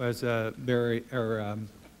that. Was Barry or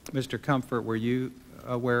Mr. Comfort, were you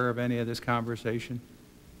aware of any of this conversation?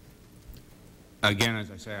 Again, as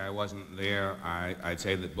I say, I wasn't there. I'd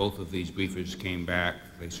say that both of these briefers came back.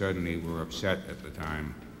 They certainly were upset at the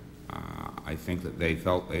time. I think that they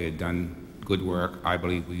felt they had done good work. I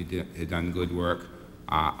believe we had done good work.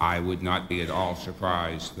 I would not be at all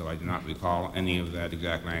surprised, though I do not recall any of that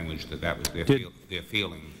exact language, that was their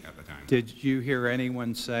feeling at the time. Did you hear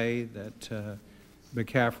anyone say that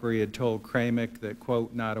McCaffrey had told Kramick that,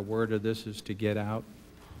 quote, not a word of this is to get out?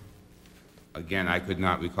 Again, I could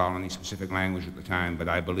not recall any specific language at the time, but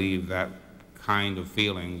I believe that kind of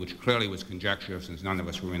feeling, which clearly was conjecture since none of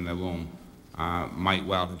us were in the room, might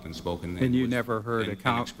well have been spoken. And you never heard a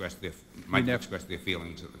comment? Might have expressed their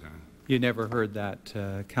feelings at the time. You never heard that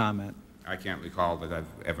comment? I can't recall that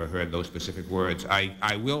I've ever heard those specific words.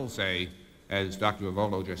 I will say, as Dr.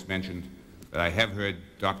 Rivolo just mentioned, that I have heard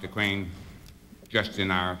Dr. Crane, just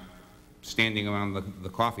in our standing around the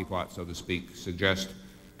coffee pot, so to speak, suggest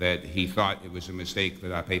that he thought it was a mistake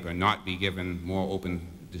that our paper not be given more open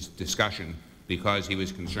discussion because he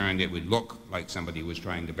was concerned it would look like somebody was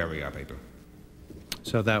trying to bury our paper.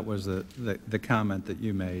 So that was the comment that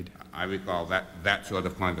you made? I recall that sort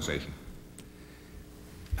of conversation.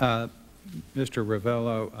 Mr.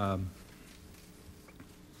 Rivolo,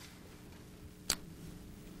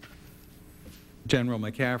 General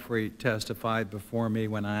McCaffrey testified before me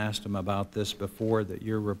when I asked him about this before that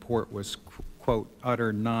your report was, quote,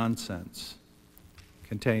 utter nonsense,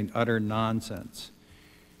 contained utter nonsense.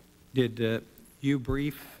 Did you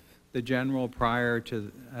brief the General prior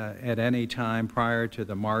to, at any time prior to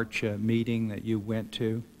the March meeting that you went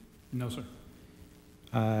to? No, sir.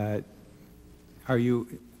 Are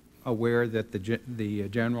you aware that the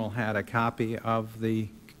General had a copy of the,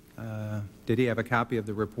 did he have a copy of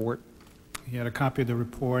the report? He had a copy of the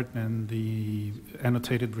report and the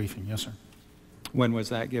annotated briefing, yes, sir. When was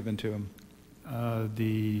that given to him?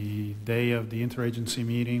 The day of the interagency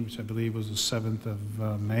meeting, which I believe was the 7th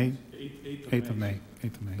of May. 8th of May.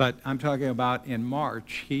 8th of May. But I'm talking about in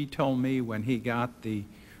March. He told me when he got the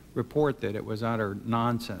report that it was utter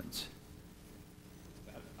nonsense.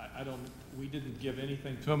 We didn't give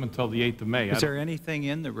anything to him until the 8th of May. Is there anything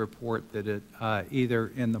in the report that it,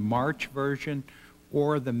 either in the March version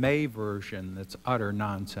or the May version that's utter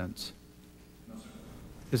nonsense? No, sir.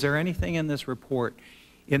 Is there anything in this report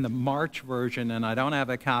in the March version, and I don't have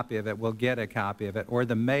a copy of it, we'll get a copy of it, or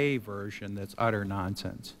the May version that's utter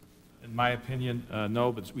nonsense? In my opinion,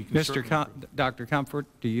 no, but we can certainly... Dr. Comfort,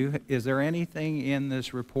 is there anything in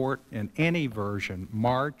this report in any version,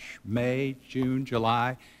 March, May, June,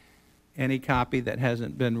 July, any copy that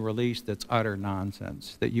hasn't been released that's utter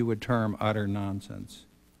nonsense, that you would term utter nonsense?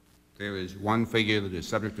 There is one figure that is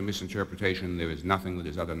subject to misinterpretation. There is nothing that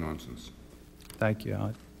is utter nonsense. Thank you.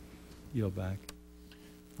 I'll yield back.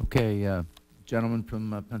 Okay, gentleman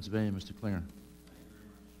from Pennsylvania, Mr. Clear.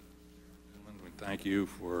 Thank you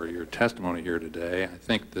for your testimony here today. I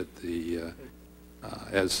think that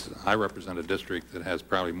as I represent a district that has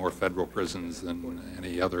probably more federal prisons than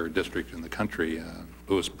any other district in the country,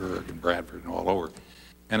 Lewisburg and Bradford and all over.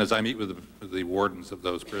 And as I meet with the wardens of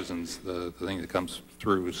those prisons, the thing that comes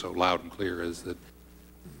through so loud and clear is that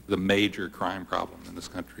the major crime problem in this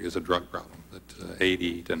country is a drug problem, that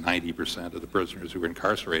 80 to 90% of the prisoners who are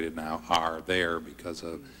incarcerated now are there because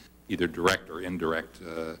of either direct or indirect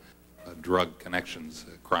drug connections,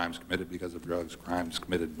 crimes committed because of drugs, crimes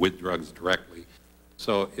committed with drugs directly.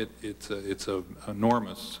 So it's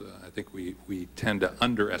enormous. I think we tend to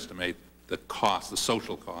underestimate the cost, the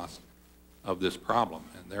social cost of this problem,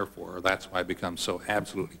 and therefore that's why it becomes so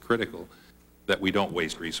absolutely critical that we don't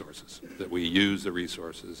waste resources, that we use the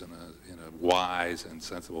resources in a wise and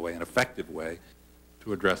sensible way, an effective way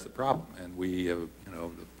to address the problem. And we, you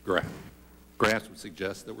know, the graphs would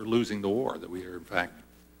suggest that we're losing the war, that we are in fact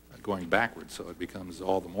going backwards. So it becomes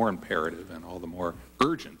all the more imperative and all the more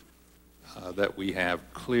urgent that we have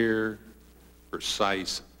clear,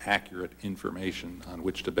 precise, accurate information on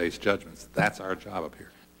which to base judgments. That's our job up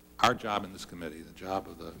here. Our job in this committee, the job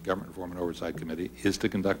of the Government Reform and Oversight Committee, is to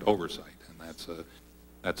conduct oversight, and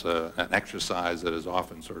that's an exercise that is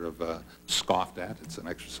often sort of scoffed at. It's an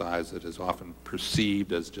exercise that is often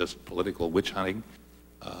perceived as just political witch hunting,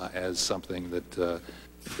 as something that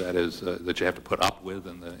that you have to put up with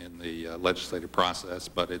in the legislative process,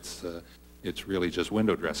 but it's really just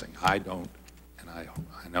window dressing. I don't, and I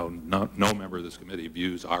know no member of this committee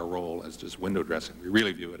views our role as just window dressing. We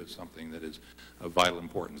really view it as something that is of vital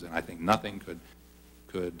importance, and I think nothing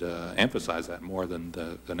could emphasize that more than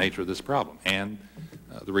the nature of this problem and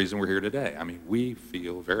the reason we're here today. I mean, we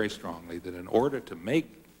feel very strongly that in order to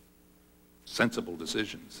make sensible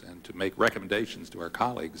decisions and to make recommendations to our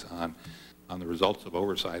colleagues on the results of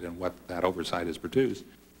oversight and what that oversight has produced,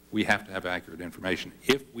 we have to have accurate information.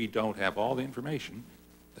 If we don't have all the information,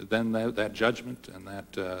 then that judgment and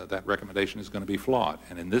that recommendation is going to be flawed.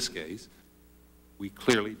 And in this case, we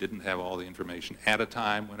clearly didn't have all the information at a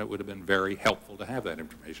time when it would have been very helpful to have that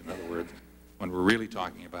information. In other words, when we're really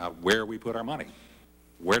talking about where we put our money,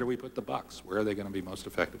 where do we put the bucks, where are they going to be most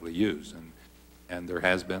effectively used? And there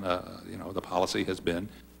has been you know, the policy has been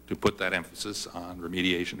to put that emphasis on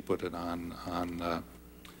remediation, to put it on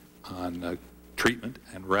treatment,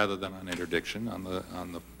 and rather than on interdiction, on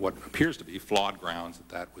the what appears to be flawed grounds that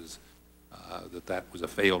that was a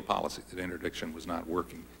failed policy, that interdiction was not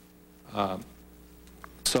working.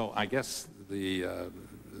 So I guess the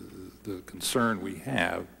concern we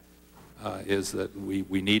have is that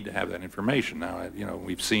we need to have that information. Now, you know,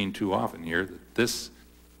 we've seen too often here that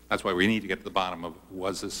that's why we need to get to the bottom of,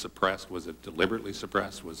 was this suppressed? Was it deliberately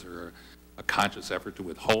suppressed? Was there a conscious effort to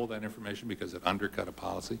withhold that information because it undercut a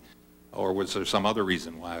policy? Or was there some other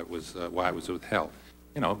reason why it was withheld?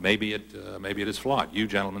 You know, maybe it is flawed. You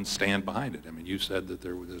gentlemen stand behind it. I mean, you said that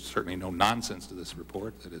there's certainly no nonsense to this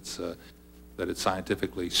report, that it's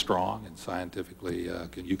scientifically strong and scientifically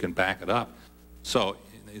you can back it up. So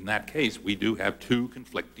in that case, we do have two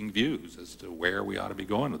conflicting views as to where we ought to be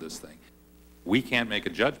going with this thing. We can't make a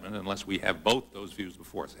judgment unless we have both those views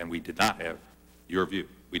before us, and we did not have your view.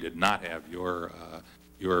 We did not have your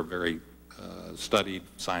very studied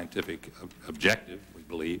scientific objective, we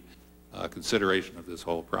believe, consideration of this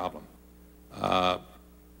whole problem.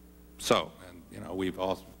 So, and you know, we've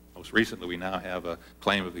also, most recently, we now have a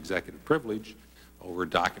claim of executive privilege over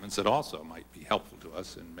documents that also might be helpful to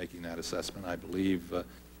us in making that assessment. I believe,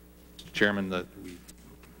 Mr. Chairman, that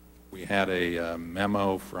we had a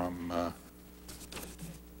memo from,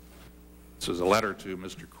 this was a letter to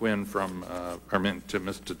Mr. Quinn from,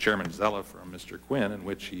 to Chairman Zella from Mr. Quinn, in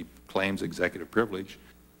which he claims executive privilege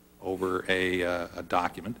over a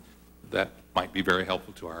document that might be very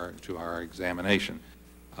helpful to our examination.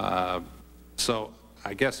 So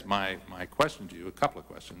I guess my question to you, a couple of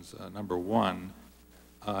questions. Number one,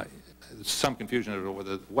 there's some confusion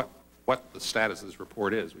over what the status of this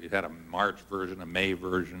report is. We've had a March version, a May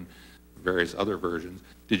version, various other versions.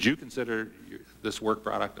 Did you consider this work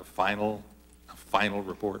product a final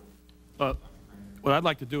report? What I'd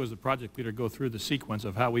like to do as the project leader go through the sequence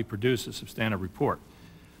of how we produce a substantive report.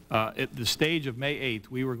 At the stage of May 8th,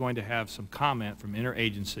 we were going to have some comment from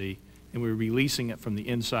interagency, and we were releasing it from the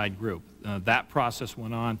inside group. That process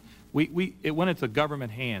went on. it went into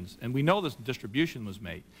government hands, and we know this distribution was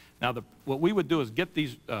made. Now, what we would do is get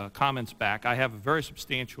these comments back. I have a very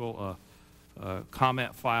substantial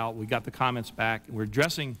comment file. We got the comments back, and we're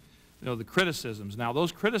addressing, the criticisms. Now,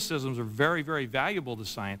 those criticisms are very, very valuable to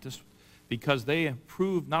scientists because they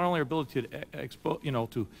improve not only our ability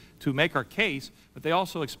to to make our case, but they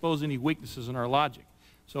also expose any weaknesses in our logic.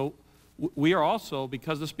 So we are also,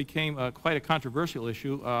 because this became quite a controversial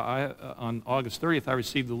issue, on August 30th, I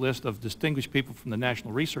received a list of distinguished people from the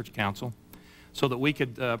National Research Council so that we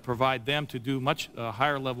could provide them to do much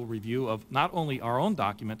higher level review of not only our own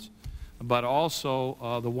documents, but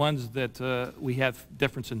also the ones that we have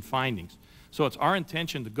difference in findings. So it's our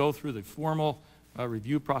intention to go through the formal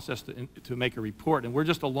review process to make a report, and we're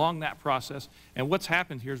just along that process. And what's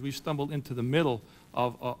happened here is we've stumbled into the middle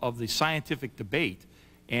of the scientific debate.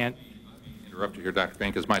 And interrupt you here, Dr.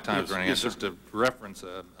 Crane, because my time is running out. Just to reference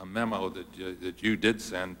a memo that you did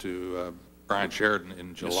send to Brian Sheridan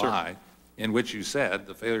in July, in which you said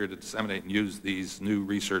the failure to disseminate and use these new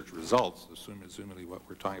research results, assumingly what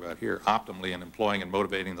we're talking about here, optimally in employing and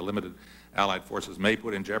motivating the limited Allied forces may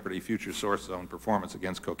put in jeopardy future source zone performance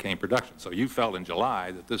against cocaine production. So you felt in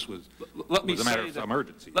July that this was a matter of some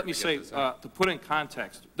urgency. Let me say, to put in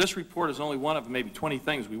context, this report is only one of maybe 20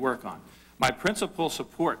 things we work on. My principal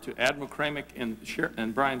support to Admiral Kramick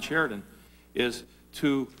and Brian Sheridan is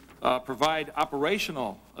to provide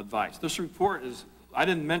operational advice. This report is, I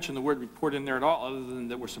didn't mention the word report in there at all, other than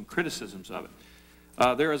there were some criticisms of it.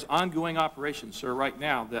 There is ongoing operations, sir, right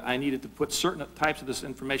now that I needed to put certain types of this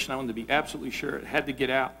information. I wanted to be absolutely sure it had to get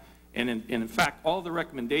out. And in fact, all the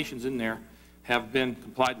recommendations in there have been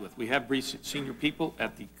complied with. We have briefed senior people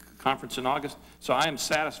at the conference in August, so I am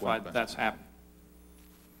satisfied that that's happened.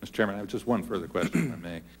 Mr. Chairman, I have just one further question, if I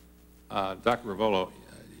may. Dr. Ravolo,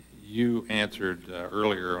 you answered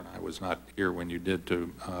earlier, and I was not here when you did,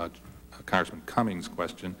 to Congressman Cummings'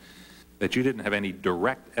 question, that you didn't have any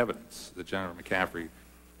direct evidence that General McCaffrey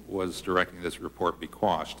was directing this report be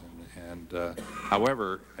quashed.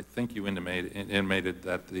 However, I think you intimated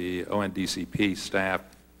that the ONDCP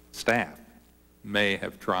staff may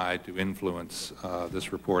have tried to influence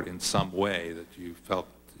this report in some way, that you felt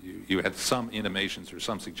you had some intimations or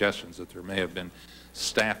some suggestions that there may have been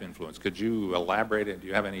staff influence. Could you elaborate, and do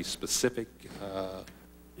you have any specific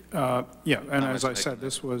yeah, and as I said,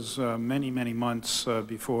 this was many, many months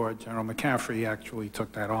before General McCaffrey actually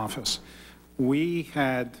took that office. We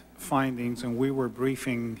had findings, and we were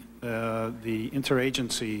briefing the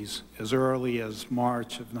interagencies as early as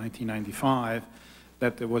March of 1995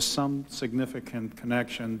 that there was some significant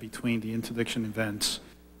connection between the interdiction events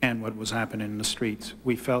and what was happening in the streets.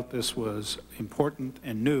 We felt this was important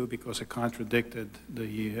and new because it contradicted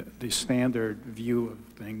the standard view of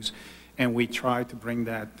things, and we tried to bring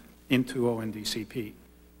that into ONDCP.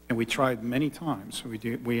 And we tried many times.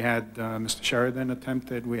 We had Mr. Sheridan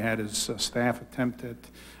attempted, we had his staff attempted.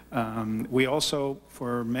 We also,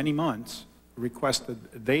 for many months,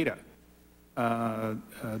 requested data,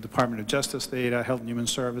 Department of Justice data, Health and Human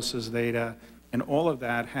Services data, and all of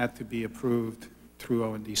that had to be approved through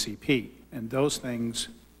ONDCP. And those things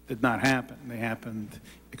did not happen. They happened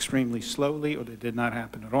extremely slowly, or they did not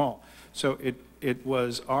happen at all. So it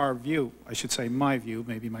was our view, I should say my view,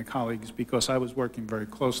 maybe my colleagues, because I was working very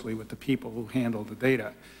closely with the people who handled the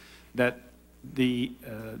data, that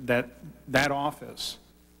that office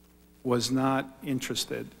was not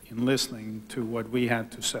interested in listening to what we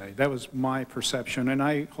had to say. That was my perception, and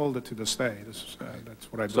I hold it to this day.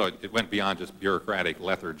 That's what I believe. So it went beyond just bureaucratic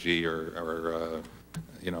lethargy or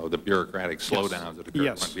you know, the bureaucratic slowdowns that occurred.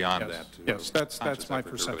 Yes. It went beyond Yes. that. To yes, that's my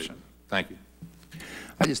perception. Thank you.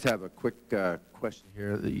 I just have a quick question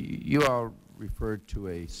here. You all referred to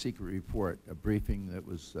a secret report, a briefing that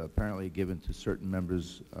was apparently given to certain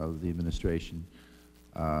members of the administration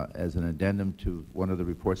as an addendum to one of the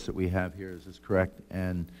reports that we have here. Is this correct?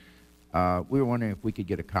 And we were wondering if we could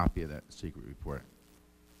get a copy of that secret report.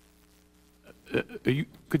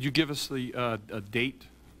 Could you give us the a date?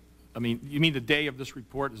 I mean, you mean the day of this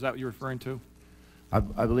report? Is that what you're referring to? I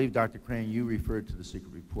believe, Dr. Crane, you referred to the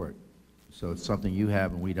secret report. So it's something you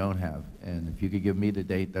have and we don't have. And if you could give me the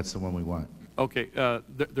date, that's the one we want. Okay.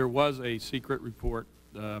 There was a secret report,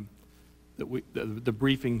 that the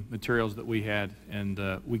briefing materials that we had, and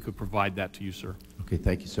we could provide that to you, sir. Okay.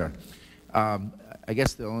 Thank you, sir. I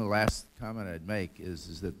guess the only last comment I'd make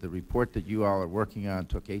is that the report that you all are working on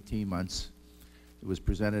took 18 months. It was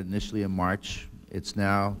presented initially in March. It's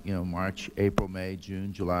now, you know, March, April, May,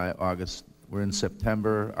 June, July, August. We're in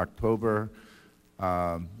September, October.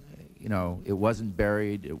 You know, it wasn't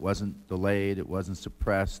buried, it wasn't delayed, it wasn't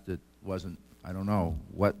suppressed, it wasn't, I don't know,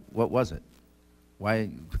 what was it? Why?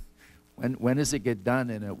 When does it get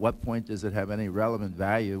done, and at what point does it have any relevant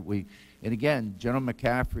value? And again, General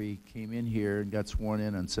McCaffrey came in here and got sworn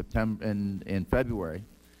in on in February,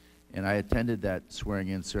 and I attended that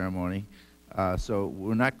swearing-in ceremony. So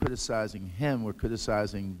we're not criticizing him, we're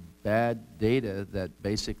criticizing bad data that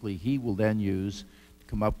basically he will then use to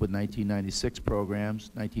come up with 1996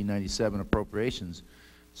 programs, 1997 appropriations.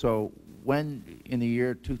 So when, in the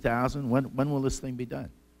year 2000, when will this thing be done?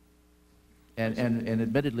 And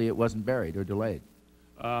admittedly, it wasn't buried or delayed.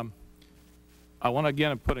 I want to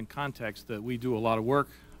again put in context that we do a lot of work.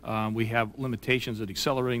 We have limitations at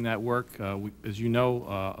accelerating that work. As you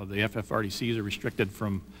know, the FFRDCs are restricted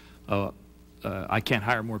from, I can't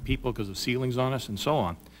hire more people because of ceilings on us and so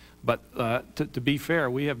on. But to be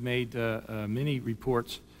fair, we have made many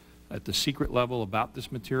reports at the secret level about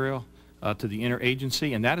this material to the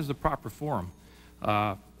interagency, and that is the proper forum.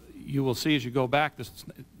 You will see as you go back,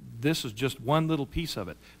 this is just one little piece of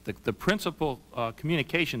it. The principal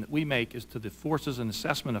communication that we make is to the forces and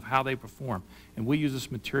assessment of how they perform. And we use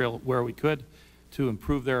this material where we could to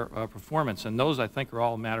improve their performance. And those, I think, are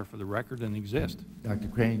all a matter for the record and exist. Dr.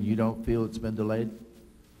 Crane, you don't feel it's been delayed?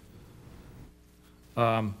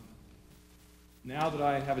 Now that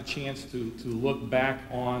I have a chance to look back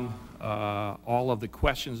on all of the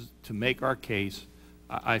questions to make our case,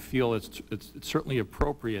 I feel it's certainly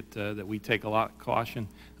appropriate that we take a lot of caution.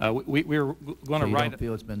 We're going to write. You don't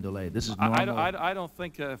feel it's been delayed? This is normal. I don't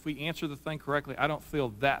think if we answer the thing correctly, I don't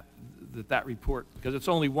feel that report, because it's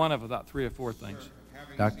only one of about 3 or 4 things. Sir,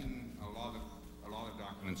 having seen a lot of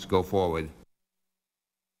documents go forward,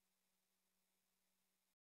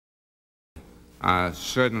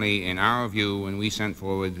 certainly in our view, when we sent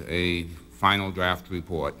forward a final draft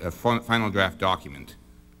report, a final draft document.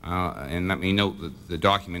 And let me note that the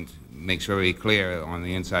document makes very clear on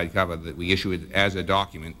the inside cover that we issue it as a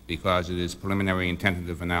document because it is preliminary and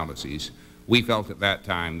tentative analyses. We felt at that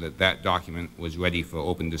time that that document was ready for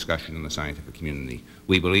open discussion in the scientific community.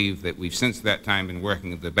 We believe that we've since that time been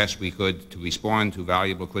working the best we could to respond to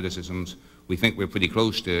valuable criticisms. We think we're pretty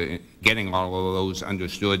close to getting all of those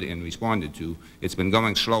understood and responded to. It's been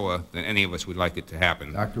going slower than any of us would like it to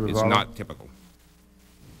happen. Dr. It's not typical.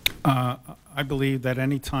 I believe that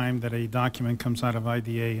any time that a document comes out of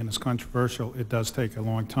IDA and is controversial, it does take a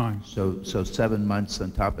long time. So 7 months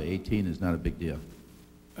on top of 18 is not a big deal?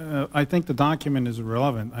 I think the document is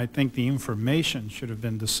irrelevant. I think the information should have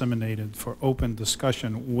been disseminated for open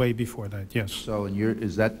discussion way before that, yes. So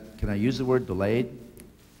can I use the word delayed?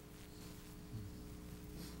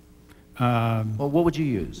 Well, what would you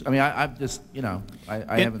use? I mean, I've just, you know,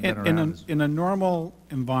 I haven't been around. In a normal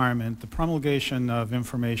environment, the promulgation of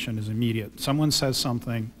information is immediate. Someone says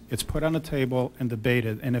something, it's put on a table and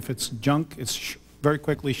debated, and if it's junk, it's very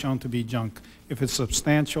quickly shown to be junk. If it's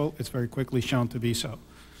substantial, it's very quickly shown to be so.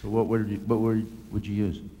 So what word would you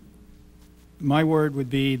use? My word would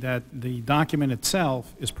be that the document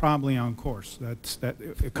itself is probably on course.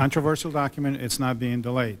 A controversial document, it's not being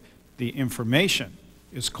delayed. The information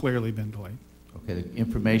is clearly been delayed. Okay, the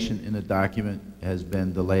information in the document has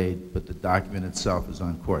been delayed, but the document itself is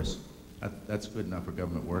on course. That's good enough for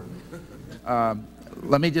government work.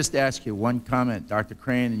 Let me just ask you one comment. Dr.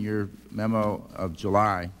 Crane, in your memo of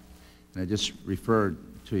July, and I just referred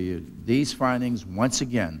to you, these findings, once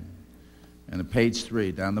again, and on page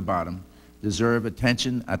 3, down the bottom, deserve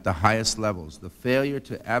attention at the highest levels. The failure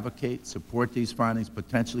to advocate, support these findings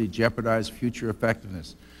potentially jeopardize future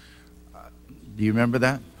effectiveness. Do you remember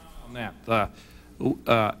that? On that,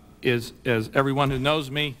 as everyone who knows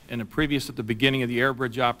me, at the beginning of the air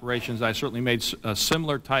bridge operations, I certainly made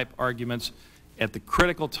similar type arguments at the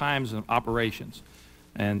critical times of operations.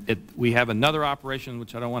 And we have another operation,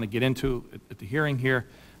 which I don't want to get into at the hearing here,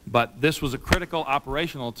 but this was a critical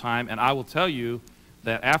operational time, and I will tell you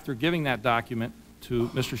that after giving that document to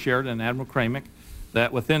Mr. Sheridan and Admiral Kramick,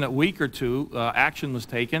 that within a week or 2, action was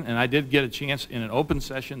taken, and I did get a chance in an open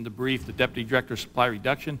session to brief the Deputy Director of Supply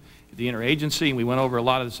Reduction at the interagency, and we went over a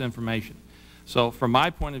lot of this information. So from my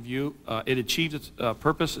point of view, it achieved its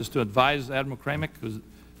purpose, is to advise Admiral Kramick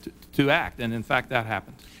to act, and in fact that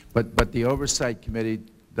happened. But the Oversight Committee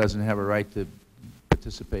doesn't have a right to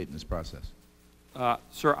participate in this process?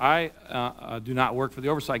 Sir, I do not work for the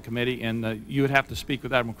Oversight Committee, and you would have to speak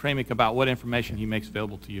with Admiral Kramick about what information he makes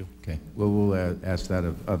available to you. Okay. Well, we'll ask that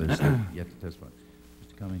of others that yet to testify.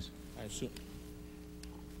 Mr. Cummings. I assume.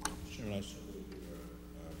 Sure, I assume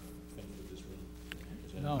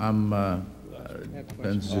No.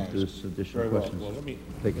 Depends if there's additional questions. Well, let me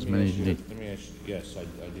take as many as you need. Let me ask you. Yes, I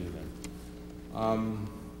do then.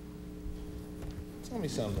 Tell me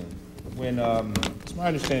something. When it's my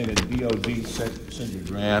understanding that DOD sent you a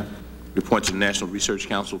draft report to the National Research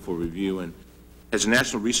Council for review. And has the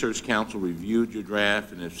National Research Council reviewed your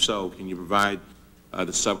draft? And if so, can you provide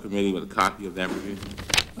the subcommittee with a copy of that review?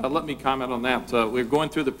 Let me comment on that. We're going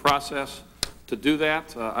through the process to do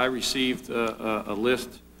that. I received a list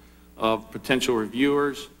of potential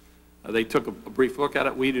reviewers. They took a brief look at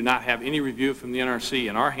it. We do not have any review from the NRC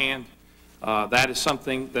in our hand. That is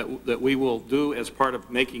something that we will do as part of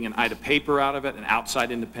making an IDA paper out of it, an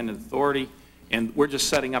outside independent authority, and we're just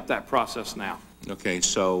setting up that process now. Okay,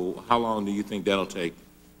 so how long do you think that'll take?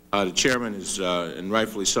 The chairman is, and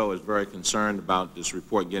rightfully so, is very concerned about this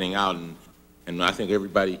report getting out, and I think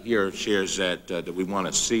everybody here shares that, that we want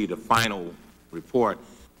to see the final report.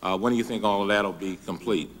 When do you think all of that will be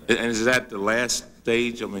complete? And is that the last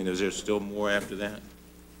stage? I mean, is there still more after that?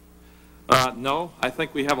 No, I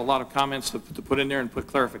think we have a lot of comments to put in there and put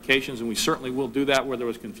clarifications, and we certainly will do that where there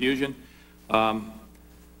was confusion.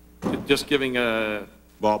 Just giving a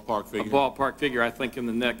ballpark figure, I think in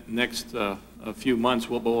the next few months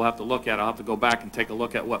we'll have to look at it. I'll have to go back and take a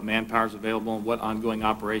look at what manpower is available and what ongoing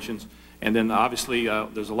operations. And then obviously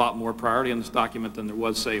there's a lot more priority in this document than there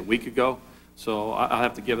was, say, a week ago. So I'll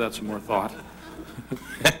have to give that some more thought.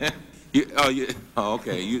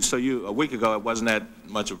 Okay. So a week ago, it wasn't that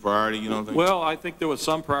much of a priority, you don't think? Well, I think there was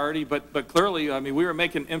some priority, but clearly, I mean, we were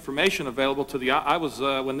making information available to the. I was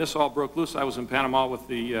when this all broke loose, I was in Panama with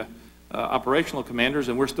the operational commanders,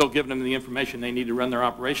 and we're still giving them the information they need to run their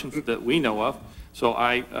operations that we know of. So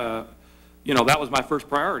you know, that was my first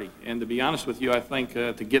priority. And to be honest with you, I think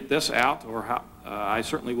to get this out, I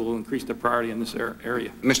certainly will increase the priority in this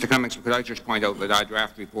area. Mr. Cummings, could I just point out that our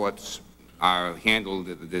draft reports are handled,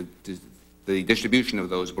 the distribution of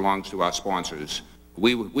those belongs to our sponsors.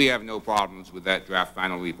 We have no problems with that draft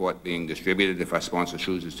final report being distributed if our sponsor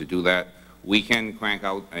chooses to do that. We can crank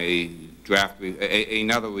out a draft,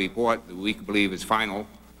 another report that we believe is final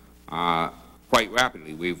quite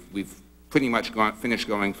rapidly. We've pretty much finished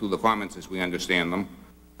going through the comments as we understand them.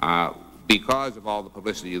 Because of all the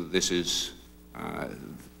publicity that this is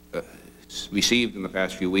received in the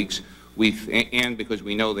past few weeks, and because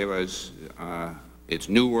we know there was, it's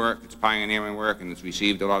new work, it's pioneering work, and it's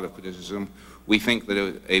received a lot of criticism, we think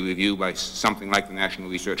that a review by something like the National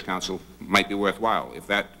Research Council might be worthwhile.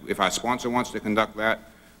 If our sponsor wants to conduct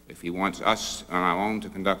that, if he wants us on our own to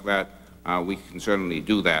conduct that, we can certainly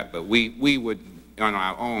do that. But we would, on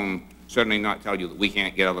our own, certainly not tell you that we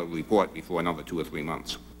can't get out a report before another 2 or 3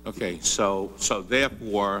 months. Okay, so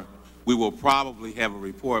therefore, we will probably have a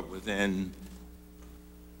report within.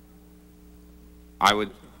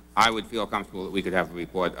 I would feel comfortable that we could have a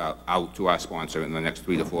report out to our sponsor in the next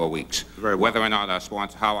 3 to 4 weeks. Very well. Whether or not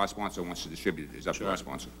how our sponsor wants to distribute it is up to our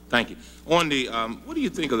sponsor. Thank you. On the, what do you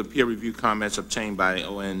think of the peer review comments obtained by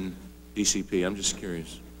ONDCP? I'm just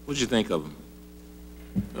curious. What did you think of them?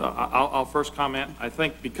 I'll first comment. I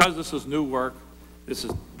think because this is new work, this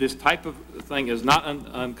type of thing is not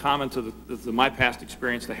uncommon to my past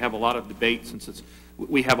experience. They have a lot of debate since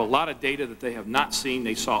we have a lot of data that they have not seen.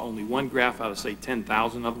 They saw only one graph out of, say,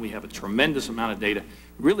 10,000 of them. We have a tremendous amount of data.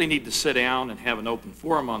 We really need to sit down and have an open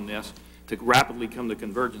forum on this to rapidly come to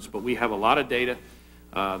convergence. But we have a lot of data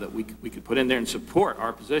that we could put in there and support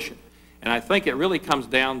our position. And I think it really comes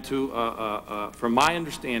down to, from my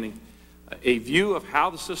understanding, a view of how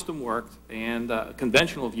the system worked and a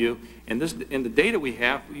conventional view. And the data we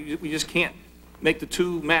have, we just can't make the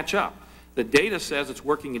two match up. The data says it's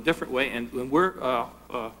working a different way, and when we're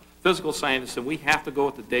physical scientists, and we have to go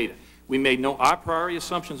with the data. We made no a priori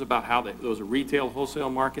assumptions about how there was a retail wholesale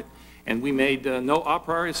market, and we made no a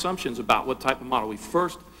priori assumptions about what type of model.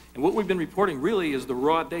 And what we've been reporting really is the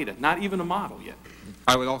raw data, not even a model yet.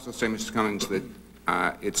 I would also say, Mr. Cummings, that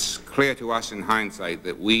it's clear to us in hindsight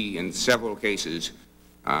that we, in several cases,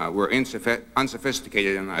 were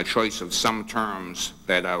unsophisticated in our choice of some terms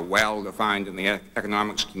that are well defined in the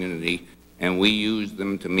economics community, and we used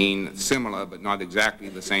them to mean similar but not exactly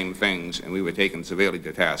the same things, and we were taken severely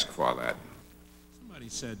to task for that. Somebody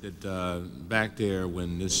said that back there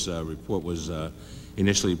when this report was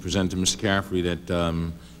initially presented to Mr. Caffrey that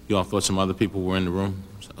you all thought some other people were in the room.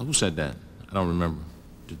 Who said that? I don't remember.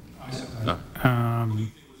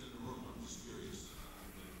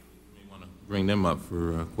 Bring them up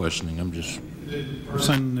for questioning. I'm just. The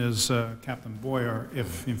person is Captain Boyer,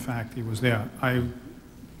 if in fact he was there.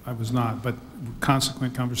 I was not, but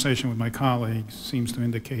consequent conversation with my colleagues seems to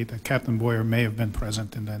indicate that Captain Boyer may have been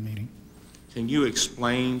present in that meeting. Can you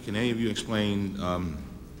explain, can any of you explain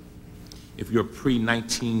if your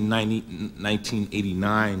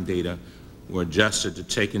pre-1989 data were adjusted to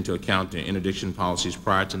take into account the interdiction policies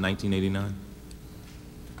prior to 1989?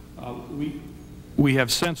 We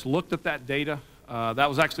have since looked at that data. That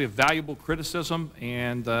was actually a valuable criticism,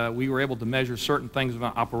 and we were able to measure certain things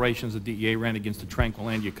about operations the DEA ran against the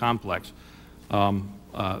Tranquilandia complex.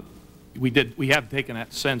 We have taken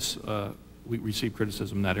that since we received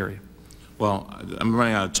criticism in that area. Well, I'm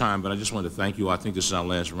running out of time, but I just wanted to thank you. I think this is our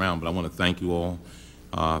last round, but I want to thank you all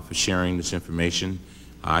for sharing this information.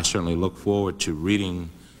 I certainly look forward to reading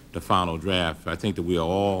the final draft. I think that we are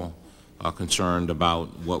all concerned about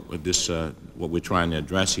what we're trying to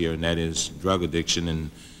address here, and that is drug addiction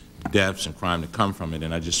and deaths and crime that come from it.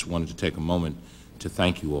 And I just wanted to take a moment to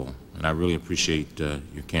thank you all, and I really appreciate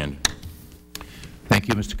your candor. Thank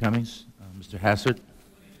you, Mr. Cummings. Mr. Hassert.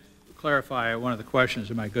 Clarify one of the questions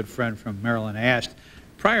that my good friend from Maryland asked.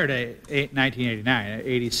 Prior to 1989,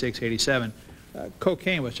 86, 87,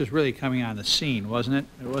 cocaine was just really coming on the scene, wasn't it?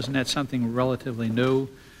 Wasn't that something relatively new?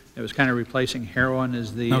 It was kind of replacing heroin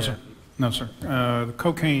as the... No, sir. No, sir. The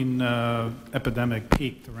cocaine epidemic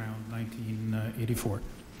peaked around 1984.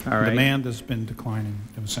 All right. Demand has been declining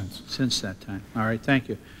ever since. Since that time. All right, thank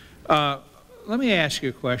you. Let me ask you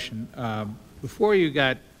a question. Before you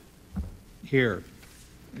got here,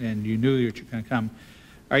 and you knew that you were going to come,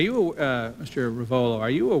 are you, Mr. Rivolo, are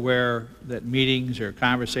you aware that meetings or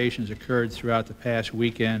conversations occurred throughout the past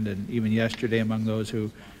weekend and even yesterday among those who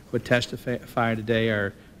would testify today?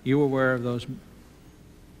 Are you aware of those?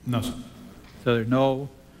 No, sir. So there are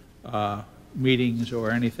no meetings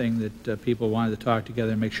or anything that people wanted to talk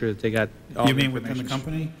together and make sure that they got all You the mean within the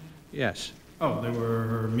company? Yes. Oh, there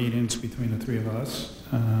were meetings between the three of us.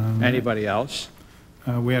 Anybody else?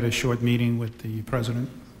 We had a short meeting with the president.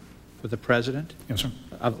 With the president? Yes, sir.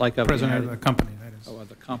 Like of president of the company, that is. Oh, of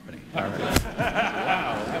the company. All right.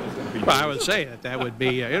 Well, I would say that would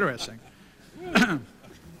be interesting.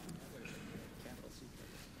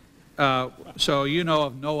 So you know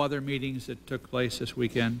of no other meetings that took place this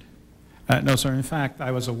weekend? No, sir. In fact, I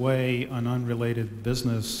was away on unrelated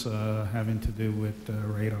business having to do with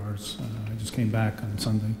radars. I just came back on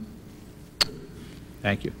Sunday.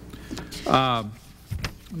 Thank you. Let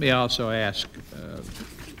me also ask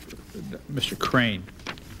Mr. Crane.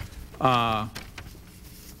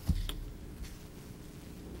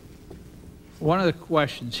 One of the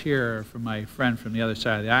questions here from my friend from the other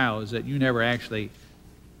side of the aisle is that you never actually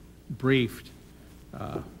briefed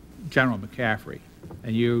General McCaffrey.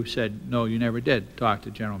 And you said, no, you never did talk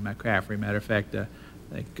to General McCaffrey. Matter of fact, I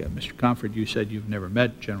think, Mr. Comfort, you said you've never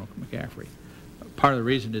met General McCaffrey. Part of the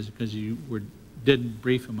reason is because you didn't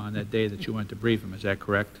brief him on that day that you went to brief him. Is that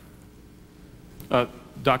correct?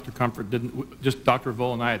 Dr. Comfort didn't, just Dr.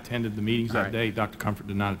 Vole and I attended the meetings that day. Dr. Comfort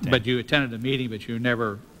did not attend. But you attended the meeting, but you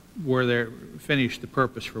never were there, finished the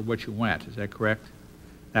purpose for which you went. Is that correct?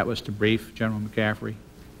 That was to brief General McCaffrey?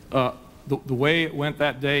 The way it went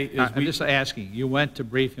that day is I'm just asking. You went to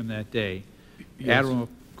brief him that day. Yes. Admiral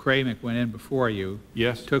Kramick went in before you.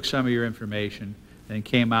 Yes. Took some of your information, and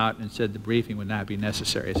came out and said the briefing would not be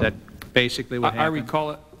necessary. Is that basically what happened? I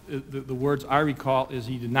recall it. The words I recall is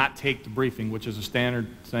he did not take the briefing, which is a standard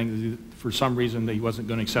thing. For some reason, that he wasn't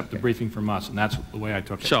going to accept the briefing from us, and that's the way I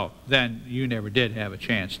took it. So then you never did have a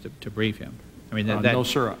chance to brief him. I mean, that no,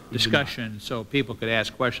 sir, discussion, so people could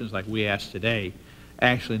ask questions like we asked today,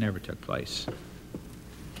 actually never took place.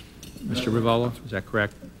 Mr. Rivolo, is that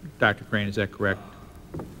correct? Dr. Crane, is that correct?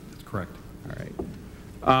 That's correct. All right.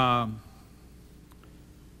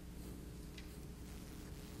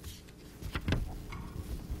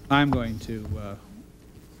 I'm going to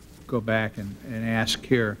go back and ask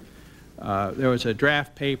here. There was a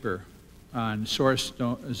draft paper on source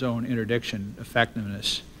zone interdiction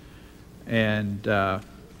effectiveness and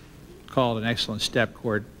called an excellent step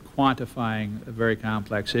toward quantifying a very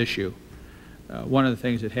complex issue. One of the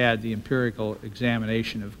things that had the empirical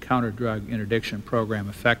examination of counter-drug interdiction program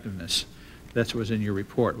effectiveness. That was in your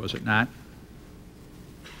report, was it not?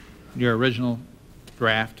 Your original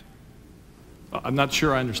draft? I'm not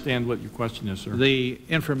sure I understand what your question is, sir. The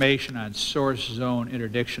information on source zone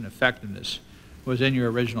interdiction effectiveness was in your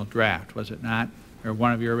original draft, was it not? Or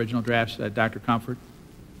one of your original drafts, Dr. Comfort?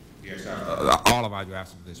 Yes, all of our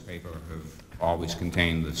drafts of this paper have always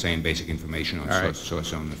contained the same basic information on source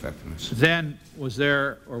zone effectiveness. Then, was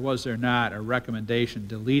there or was there not a recommendation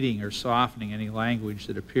deleting or softening any language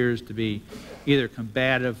that appears to be either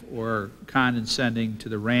combative or condescending to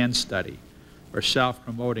the RAND study, or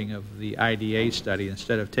self-promoting of the IDA study,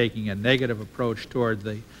 instead of taking a negative approach toward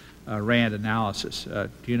the RAND analysis? Do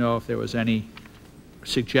you know if there was any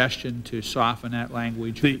suggestion to soften that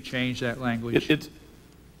language, to change that language?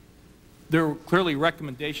 There were clearly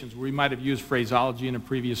recommendations where we might have used phraseology in a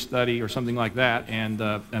previous study or something like that,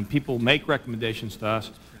 and people make recommendations to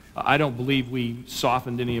us. I don't believe we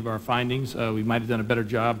softened any of our findings. We might have done a better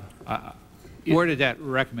job. Where did that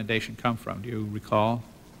recommendation come from? Do you recall?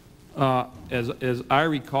 As I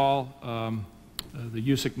recall, the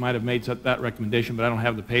USIC might have made that recommendation, but I don't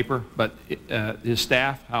have the paper. But his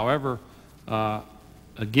staff, however,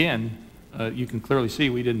 again, you can clearly see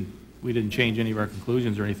we didn't change any of our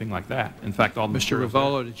conclusions or anything like that. In fact, all the Mr.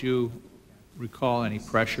 Rivolo, did you recall any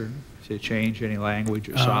pressure to change any language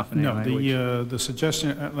or soften any language? No, the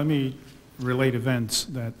suggestion, let me relate events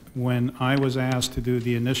that when I was asked to do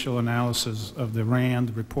the initial analysis of the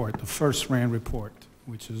RAND report, the first RAND report,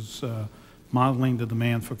 which is modeling the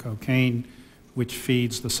demand for cocaine, which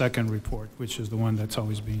feeds the second report, which is the one that's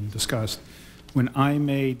always being discussed. When I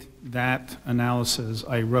made that analysis,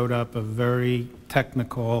 I wrote up a very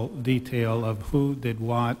technical detail of who did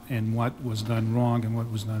what and what was done wrong and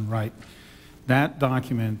what was done right. That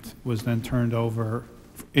document was then turned over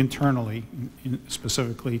internally,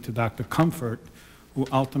 specifically to Dr. Comfort, who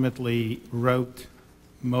ultimately wrote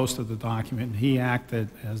most of the document. He acted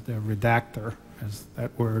as the redactor, as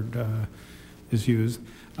that word is used.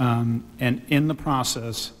 And in the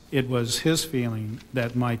process, it was his feeling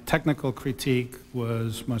that my technical critique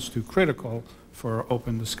was much too critical for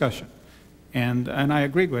open discussion. And I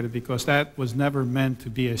agreed with it because that was never meant to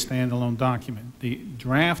be a standalone document. The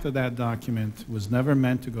draft of that document was never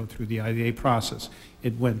meant to go through the IDA process.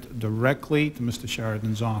 It went directly to Mr.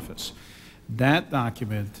 Sheridan's office. That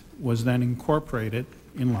document was then incorporated,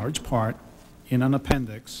 in large part, in an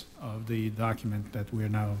appendix of the document that we are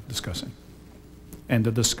now discussing. And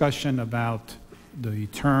the discussion about the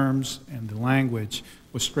terms and the language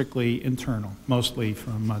was strictly internal, mostly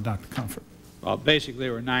from Dr. Comfort. Well, basically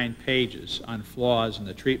there were 9 pages on flaws in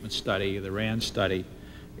the treatment study, the RAND study,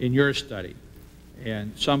 in your study,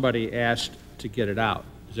 and somebody asked to get it out.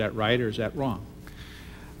 Is that right or is that wrong?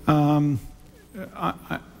 Just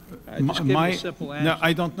give me a simple answer. No,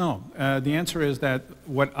 I don't know. The answer is that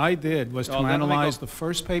what I did was to analyze the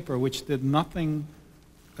first paper, which did nothing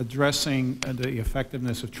addressing the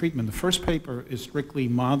effectiveness of treatment. The first paper is strictly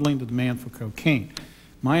modeling the demand for cocaine.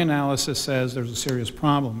 My analysis says there's a serious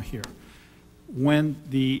problem here. When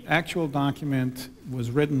the actual document was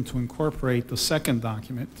written to incorporate the second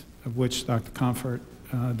document, of which Dr. Comfort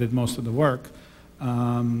did most of the work,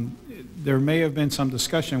 there may have been some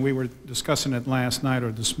discussion. We were discussing it last night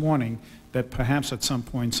or this morning that perhaps at some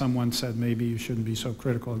point someone said maybe you shouldn't be so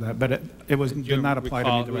critical of that, but it did not apply to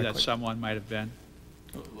me directly. That someone might have been?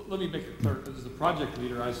 Let me make it clear. As the project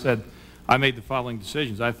leader, I said I made the following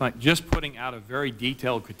decisions. I think just putting out a very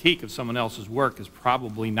detailed critique of someone else's work is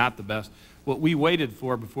probably not the best. What we waited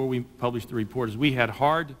for before we published the report is we had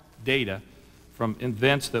hard data from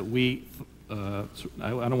events that we, I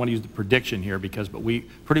don't want to use the prediction here but we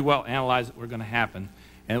pretty well analyzed that were going to happen.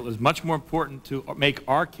 And it was much more important to make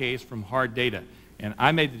our case from hard data. And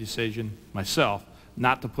I made the decision myself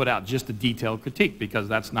not to put out just a detailed critique because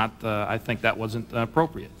that's not, I think that wasn't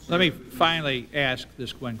appropriate. Let me finally ask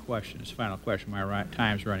this one question, this final question. My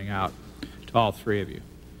time's running out to all 3 of you.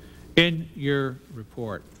 In your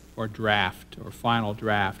report, or draft, or final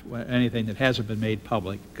draft, anything that hasn't been made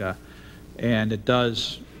public, and it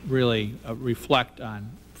does really reflect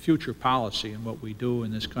on future policy and what we do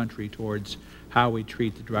in this country towards how we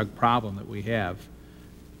treat the drug problem that we have.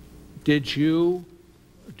 Do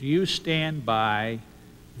you stand by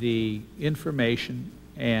the information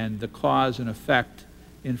and the cause and effect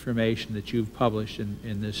information that you've published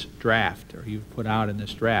in this draft, or you've put out in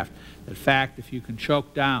this draft? In fact, if you can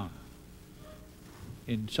choke down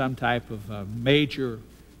in some type of major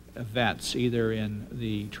events, either in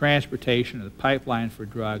the transportation or the pipeline for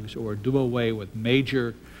drugs, or do away with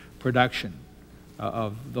major production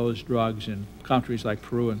of those drugs in countries like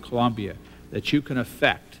Peru and Colombia, that you can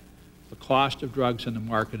affect the cost of drugs in the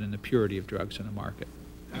market and the purity of drugs in the market?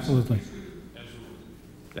 Absolutely.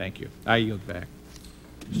 Thank you. I yield back.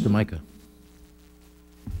 Mr. Micah.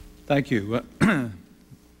 Thank you.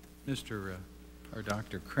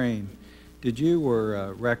 Dr. Crane, did you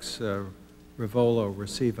or Rex Rivolo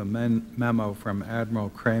receive a memo from Admiral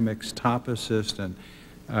Kramick's top assistant,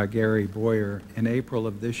 Gary Boyer, in April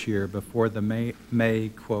of this year before the May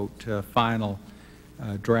quote, final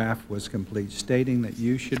draft was complete, stating that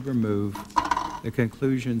you should remove the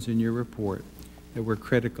conclusions in your report that were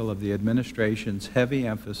critical of the administration's heavy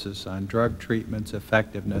emphasis on drug treatment's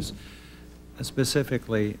effectiveness,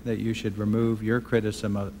 specifically that you should remove your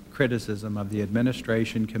criticism of the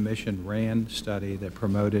administration commission RAND study that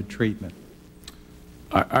promoted treatment?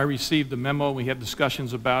 I received the memo. We had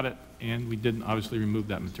discussions about it, and we didn't obviously remove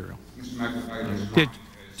that material. Mr. McIntyre,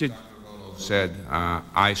 Dr. Volo said,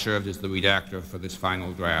 I served as the redactor for this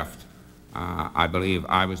final draft. I believe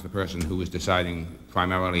I was the person who was deciding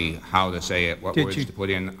primarily how to say it, what words to put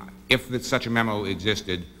in. if such a memo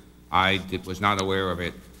existed, I was not aware of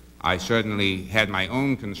it. I certainly had my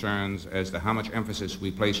own concerns as to how much emphasis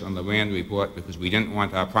we place on the RAND report because we didn't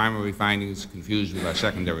want our primary findings confused with our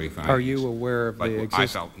secondary findings. Are you aware of the I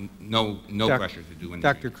felt no pressure to do anything.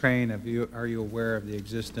 Dr. Crane, are you aware of the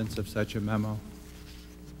existence of such a memo?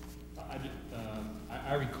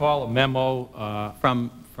 I recall a memo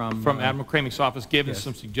from Admiral Kramik's office giving yes.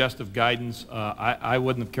 some suggestive guidance. I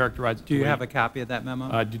wouldn't have characterized it. Do you have a copy of that memo?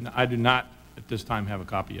 I do not at this time have a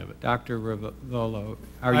copy of it. Dr. Rivolo,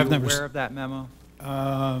 are you aware of that memo?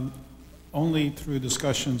 Only through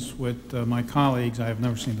discussions with my colleagues. I have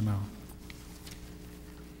never seen the memo.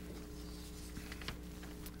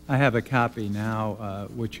 I have a copy now,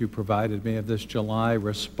 which you provided me, of this July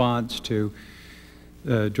response to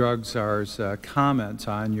the drug czar's comments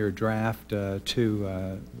on your draft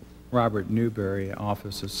to Robert Newberry,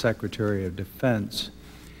 Office of Secretary of Defense.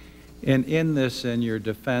 And in your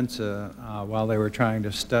defense, while they were trying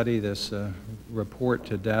to study this report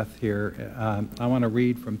to death here, I want to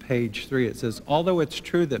read from page 3. It says, although it's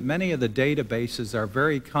true that many of the databases are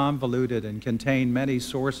very convoluted and contain many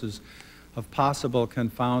sources of possible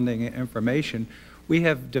confounding information, we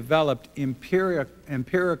have developed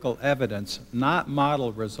empirical evidence, not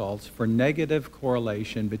model results, for negative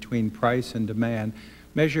correlation between price and demand,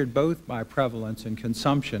 measured both by prevalence and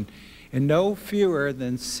consumption, in no fewer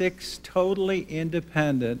than 6 totally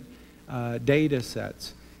independent data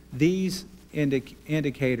sets. These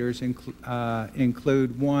indicators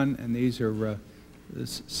include one, and these are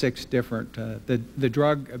 6 different, the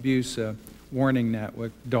Drug Abuse Warning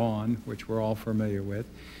Network, DAWN, which we're all familiar with,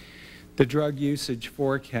 the Drug Usage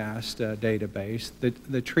Forecast database,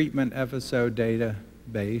 the Treatment Episode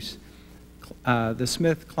database, the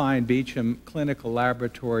Smith-Kline-Beecham Clinical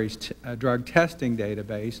Laboratories Drug Testing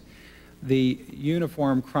database, the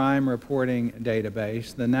Uniform Crime Reporting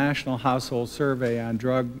database, the National Household Survey on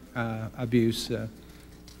Drug Abuse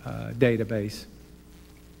database.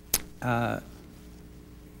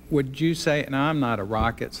 Would you say, and I'm not a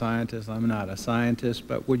rocket scientist, I'm not a scientist,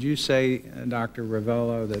 but would you say, Dr.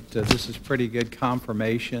 Rivolo, that this is pretty good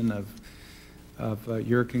confirmation of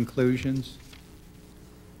your conclusions?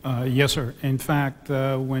 Yes, sir. In fact,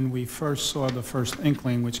 when we first saw the first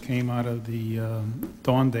inkling, which came out of the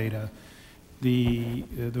DAWN data, there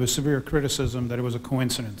was severe criticism that it was a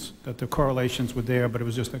coincidence, that the correlations were there, but it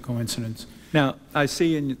was just a coincidence. Now, I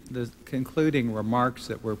see in the concluding remarks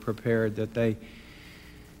that were prepared that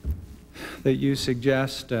you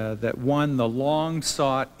suggest that, one, the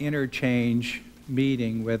long-sought interchange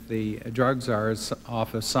meeting with the drug czar's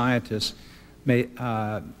office scientists may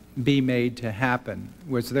be made to happen.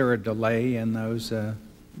 Was there a delay in those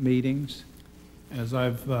meetings? As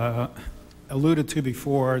I've alluded to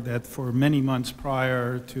before, that for many months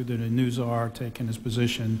prior to the new czar taking his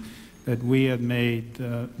position, that we had made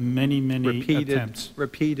many attempts.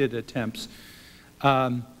 Repeated attempts.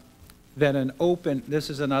 That an open, this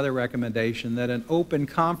is another recommendation, that an open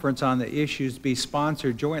conference on the issues be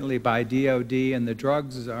sponsored jointly by DOD and the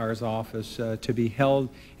drug czar's office to be held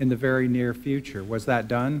in the very near future. Was that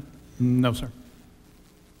done? No, sir.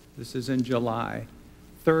 This is in July.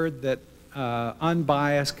 Third, that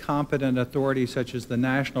unbiased, competent authorities such as the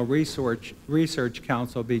National Research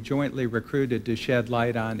Council be jointly recruited to shed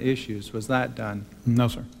light on issues. Was that done? No,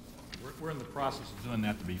 sir. We're in the process of doing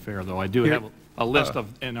that, to be fair, though. I do have a list of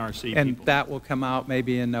NRC and people. That will come out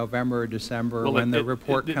maybe in November or December when the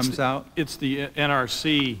report comes out? It's the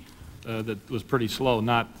NRC that was pretty slow.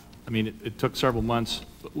 I mean, it took several months.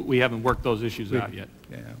 We haven't worked those issues out yet.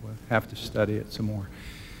 Yeah, we'll have to study it some more.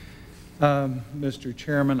 Mr.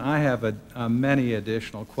 Chairman, I have many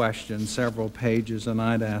additional questions, several pages, and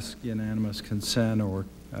I'd ask unanimous consent or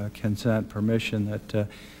consent permission that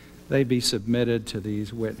they be submitted to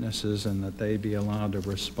these witnesses and that they be allowed to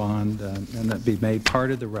respond and that be made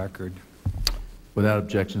part of the record. Without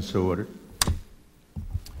objection, so ordered.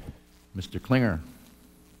 Mr. Klinger.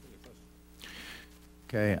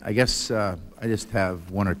 Okay, I guess I just have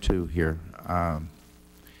one or two here.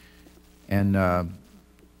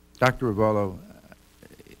 Dr. Rivolo,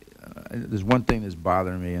 there's one thing that's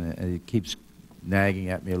bothering me, and it keeps nagging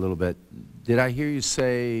at me a little bit. Did I hear you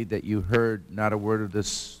say that you heard not a word of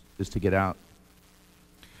this is to get out?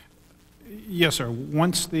 Yes, sir.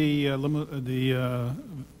 Once the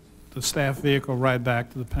staff vehicle ride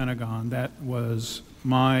back to the Pentagon, that was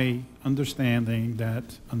my understanding that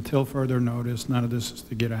until further notice, none of this is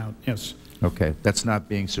to get out. Yes. Okay. That's not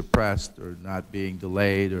being suppressed or not being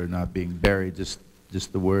delayed or not being buried. Just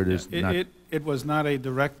the word is not. It was not a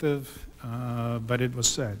directive, but it was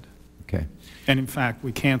said. Okay. And in fact,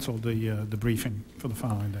 we canceled the briefing for the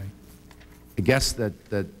following day. I guess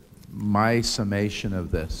that my summation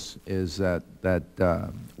of this is that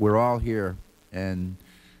we're all here, and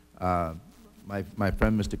my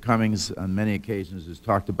friend Mr. Cummings on many occasions has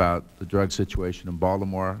talked about the drug situation in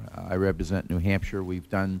Baltimore. I represent New Hampshire. We've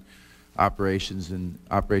done operations, and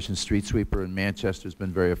Operation Street Sweeper in Manchester has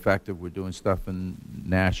been very effective. We're doing stuff in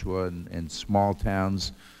Nashua and small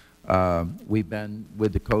towns. We've been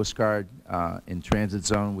with the Coast Guard in Transit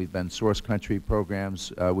Zone. We've been source country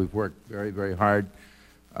programs. We've worked very, very hard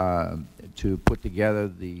to put together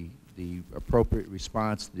the appropriate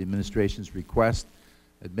response to the administration's request.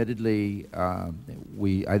 Admittedly,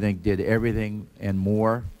 we, I think, did everything and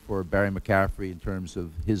more for Barry McCaffrey in terms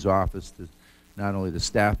of his office, not only the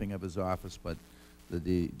staffing of his office, but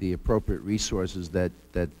the appropriate resources that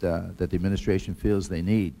the administration feels they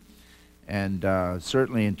need. And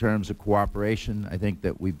certainly in terms of cooperation, I think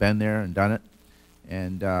that we've been there and done it.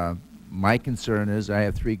 And my concern is, I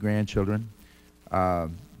have 3 grandchildren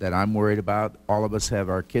that I'm worried about. All of us have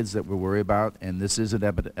our kids that we're worried about, and this is an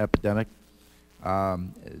epidemic.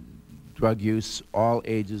 Drug use, all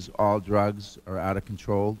ages, all drugs are out of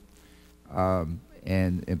control.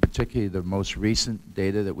 And particularly the most recent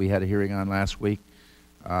data that we had a hearing on last week,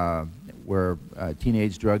 where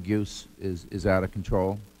teenage drug use is out of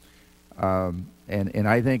control. And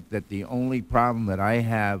I think that the only problem that I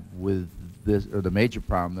have with this, or the major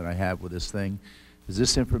problem that I have with this thing, is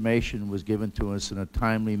this information was given to us in a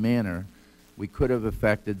timely manner. We could have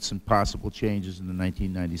affected some possible changes in the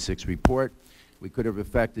 1996 report. We could have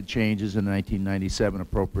affected changes in the 1997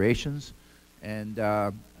 appropriations. And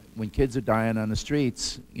when kids are dying on the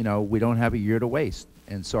streets, you know, we don't have a year to waste.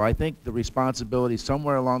 And so I think the responsibility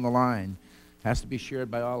somewhere along the line has to be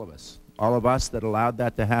shared by all of us. All of us that allowed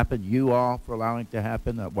that to happen, you all for allowing it to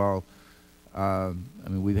happen. I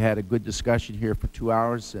mean, we've had a good discussion here for 2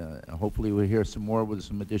 hours. Hopefully we'll hear some more with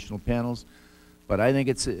some additional panels. But I think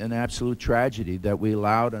it's an absolute tragedy that we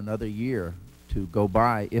allowed another year to go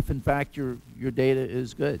by, if in fact your data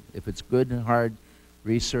is good. If it's good and hard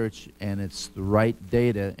research and it's the right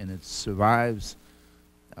data and it survives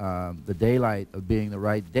the daylight of being the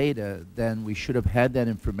right data, then we should have had that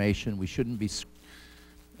information. We shouldn't be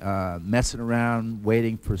messing around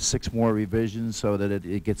waiting for 6 more revisions so that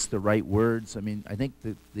it gets the right words. I mean, I think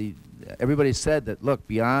everybody said that, look,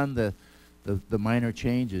 beyond the minor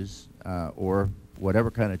changes or whatever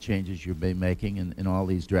kind of changes you've been making in all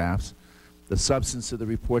these drafts, the substance of the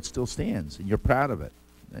report still stands, and you're proud of it.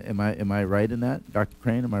 Am I right in that? Dr.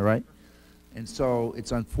 Crane, am I right? And so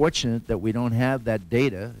it's unfortunate that we don't have that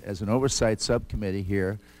data as an oversight subcommittee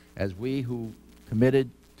here, as we who committed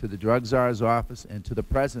to the Drug Czar's office and to the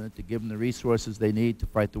President to give them the resources they need to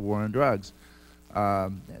fight the war on drugs.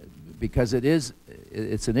 Because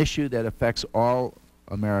it's an issue that affects all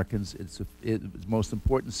Americans. It's the most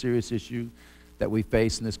important serious issue that we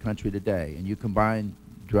face in this country today. And you combine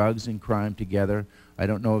drugs and crime together, I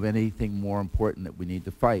don't know of anything more important that we need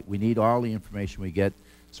to fight. We need all the information we get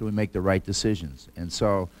so we make the right decisions. And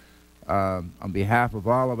so on behalf of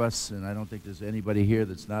all of us, and I don't think there's anybody here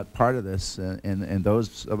that's not part of this, and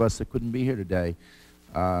those of us that couldn't be here today,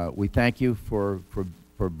 we thank you for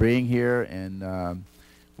being here, and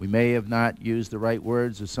we may have not used the right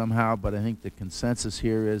words or somehow, but I think the consensus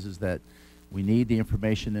here is that we need the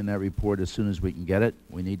information in that report as soon as we can get it.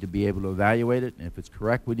 We need to be able to evaluate it, and if it's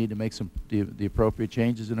correct, we need to make the appropriate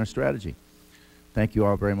changes in our strategy. Thank you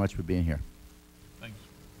all very much for being here. Thanks.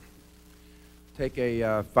 Take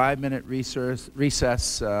a 5-minute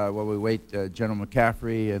recess while we wait General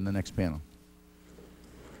McCaffrey and the next panel.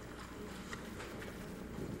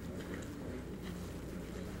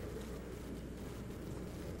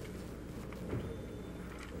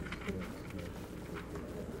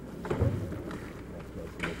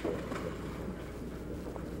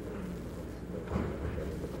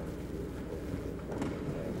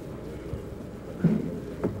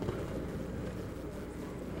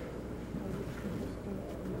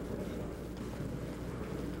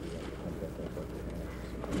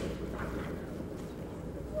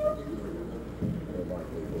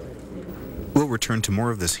 We'll return to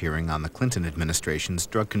more of this hearing on the Clinton administration's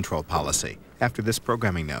drug control policy after this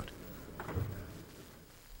programming note.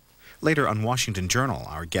 Later on Washington Journal,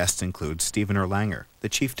 our guests include Stephen Erlanger, the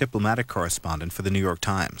chief diplomatic correspondent for the New York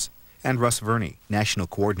Times, and Russ Verney, national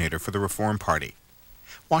coordinator for the Reform Party.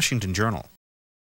 Washington Journal